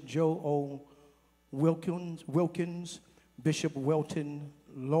 Bishop Joe O. Wilkins, Bishop Welton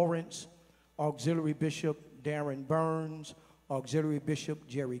Lawrence, Auxiliary Bishop Darren Burns, Auxiliary Bishop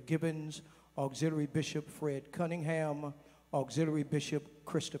Jerry Gibbons, Auxiliary Bishop Fred Cunningham, Auxiliary Bishop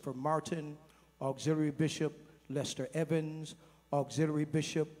Christopher Martin, Auxiliary Bishop Lester Evans, Auxiliary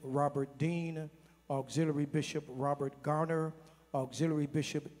Bishop Robert Dean, Auxiliary Bishop Robert Garner, Auxiliary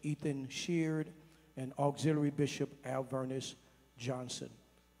Bishop Ethan Sheard, and Auxiliary Bishop Alvernus Johnson.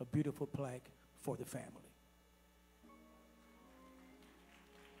 A beautiful plaque for the family.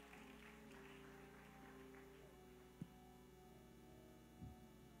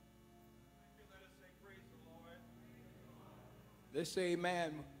 Let's say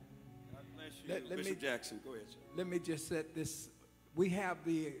amen. God bless you. Bishop Jackson, go ahead, sir. Let me just set this. We have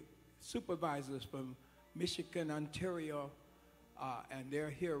the supervisors from Michigan, Ontario, and they're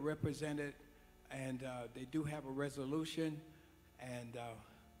here represented, and they do have a resolution. And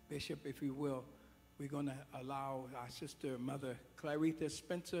Bishop, if you will, we're going to allow our sister, Mother Claretha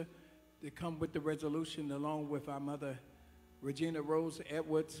Spencer, to come with the resolution along with our Mother Regina Rose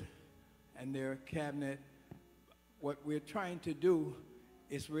Edwards and their cabinet. What we're trying to do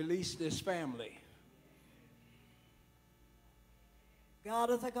is release this family. God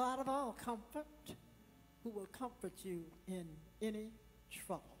is a God of all comfort, who will comfort you in any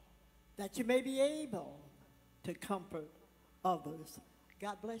trouble, that you may be able to comfort others.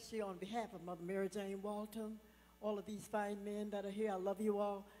 God bless you on behalf of Mother Mary Jane Walton, all of these fine men that are here. I love you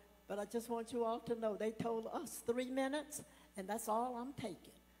all, but I just want you all to know they told us 3 minutes, and that's all I'm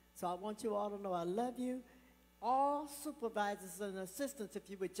taking. So I want you all to know I love you. All supervisors and assistants, if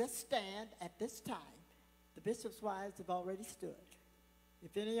you would just stand at this time. The bishop's wives have already stood.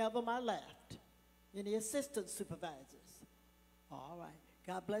 If any of them are left, any assistant supervisors. All right.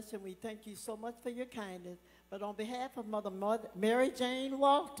 God bless you, and we thank you so much for your kindness. But on behalf of Mother Mary Jane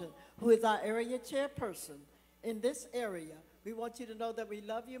Walton, who is our area chairperson in this area, we want you to know that we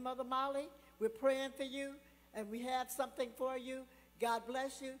love you, Mother Molly. We're praying for you, and we have something for you. God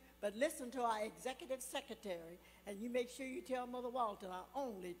bless you. But listen to our executive secretary, and you make sure you tell Mother Walton I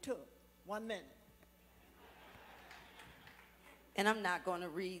only took 1 minute. And I'm not going to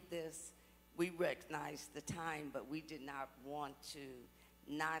read this. We recognize the time, but we did not want to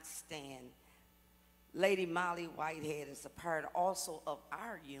not stand. Lady Molly Whitehead is a part also of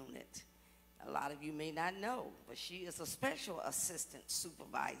our unit. A lot of you may not know, but she is a special assistant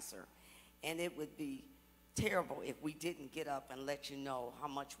supervisor, and it would be terrible if we didn't get up and let you know how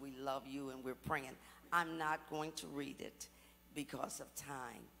much we love you and we're praying. I'm not going to read it because of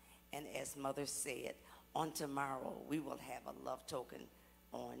time. And as Mother said, on tomorrow we will have a love token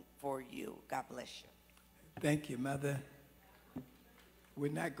on for you. God bless you. Thank you, Mother.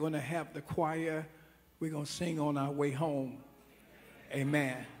 We're not going to have the choir. We're going to sing on our way home.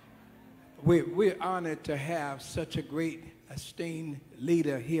 Amen. We're honored to have such a great, esteemed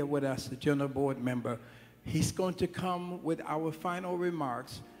leader here with us, the general board member. He's going to come with our final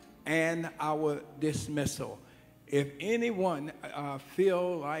remarks and our dismissal. If anyone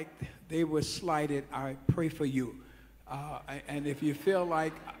feel like they were slighted, I pray for you. And if you feel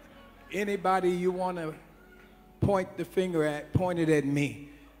like anybody you want to point the finger at, point it at me,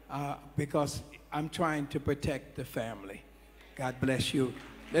 because I'm trying to protect the family. God bless you.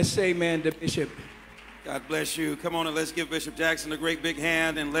 Let's say amen to Bishop. God bless you. Come on and let's give Bishop Jackson a great big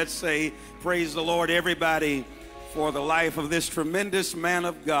hand, and let's say praise the Lord, everybody, for the life of this tremendous man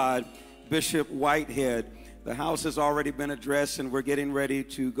of God, Bishop Whitehead. The house has already been addressed, and we're getting ready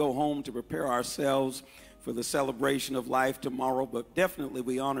to go home to prepare ourselves for the celebration of life tomorrow. But definitely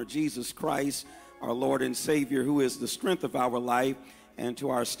we honor Jesus Christ, our Lord and Savior, who is the strength of our life, and to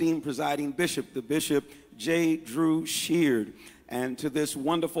our esteemed presiding bishop, the Bishop J. Drew Sheard, and to this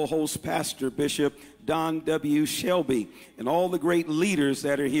wonderful host pastor, Bishop Don W. Shelby, and all the great leaders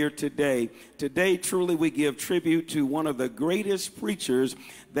that are here today. Today, truly, we give tribute to one of the greatest preachers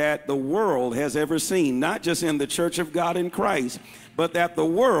that the world has ever seen, not just in the Church of God in Christ, but that the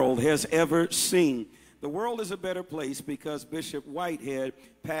world has ever seen. The world is a better place because Bishop Whitehead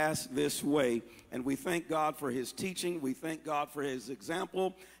passed this way. And we thank God for his teaching. We thank God for his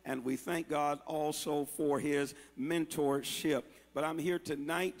example. And we thank God also for his mentorship. But I'm here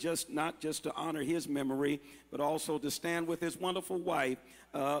tonight not just to honor his memory, but also to stand with his wonderful wife,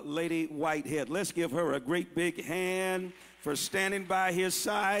 Lady Whitehead. Let's give her a great big hand for standing by his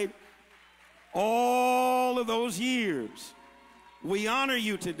side all of those years. We honor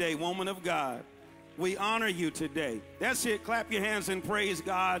you today, woman of God. We honor you today. That's it. Clap your hands and praise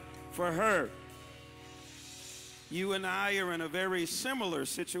God for her. You and I are in a very similar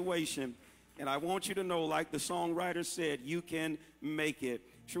situation. And I want you to know, like the songwriter said, you can make it.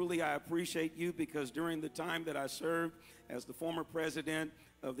 Truly, I appreciate you because during the time that I served as the former president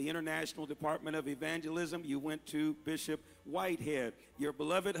of the International Department of Evangelism, you went to Bishop Whitehead, your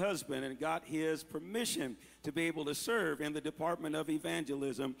beloved husband, and got his permission to be able to serve in the Department of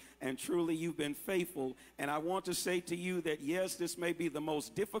Evangelism. And truly, you've been faithful. And I want to say to you that, yes, this may be the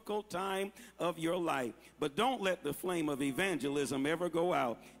most difficult time of your life, but don't let the flame of evangelism ever go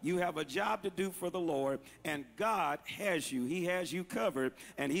out. You have a job to do for the Lord, and God has you. He has you covered,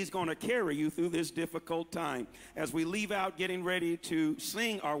 and he's going to carry you through this difficult time. As we leave out getting ready to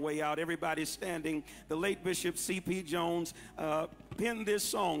sing our way out, everybody's standing. The late Bishop C.P. Jones penned this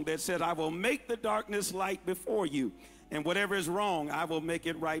song that said, I will make the darkness light before you, and whatever is wrong, I will make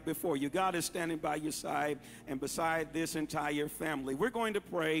it right before you. God is standing by your side and beside this entire family. We're going to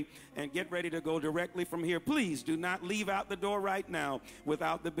pray and get ready to go directly from here. Please do not leave out the door right now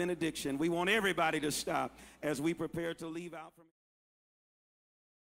without the benediction. We want everybody to stop as we prepare to leave out from